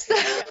 So,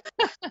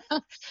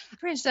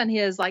 pretty much done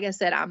his. Like I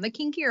said, I'm the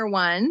kinkier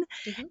one,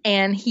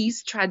 and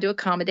he's tried to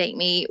accommodate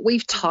me.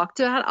 We've talked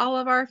about all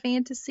of our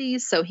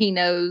fantasies, so he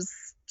knows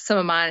some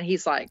of mine.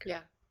 He's like,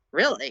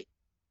 really?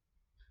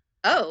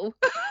 Oh.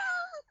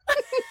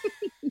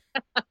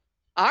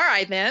 All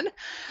right, then.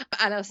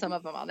 I know some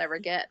of them I'll never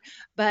get.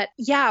 But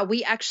yeah,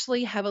 we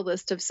actually have a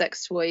list of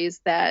sex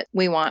toys that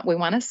we want. We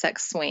want a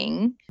sex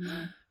swing.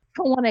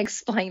 I want to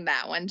explain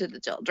that one to the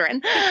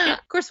children.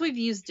 Of course, we've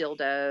used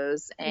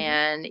dildos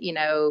and,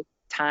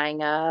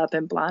 tying up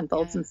and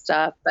blindfolds and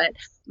stuff. But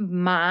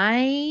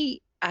my,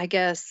 I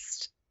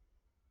guess,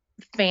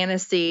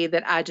 fantasy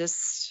that I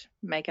just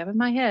make up in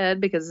my head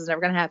because it's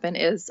never going to happen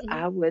is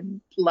I would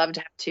love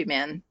to have 2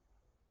 men.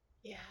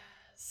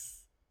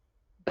 Yes.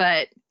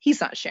 But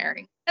he's not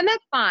sharing. And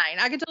that's fine.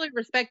 I can totally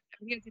respect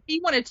him. Because if he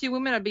wanted 2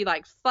 women, I'd be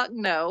like, fuck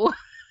no.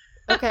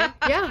 Okay.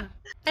 Yeah.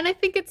 And I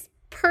think it's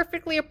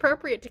perfectly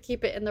appropriate to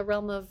keep it in the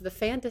realm of the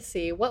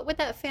fantasy. What would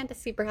that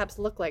fantasy perhaps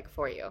look like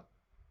for you?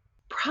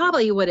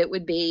 Probably what it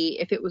would be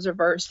if it was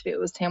reversed, if it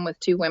was him with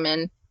 2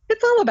 women.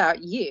 It's all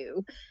about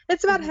you.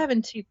 It's about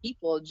having 2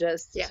 people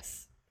just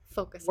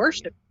focus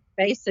worship.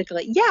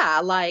 Basically,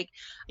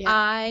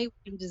 I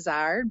am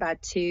desired by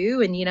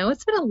 2, and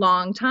it's been a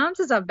long time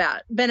since I've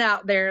been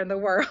out there in the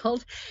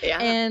world,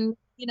 and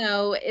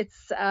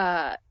it's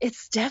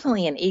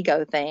definitely an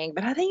ego thing,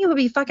 but I think it would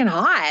be fucking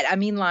hot. I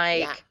mean,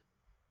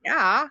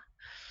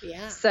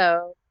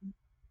 So,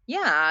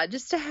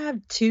 just to have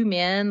 2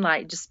 men,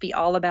 just be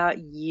all about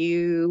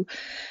you,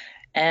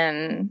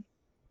 and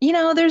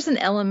there's an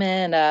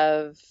element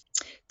of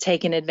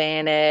taking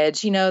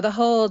advantage, the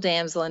whole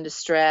damsel in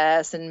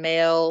distress and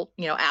male,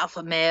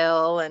 alpha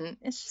male, and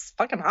it's just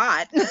fucking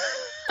hot.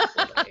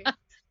 Totally.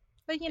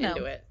 But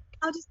Into it.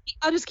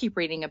 I'll just keep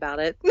reading about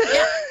it.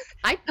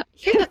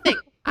 Here's the thing.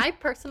 I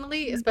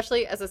personally,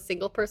 especially as a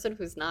single person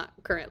who's not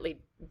currently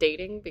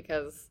dating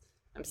because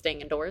I'm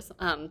staying indoors,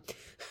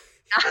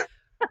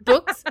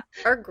 books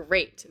are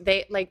great.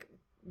 They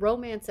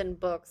romance in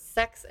books,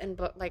 sex in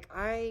book.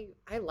 I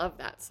love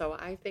that. So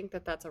I think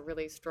that that's a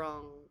really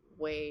strong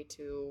way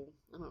to,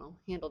 I don't know,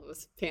 handle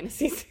those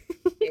fantasies.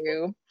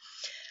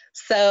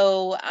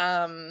 So,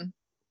 I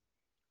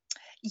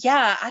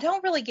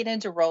don't really get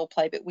into role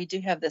play, but we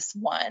do have this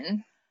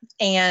one,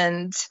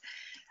 and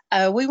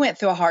we went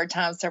through a hard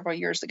time several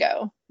years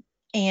ago,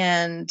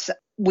 and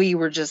we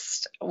had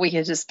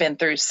just been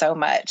through so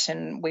much,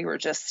 and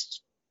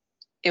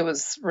it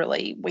was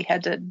really, we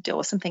had to deal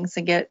with some things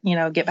to get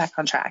back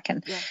on track.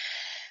 And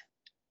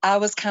I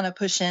was kind of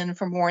pushing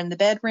for more in the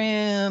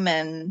bedroom.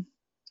 And,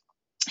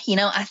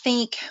 I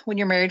think when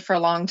you're married for a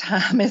long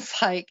time,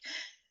 it's like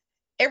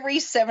every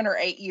 7 or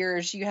 8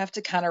 years, you have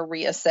to kind of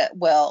reassess.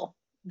 Well,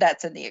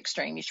 that's in the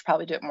extreme. You should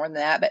probably do it more than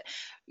that, but,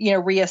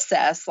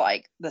 reassess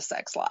the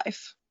sex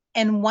life.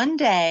 And one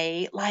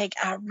day, I'm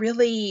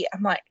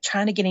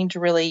trying to get him to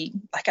really,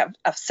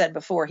 I've said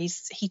before, he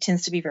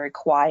tends to be very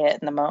quiet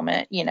in the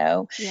moment,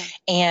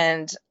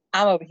 and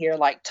I'm over here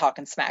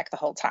talking smack the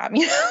whole time,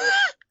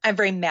 I'm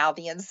very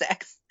mouthy in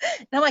sex.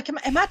 And I'm like,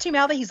 am I too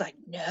mouthy? He's like,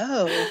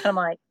 no. And I'm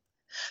like,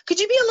 could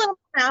you be a little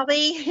more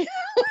mouthy?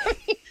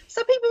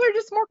 Some people are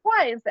just more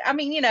quiet. I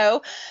mean,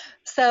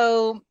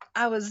 so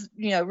I was,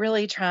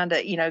 really trying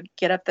to,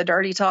 get up the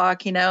dirty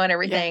talk, and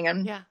everything.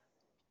 And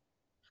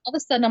all of a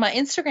sudden on my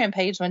Instagram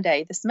page one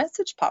day, this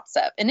message pops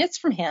up, and it's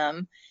from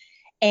him,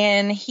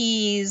 and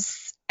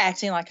he's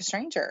acting like a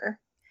stranger,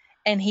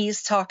 and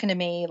he's talking to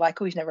me like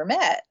we've never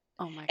met.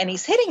 Oh my God. And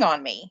he's hitting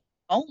on me.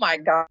 Oh my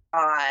God.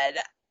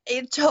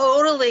 It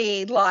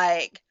totally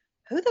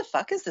who the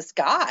fuck is this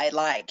guy?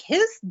 Like,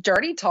 his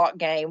dirty talk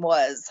game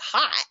was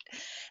hot.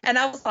 And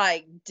I was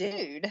like,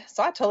 dude.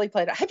 So I totally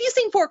played it. Have you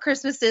seen Four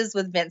Christmases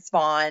with Vince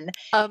Vaughn?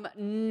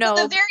 No. At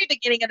the very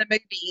beginning of the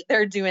movie,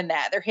 they're doing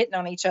that. They're hitting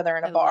on each other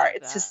in a bar.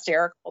 It's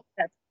hysterical.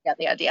 That's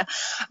the idea.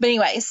 But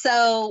anyway,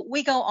 so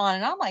we go on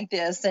and on like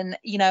this. And,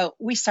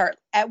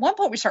 at one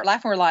point we start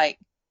laughing. We're like,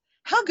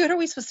 how good are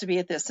we supposed to be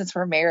at this since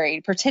we're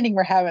married, pretending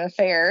we're having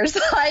affairs?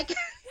 Like,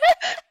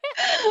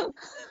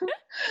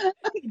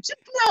 just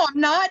know I'm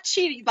not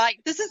cheating. Like,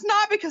 this is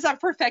not because I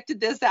perfected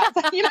this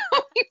outside,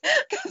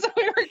 because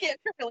we were getting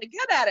really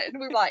good at it. And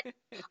we were like,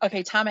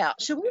 okay, time out.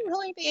 Should we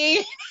really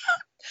be?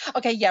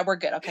 Okay, yeah, we're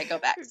good. Okay, go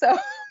back.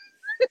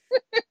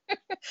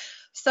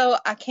 So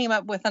I came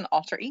up with an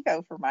alter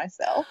ego for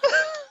myself.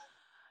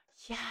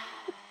 Yes.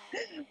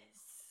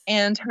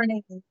 And her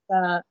name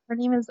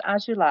is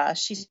Ajula.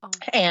 She's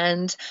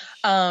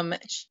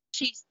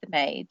the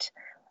maid,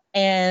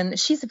 and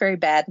she's a very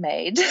bad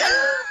maid.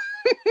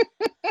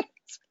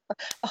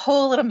 A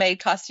whole little maid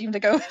costume to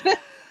go with it.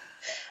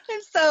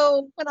 And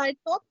so when I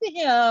talk to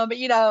him,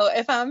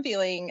 if I'm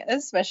feeling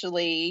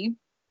especially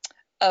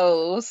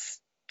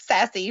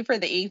sassy for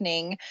the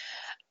evening,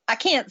 I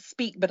can't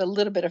speak but a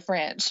little bit of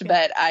French,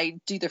 but I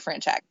do the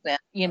French accent,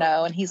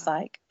 and he's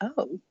like,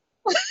 oh.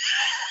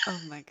 Oh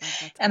my God.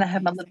 That's and amazing. I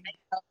have my little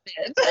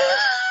outfit.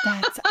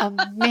 That's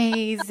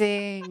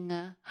amazing.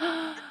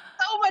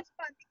 So much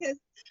fun because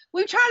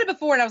we've tried it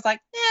before and I was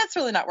like, it's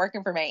really not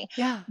working for me.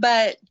 Yeah.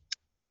 But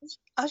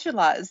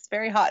Ajula is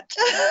very hot.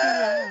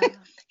 Yeah.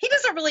 He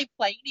doesn't really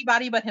play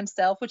anybody but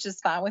himself, which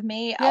is fine with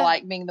me. Yeah. I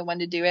like being the one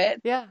to do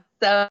it. Yeah.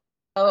 So,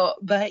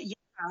 but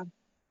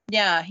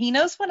yeah, he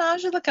knows when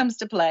Ajula comes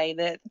to play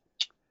that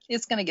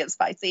it's going to get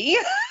spicy.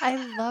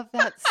 I love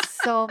that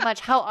so much.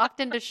 How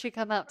often does she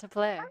come out to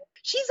play?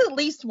 She's at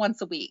least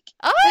once a week.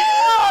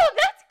 Oh,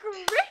 that's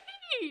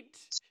great.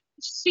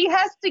 She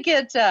has to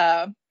get,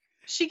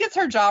 she gets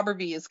her job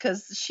reviews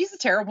because she's a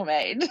terrible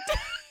maid.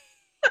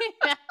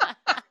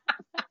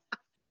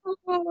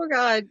 Oh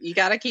God, you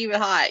got to keep it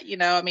hot.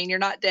 You're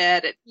not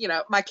dead.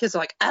 My kids are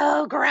like,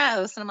 oh,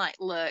 gross. And I'm like,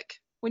 look,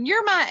 when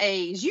you're my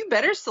age, you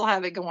better still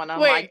have it going on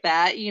like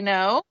that,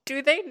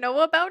 Do they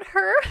know about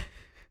her?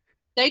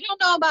 They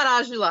don't know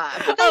about Ajula.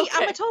 But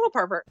I'm a total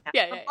pervert now.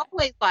 Yeah. I'm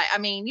always like,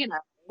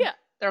 Yeah.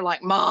 They're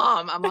like,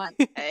 Mom. I'm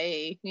like,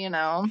 hey,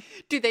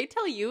 Do they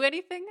tell you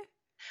anything?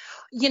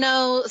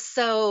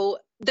 So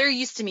they're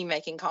used to me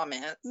making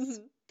comments.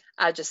 Mm-hmm.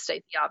 I just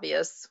state the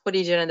obvious. What are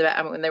you doing in the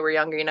bathroom? When they were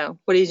younger,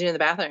 what are you doing in the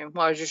bathroom?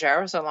 Why was your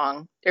shower so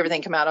long?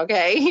 Everything come out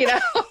okay?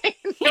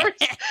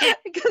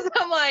 Because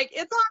I'm like,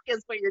 it's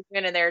obvious what you're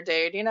doing in there,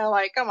 dude.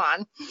 Come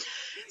on.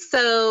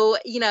 So,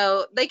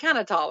 they kind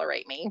of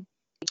tolerate me.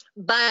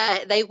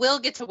 But they will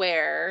get to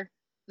where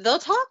they'll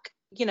talk,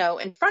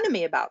 in front of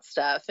me about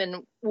stuff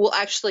and will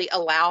actually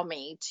allow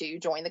me to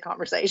join the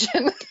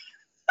conversation.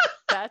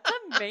 That's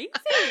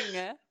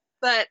amazing.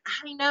 But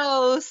I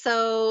know,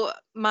 so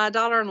my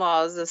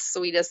daughter-in-law is the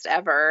sweetest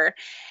ever.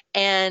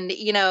 And,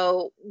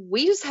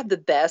 we just have the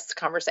best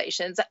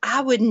conversations.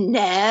 I would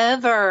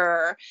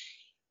never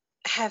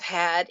have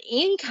had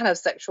any kind of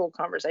sexual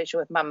conversation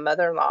with my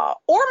mother-in-law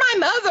or my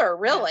mother,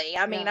 really.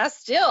 I mean,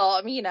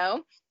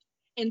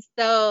 and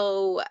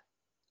so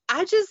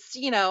I just,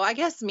 I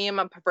guess me and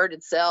my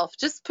perverted self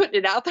just putting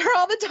it out there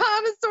all the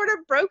time and sort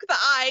of broke the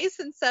ice.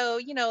 And so,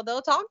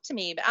 they'll talk to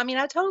me. But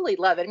I totally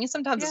love it.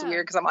 Sometimes it's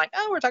weird because I'm like,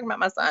 oh, we're talking about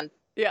my son.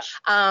 Yeah.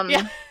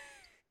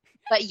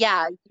 But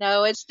yeah,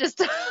 it's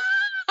just,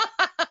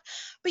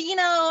 but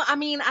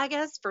I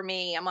guess for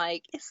me, I'm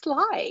like, it's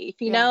life,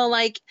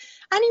 like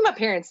I knew my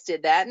parents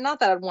did that. Not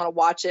that I'd want to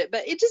watch it,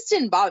 but it just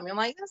didn't bother me. I'm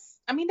like,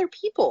 they're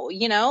people,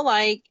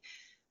 like,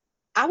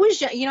 I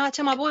was, I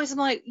tell my boys, I'm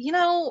like,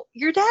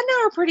 your dad and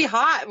I were pretty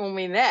hot when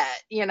we met,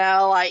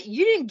 like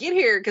you didn't get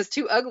here because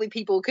two ugly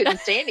people couldn't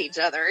stand each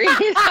other,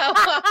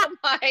 I'm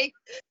like,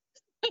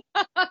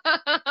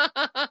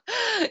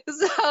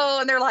 so,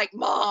 and they're like,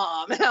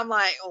 Mom, and I'm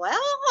like, well,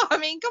 come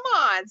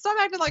on, stop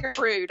acting like a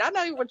prude. I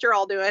know what you're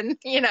all doing,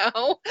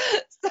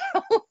 so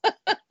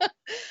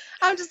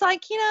I'm just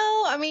like,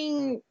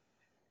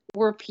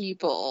 we're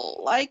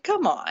people. Like,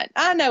 come on.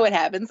 I know it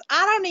happens.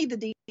 I don't need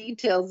the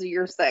details of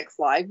your sex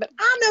life, but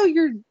I know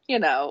you're,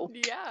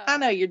 I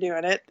know you're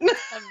doing it.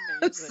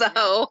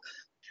 So,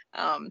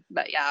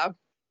 but yeah.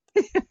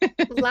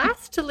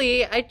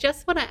 Lastly, I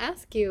just want to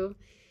ask you,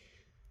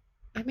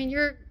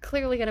 you're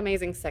clearly an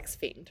amazing sex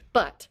fiend,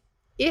 but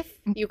if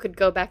you could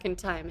go back in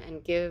time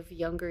and give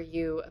younger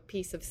you a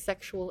piece of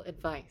sexual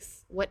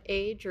advice, what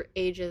age or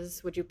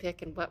ages would you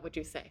pick and what would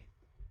you say?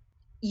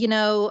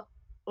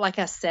 Like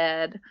I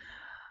said,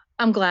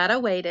 I'm glad I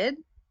waited.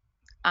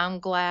 I'm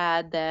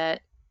glad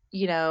that,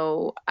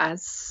 I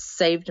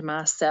saved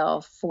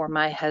myself for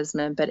my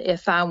husband. But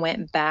if I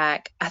went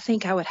back, I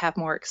think I would have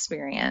more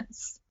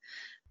experience.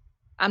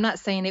 I'm not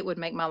saying it would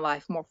make my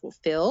life more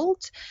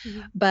fulfilled,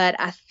 but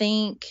I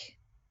think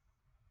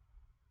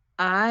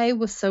I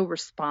was so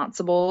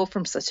responsible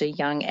from such a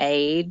young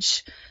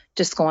age,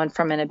 just going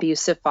from an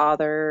abusive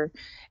father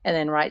and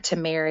then right to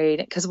married,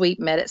 because we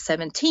met at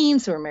 17,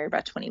 so we were married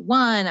by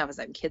 21. I was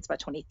having kids by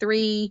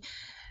 23.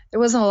 There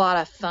wasn't a lot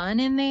of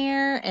fun in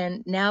there.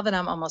 And now that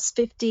I'm almost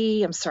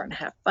 50, I'm starting to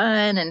have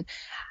fun. And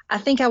I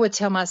think I would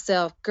tell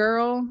myself,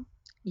 girl,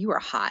 you are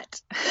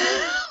hot.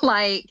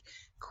 Like,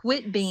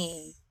 quit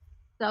being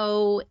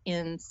so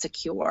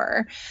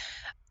insecure.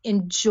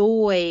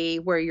 Enjoy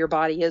where your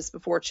body is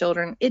before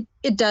children. It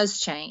does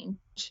change.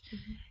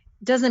 Mm-hmm.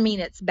 Doesn't mean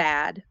it's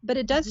bad, but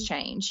it does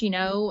change, you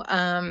know.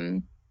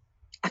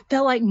 I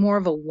felt like more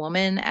of a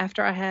woman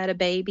after I had a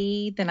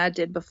baby than I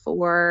did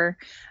before.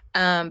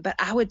 But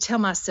I would tell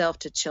myself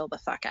to chill the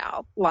fuck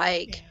out.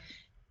 Like,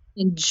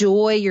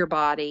 enjoy your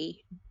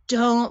body.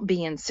 Don't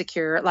be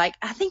insecure. Like,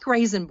 I think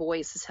raising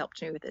boys has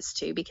helped me with this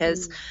too,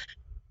 because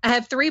I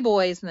have 3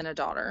 boys and then a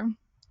daughter.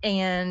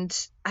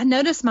 And I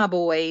notice my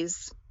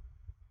boys,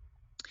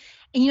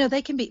 and, you know,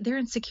 they're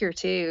insecure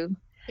too.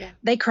 Yeah.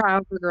 They cry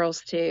over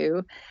girls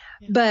too.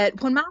 Yeah.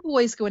 But when my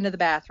boys go into the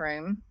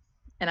bathroom,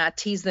 and I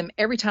tease them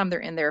every time they're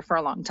in there for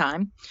a long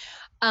time,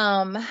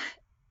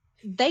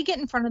 they get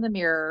in front of the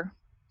mirror.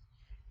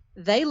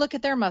 They look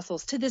at their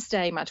muscles. To this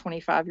day, my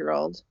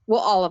 25-year-old,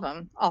 well, all of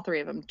them, all 3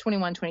 of them,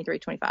 21, 23,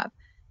 25,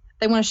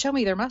 they want to show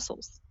me their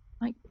muscles.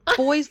 Like,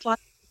 boys like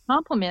to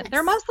compliment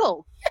their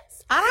muscles.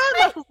 Yes. I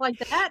don't have muscles like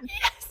that.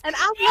 Yes. And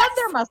I love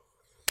their muscles.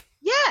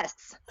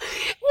 Yes.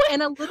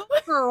 And a little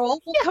girl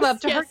will come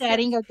up to her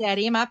daddy and go,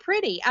 Daddy, am I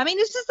pretty? I mean,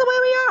 it's just the way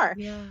we are.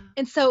 Yeah.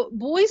 And so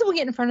boys will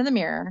get in front of the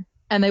mirror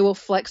and they will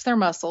flex their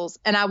muscles.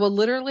 And I will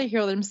literally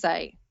hear them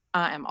say,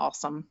 I am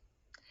awesome.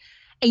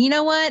 And you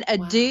know what? A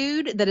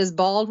dude that is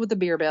bald with a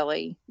beer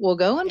belly will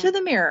go into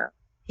the mirror.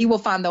 He will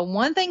find the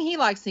one thing he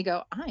likes. And he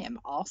go, I am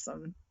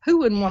awesome. Who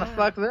wouldn't want to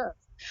fuck this?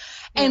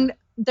 Yeah. And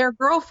their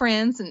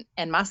girlfriends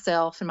and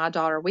myself and my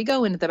daughter, we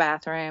go into the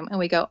bathroom and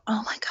we go,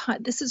 oh my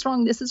God, this is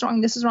wrong. This is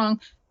wrong. This is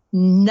wrong.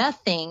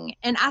 Nothing.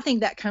 And I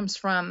think that comes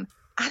from,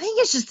 I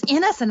think it's just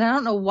in us, and I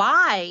don't know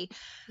why,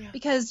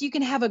 because you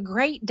can have a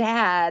great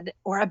dad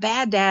or a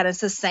bad dad. It's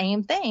the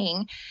same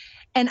thing.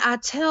 And I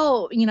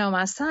tell, you know,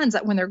 my sons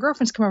that when their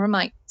girlfriends come over, I'm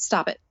like,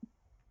 stop it.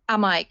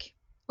 I'm like,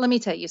 let me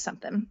tell you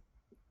something.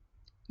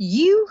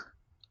 You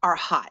are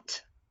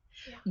hot.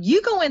 Yeah.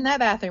 You go in that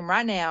bathroom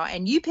right now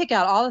and you pick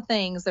out all the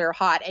things that are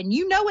hot, and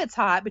you know it's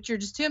hot, but you're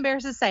just too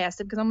embarrassed to say. I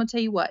said, because I'm going to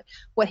tell you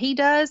what he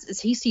does is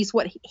he sees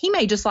what he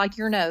may just like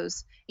your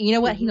nose. And you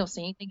know what? He don't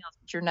see anything else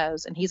but your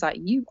nose. And he's like,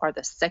 you are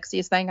the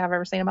sexiest thing I've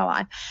ever seen in my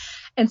life.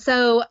 And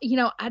so, you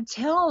know, I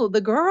tell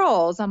the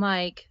girls, I'm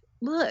like,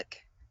 look,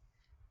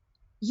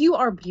 you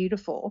are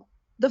beautiful.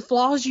 The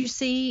flaws you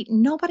see,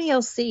 nobody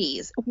else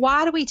sees.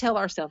 Why do we tell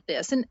ourselves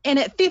this? And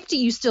at 50,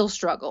 you still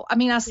struggle. I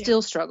mean, I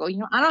still struggle. You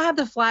know, I don't have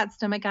the flat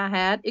stomach I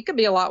had. It could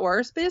be a lot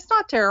worse, but it's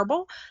not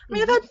terrible. I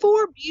mean, I've had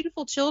 4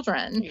 beautiful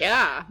children.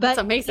 Yeah, that's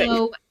amazing. You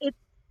know, it's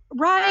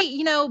right,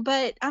 you know,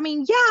 but I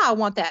mean, yeah, I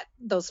want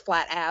those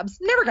flat abs.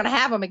 Never going to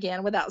have them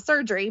again without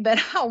surgery, but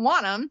I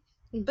want them.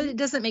 But it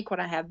doesn't make what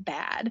I have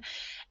bad.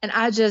 And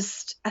I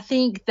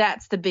think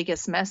that's the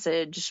biggest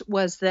message,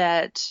 was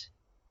that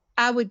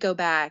I would go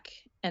back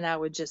and I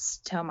would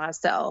just tell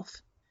myself,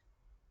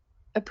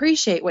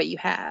 appreciate what you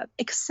have,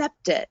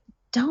 accept it.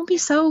 Don't be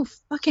so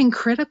fucking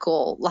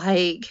critical.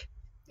 Like,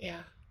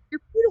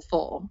 you're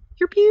beautiful.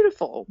 You're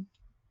beautiful.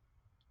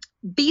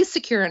 Be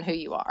secure in who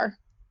you are,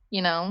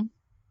 you know?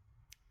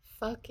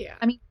 Fuck yeah.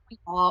 I mean,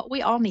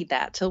 we all need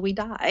that till we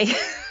die.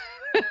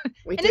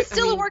 It's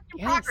still a work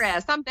in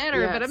progress. I'm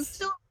better, but I'm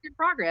still a work in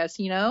progress,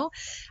 you know?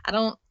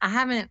 I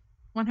haven't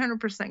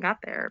 100% got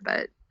there,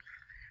 but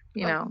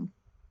you know,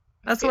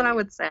 that's what I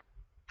would say.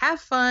 Have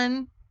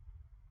fun.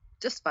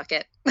 Just fuck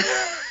it.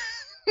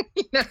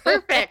 You know?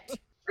 Perfect.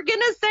 For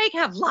goodness sake,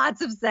 have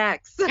lots of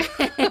sex.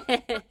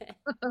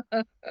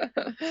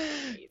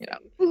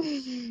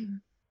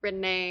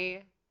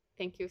 Renee,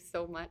 thank you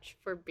so much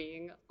for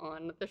being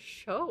on the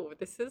show.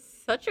 This is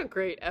such a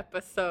great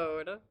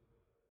episode.